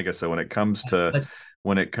brilliant. Like I said, when it comes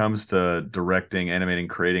to directing, animating,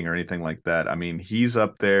 creating, or anything like that, I mean, he's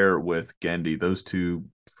up there with Gendy. Those two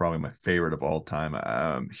probably my favorite of all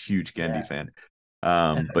time. Huge Gendy Yeah.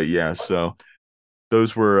 fan. But yeah, so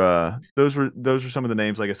those were some of the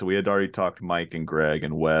names. Like I said, we had already talked Mike and Greg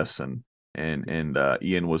and Wes and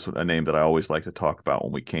Ian was a name that I always like to talk about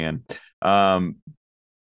when we can. Um,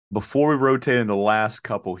 Before we rotate in the last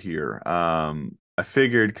couple here, I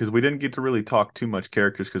figured because we didn't get to really talk too much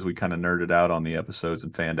characters because we kind of nerded out on the episodes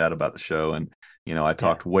and fanned out about the show, and I Yeah.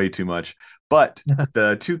 talked way too much. But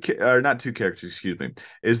the or not two characters, excuse me.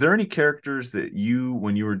 Is there any characters that you,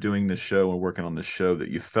 when you were doing this show and working on this show, that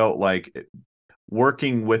you felt like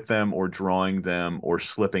working with them or drawing them or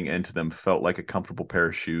slipping into them felt like a comfortable pair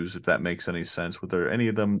of shoes, if that makes any sense? Were there any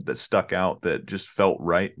of them that stuck out that just felt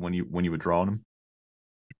right when you were drawing them?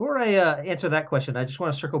 Before I answer that question, I just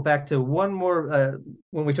want to circle back to one more.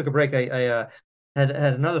 When we took a break, I had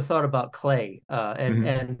another thought about Clay and Hmm.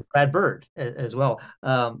 and Brad Bird as well,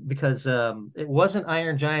 because it wasn't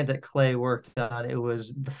Iron Giant that Clay worked on. It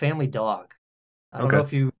was the Family Dog. I don't know Okay.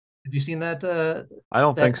 if you have you seen that I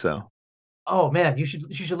don't think that. so. Oh man, you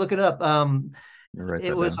should look it up. You write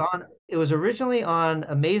that down. It was originally on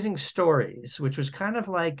Amazing Stories, which was kind of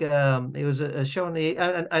like it was a show in the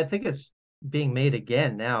I think it's being made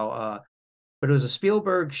again now. But it was a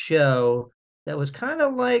Spielberg show that was kind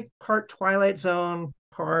of like part Twilight Zone,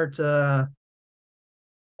 part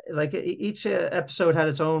like each episode had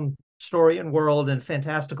its own story and world and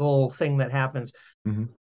fantastical thing that happens. Hmm.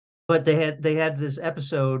 But they had this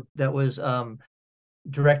episode that was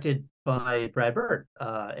directed by Brad Bird,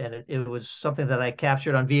 and it was something that I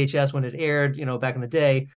captured on VHS when it aired, back in the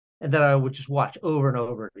day, and that I would just watch over and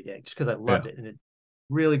over again just because I Yeah. loved it, and it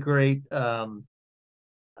really great. Uh,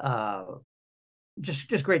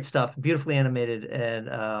 just great stuff, beautifully animated, and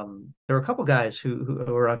there were a couple guys who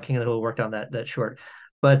were on King of the Hill who worked on that short.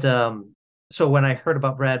 But so when I heard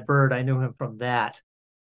about Brad Bird, I knew him from that,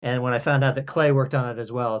 and when I found out that Clay worked on it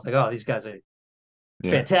as well, I was like, oh, these guys are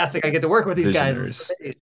Yeah. fantastic. I get to work with these guys. This is Visionaries.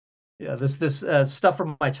 amazing. Yeah, this stuff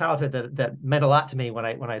from my childhood that meant a lot to me when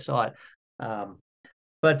I saw it. Um,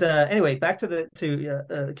 but anyway, back to the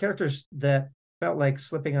to characters that felt like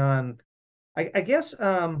slipping on. I guess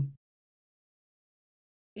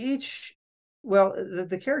each well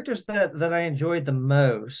the characters that I enjoyed the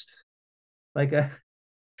most, like I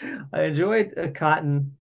enjoyed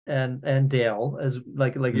Cotton and Dale as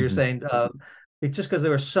like you're Hmm. saying, it's just because they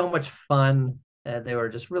were so much fun and they were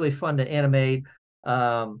just really fun to animate.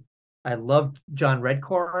 I loved John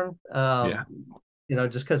Redcorn, Yeah.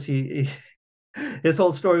 just because his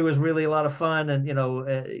whole story was really a lot of fun, and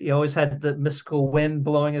he always had the mystical wind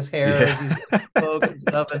blowing his hair as Yeah. he spoke and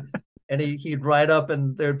stuff, and he'd ride up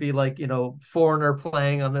and there'd be like Foreigner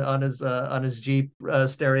playing on his Jeep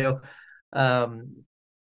stereo. Um,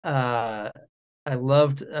 uh, I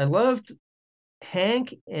loved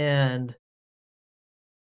Hank, and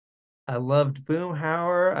I loved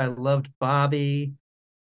Boomhauer. I loved Bobby.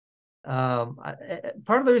 Part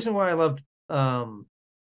of the reason why I loved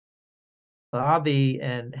Bobby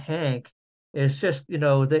and Hank is just,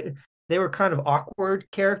 they were kind of awkward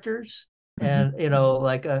characters. Hmm. And,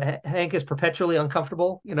 like Hank is perpetually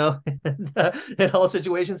uncomfortable, and, in all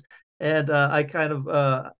situations. And I kind of,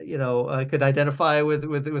 I could identify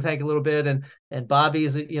with Hank a little bit. And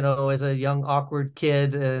Bobby's, as a young, awkward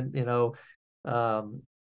kid. And, um,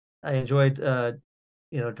 I enjoyed,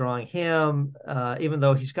 drawing him, even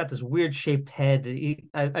though he's got this weird shaped head.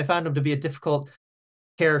 I found him to be a difficult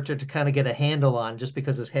character to kind of get a handle on just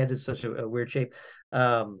because his head is such a weird shape.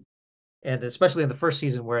 Um, and especially in the first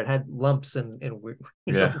season where it had lumps and weird,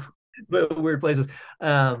 Yeah. weird places.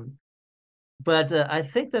 Um, but I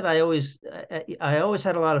think that I always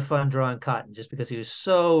had a lot of fun drawing Cotton just because he was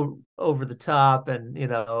so over the top and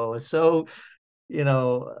so you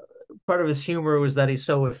know part of his humor was that he's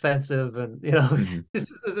so offensive and Hmm. he's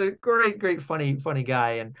just a great funny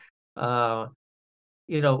guy. And uh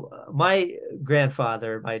my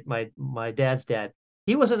grandfather, my dad's dad,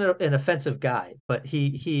 he wasn't an offensive guy, but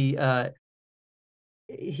he had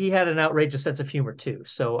an outrageous sense of humor too.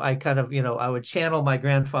 So I kind of, I would channel my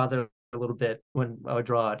grandfather a little bit when I would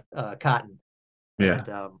draw Cotton. Yeah.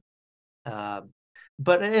 And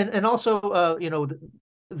but and also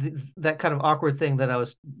that kind of awkward thing that I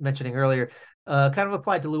was mentioning earlier kind of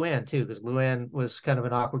applied to Luann too, because Luann was kind of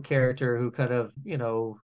an awkward character who kind of,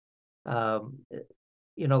 um,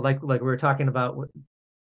 like we were talking about with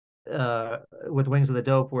Wings of the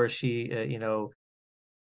Dope, where she,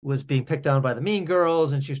 was being picked on by the mean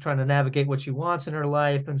girls, and she was trying to navigate what she wants in her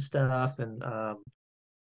life and stuff. And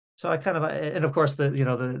so I kind of, and of course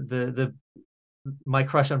the my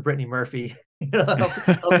crush on Brittany Murphy,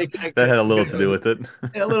 help me That had a little to do with it.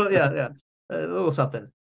 a little, yeah, a little something.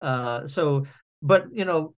 So, but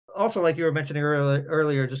also like you were mentioning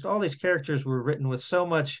earlier, just all these characters were written with so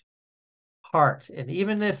much heart, and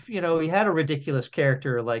even if he had a ridiculous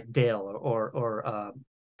character like Dale or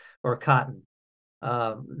Cotton,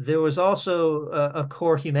 there was also a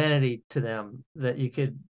core humanity to them that you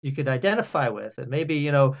could identify with, and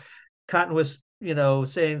maybe Cotton was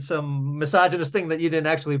saying some misogynist thing that you didn't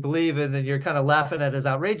actually believe in, and you're kind of laughing at his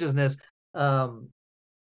outrageousness. Um,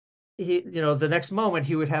 the next moment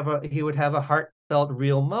he would have a heartfelt,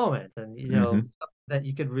 real moment, and Hmm. that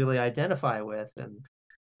you could really identify with, and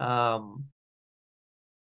um,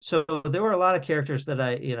 so there were a lot of characters that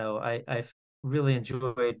I really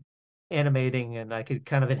enjoyed animating, and I could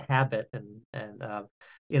kind of inhabit, and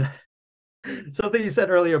you know something you said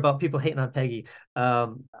earlier about people hating on Peggy.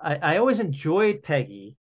 I always enjoyed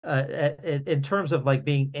Peggy in terms of like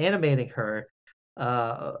being animating her.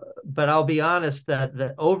 Uh, but I'll be honest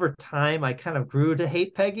that over time I kind of grew to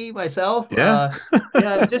hate Peggy myself. Yeah.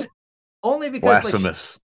 Yeah, just only because like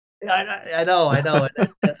Blasphemous. I know, and I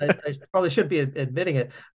probably shouldn't be admitting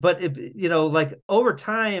it, but like over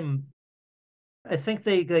time, I think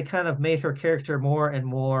they kind of made her character more and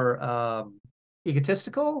more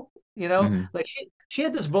egotistical. Hmm. Like she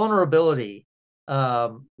had this vulnerability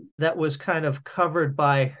that was kind of covered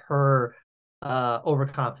by her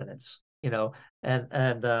overconfidence.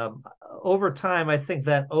 And over time, I think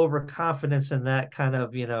that overconfidence and that kind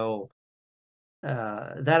of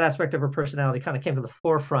that aspect of her personality kind of came to the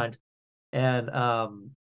forefront, and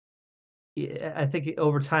yeah, I think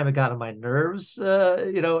over time it got on my nerves. As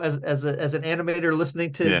an animator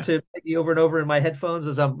listening to Yeah. to Peggy over and over in my headphones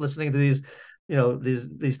as I'm listening to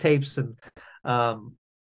these tapes, and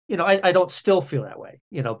I don't still feel that way.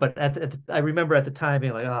 But I remember at the time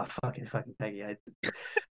being like, oh, fucking Peggy,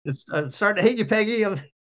 I'm starting to hate you, Peggy.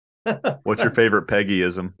 What's your favorite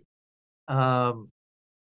Peggyism? um,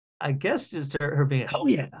 I guess just her being, oh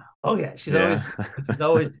yeah, Yeah. she's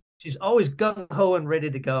always she's always gung ho and ready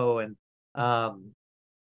to go, and um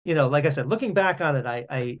like I said, looking back on it,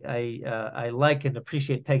 I like and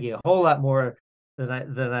appreciate Peggy a whole lot more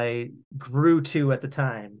than I grew to at the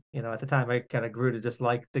time. At the time I kind of grew to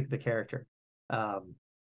dislike the character. Um,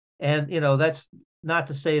 and that's not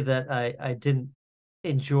to say that I didn't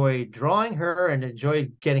enjoy drawing her and enjoy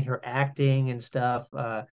getting her acting and stuff.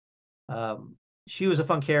 Um, she was a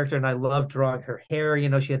fun character, and I loved drawing her hair.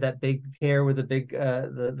 She had that big hair with the big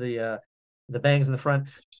the bangs in the front,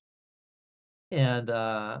 and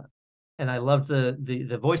and I loved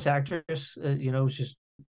the voice actress. It was just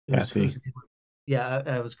who's Kathy. yeah,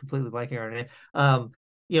 I was completely blanking on her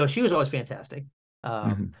name. She was always fantastic.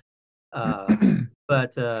 Um, Hmm. uh,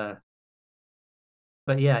 but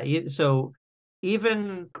yeah, so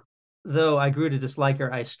even though I grew to dislike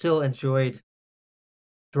her, I still enjoyed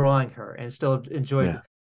drawing her and still Yeah. enjoyed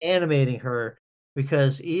animating her,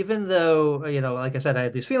 because even though like I said, I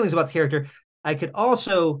had these feelings about the character, I could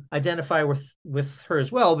also identify with her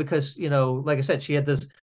as well, because like I said, she had this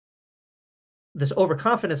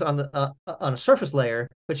overconfidence on a surface layer,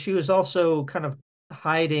 but she was also kind of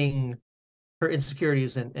hiding her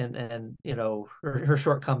insecurities and her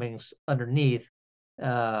shortcomings underneath,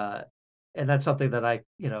 uh, and that's something that I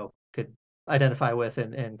could identify with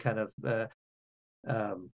and kind of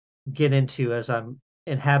um, get into as I'm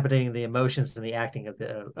inhabiting the emotions and the acting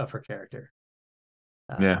of her character.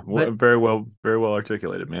 Yeah. But Very well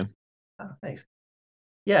articulated, man. thanks.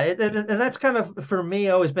 Yeah, and that's kind of for me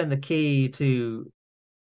always been the key to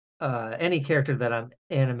any character that I'm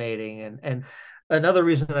animating, and another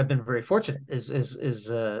reason I've been very fortunate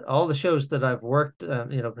is all the shows that I've worked,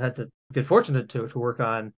 had the good fortune to work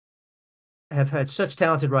on, have had such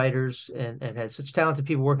talented writers and had such talented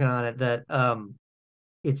people working on it that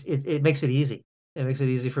it makes it easy. It makes it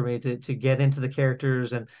easy for me to get into the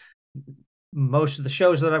characters, and most of the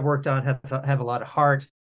shows that I've worked on have a lot of heart,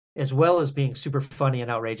 as well as being super funny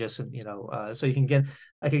and outrageous, and so you can get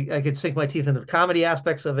I could sink my teeth into the comedy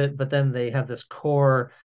aspects of it, but then they have this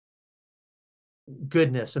core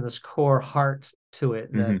goodness and this core heart to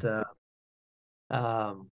it that Hmm.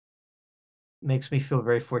 um, makes me feel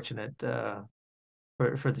very fortunate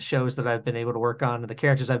for the shows that I've been able to work on and the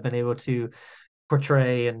characters I've been able to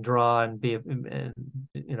portray and draw and be and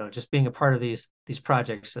just being a part of these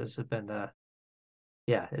projects has been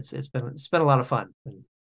yeah, it's been a lot of fun, and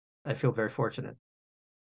I feel very fortunate.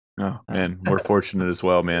 Oh Uh, man, we're fortunate as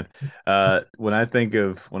well, man. When I think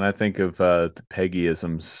of the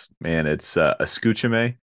Peggyisms, man, it's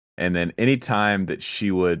escúchame, and then anytime that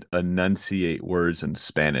she would enunciate words in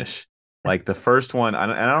Spanish, like the first one,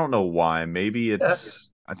 and I don't know why. Maybe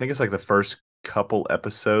I think it's like the first couple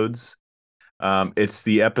episodes. It's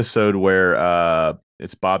the episode where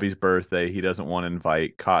it's Bobby's birthday. He doesn't want to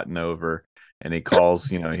invite Cotton over, and he calls,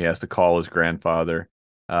 he has to call his grandfather.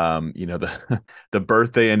 The the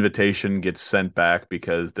birthday invitation gets sent back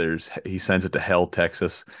because he sends it to Hell,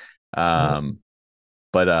 Texas. Um,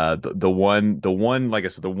 but the one like I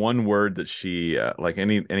said, the one word that she like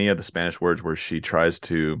any of the Spanish words where she tries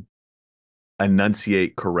to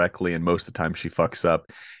enunciate correctly, and most of the time she fucks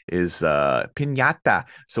up, is piñata.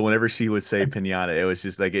 So whenever she would say piñata, it was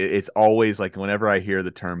just like it's always like whenever I hear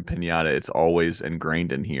the term piñata, it's always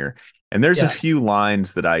ingrained in here. And there's a yeah, few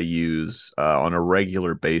lines that I use on a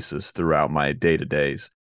regular basis throughout my day to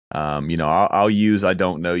days. I'll use "I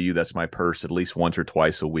don't know you." That's my purse at least once or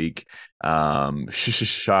twice a week.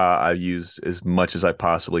 I use as much as I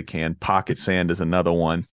possibly can. Pocket sand is another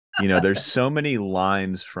one. There's so many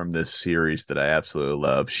lines from this series that I absolutely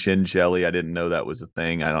love. Shin jelly, I didn't know that was a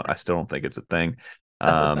thing. I still don't think it's a thing.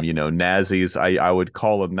 Nazis, I would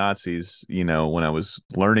call them Nazis, when I was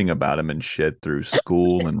learning about them and shit through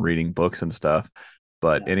school and reading books and stuff.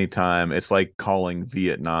 But yeah, anytime it's like calling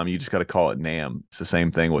Vietnam, you just got to call it Nam. It's the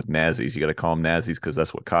same thing with Nazis. You got to call them Nazis because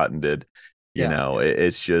that's what Cotton did. yeah, yeah,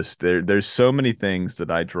 It's just there's so many things that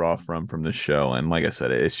I draw from the show, and like I said,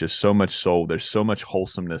 it's just so much soul. There's so much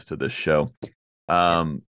wholesomeness to this show.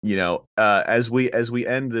 yeah. As we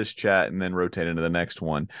end this chat and then rotate into the next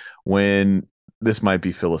one, when this might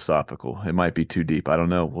be philosophical, it might be too deep. I don't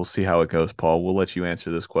know. We'll see how it goes, Paul. We'll let you answer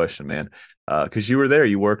this question, man, because you were there.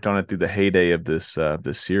 You worked on it through the heyday of this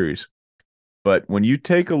series. But when you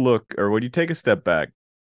take a look, or when you take a step back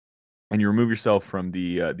and you remove yourself from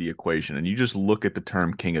the equation and you just look at the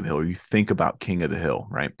term King of the Hill, or you think about King of the Hill,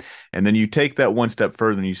 right? And then you take that one step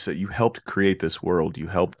further and you say you helped create this world, you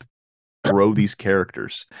helped grow these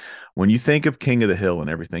characters. When you think of King of the Hill and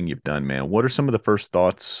everything you've done, man, what are some of the first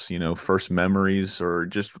thoughts, first memories, or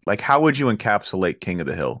just like how would you encapsulate King of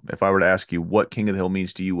the Hill? If I were to ask you what King of the Hill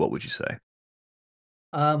means to you, what would you say?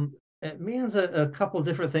 It means a couple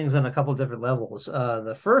different things on a couple different levels.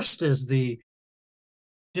 The first is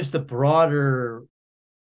just the broader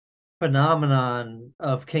phenomenon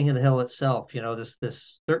of King of the Hill itself.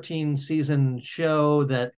 This 13 season show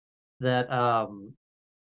that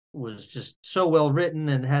was just so well written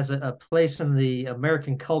and has a place in the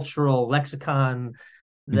American cultural lexicon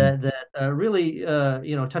Mhm. that really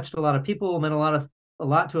touched a lot of people, meant a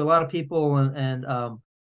lot to a lot of people, and um,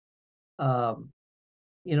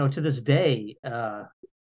 to this day, a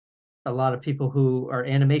lot of people who are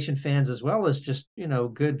animation fans as well as just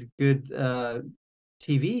good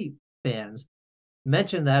TV fans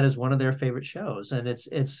mention that as one of their favorite shows, and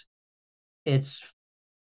it's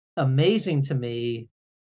amazing to me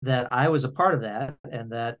that I was a part of that,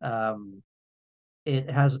 and that it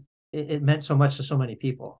has it meant so much to so many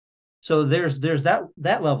people. So there's that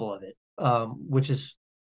level of it, which is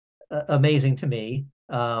amazing to me.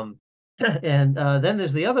 And then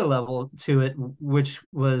there's the other level to it, which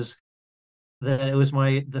was that it was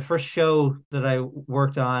the first show that I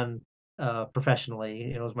worked on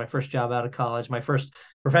professionally. It was my first job out of college, my first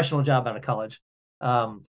professional job out of college.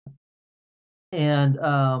 Um, and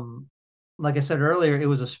like I said earlier, it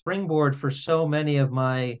was a springboard for so many of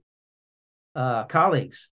my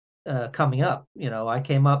colleagues coming up. I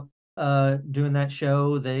came up doing that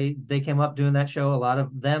show. They came up doing that show. A lot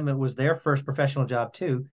of them, it was their first professional job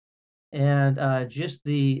too. And just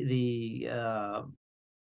the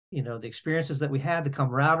experiences that we had, the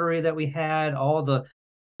camaraderie that we had, all the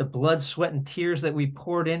blood, sweat, and tears that we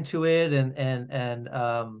poured into it, and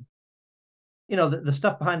the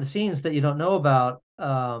stuff behind the scenes that you don't know about,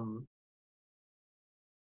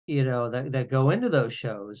 that go into those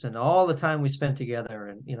shows, and all the time we spent together,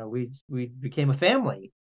 and we became a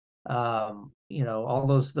family. All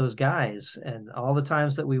those guys, and all the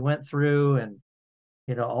times that we went through, and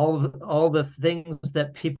all the things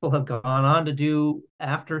that people have gone on to do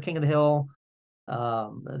after King of the Hill,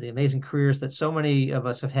 the amazing careers that so many of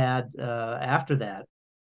us have had after that.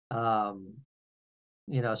 Um,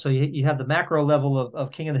 so you have the macro level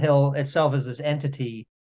of King of the Hill itself as this entity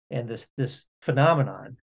and this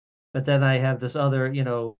phenomenon, but then I have this other,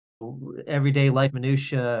 everyday life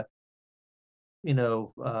minutia, you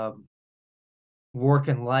know, um, work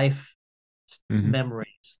and life Hmm.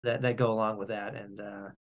 memories that go along with that. And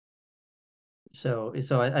so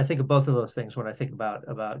I think of both of those things when I think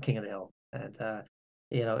about King of the Hill. And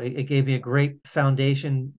it gave me a great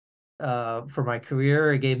foundation for my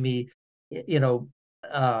career. It gave me, you know,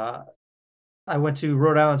 uh, I went to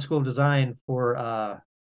Rhode Island School of Design for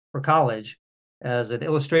college as an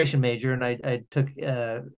illustration major, and I took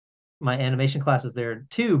my animation classes there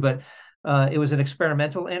too. But it was an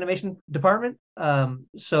experimental animation department.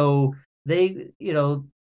 So they,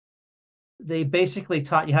 they basically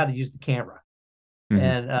taught you how to use the camera Hmm.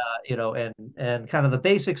 and and kind of the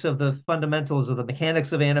basics of the fundamentals of the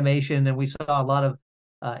mechanics of animation. And we saw a lot of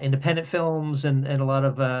independent films and a lot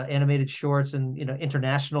of animated shorts and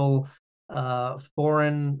international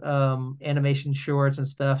foreign animation shorts and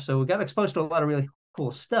stuff. So we got exposed to a lot of really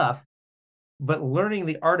cool stuff. But learning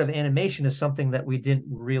the art of animation is something that we didn't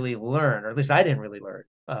really learn, or at least I didn't really learn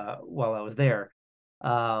while I was there.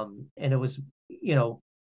 And it was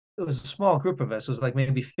a small group of us. It was like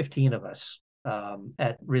maybe 15 of us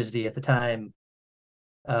at RISD at the time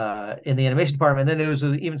in the animation department. And then there was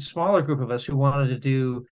an even smaller group of us who wanted to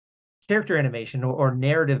do character animation or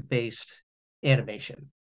narrative based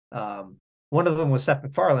animation. One of them was Seth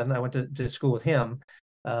MacFarlane. I went to school with him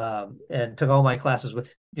and took all my classes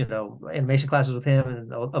with, animation classes with him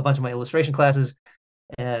and a bunch of my illustration classes.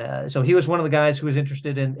 So he was one of the guys who was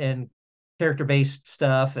interested in character based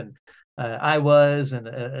stuff. And I was, and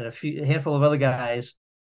a handful of other guys.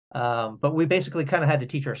 But we basically kind of had to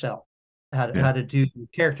teach ourselves Yeah. how to do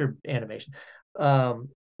character animation,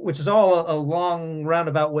 which is all a long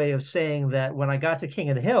roundabout way of saying that when I got to King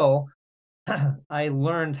of the Hill, I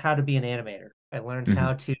learned how to be an animator. Hmm. I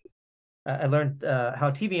learned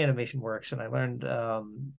how TV animation works, and I learned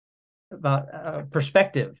about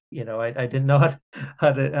perspective. I didn't know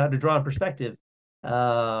how to draw in perspective.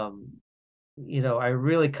 Um, I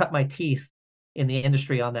really cut my teeth in the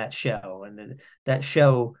industry on that show, and that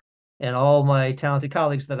show and all my talented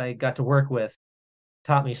colleagues that I got to work with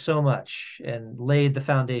taught me so much and laid the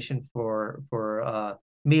foundation for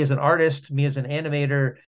me as an artist, me as an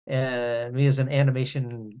animator, and me as an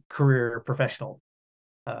animation career professional.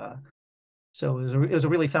 Uh, so it was a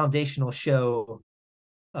really foundational show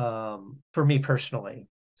for me personally.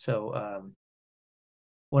 So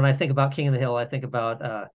when I think about King of the Hill, I think about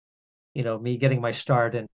me getting my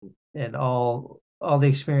start and all the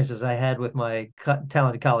experiences I had with my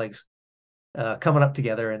talented colleagues coming up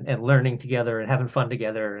together and learning together and having fun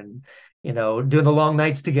together and doing the long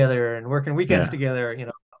nights together and working weekends Yeah.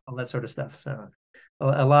 together, all that sort of stuff. So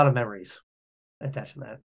a lot of memories attached to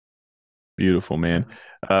that. Beautiful, man.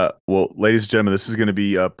 Well, ladies and gentlemen, this is going to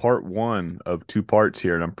be part one of two parts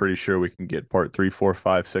here, and I'm pretty sure we can get part three, four,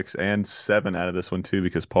 five, six, and seven out of this one too,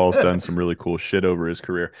 because Paul's done some really cool shit over his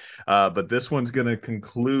career. But this one's going to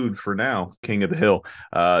conclude for now, King of the Hill.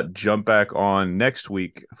 Jump back on next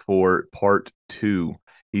week for part two.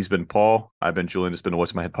 He's been Paul. I've been Julian. It's been a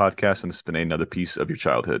What's in My Head podcast, and this has been another piece of your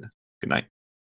childhood. Good night.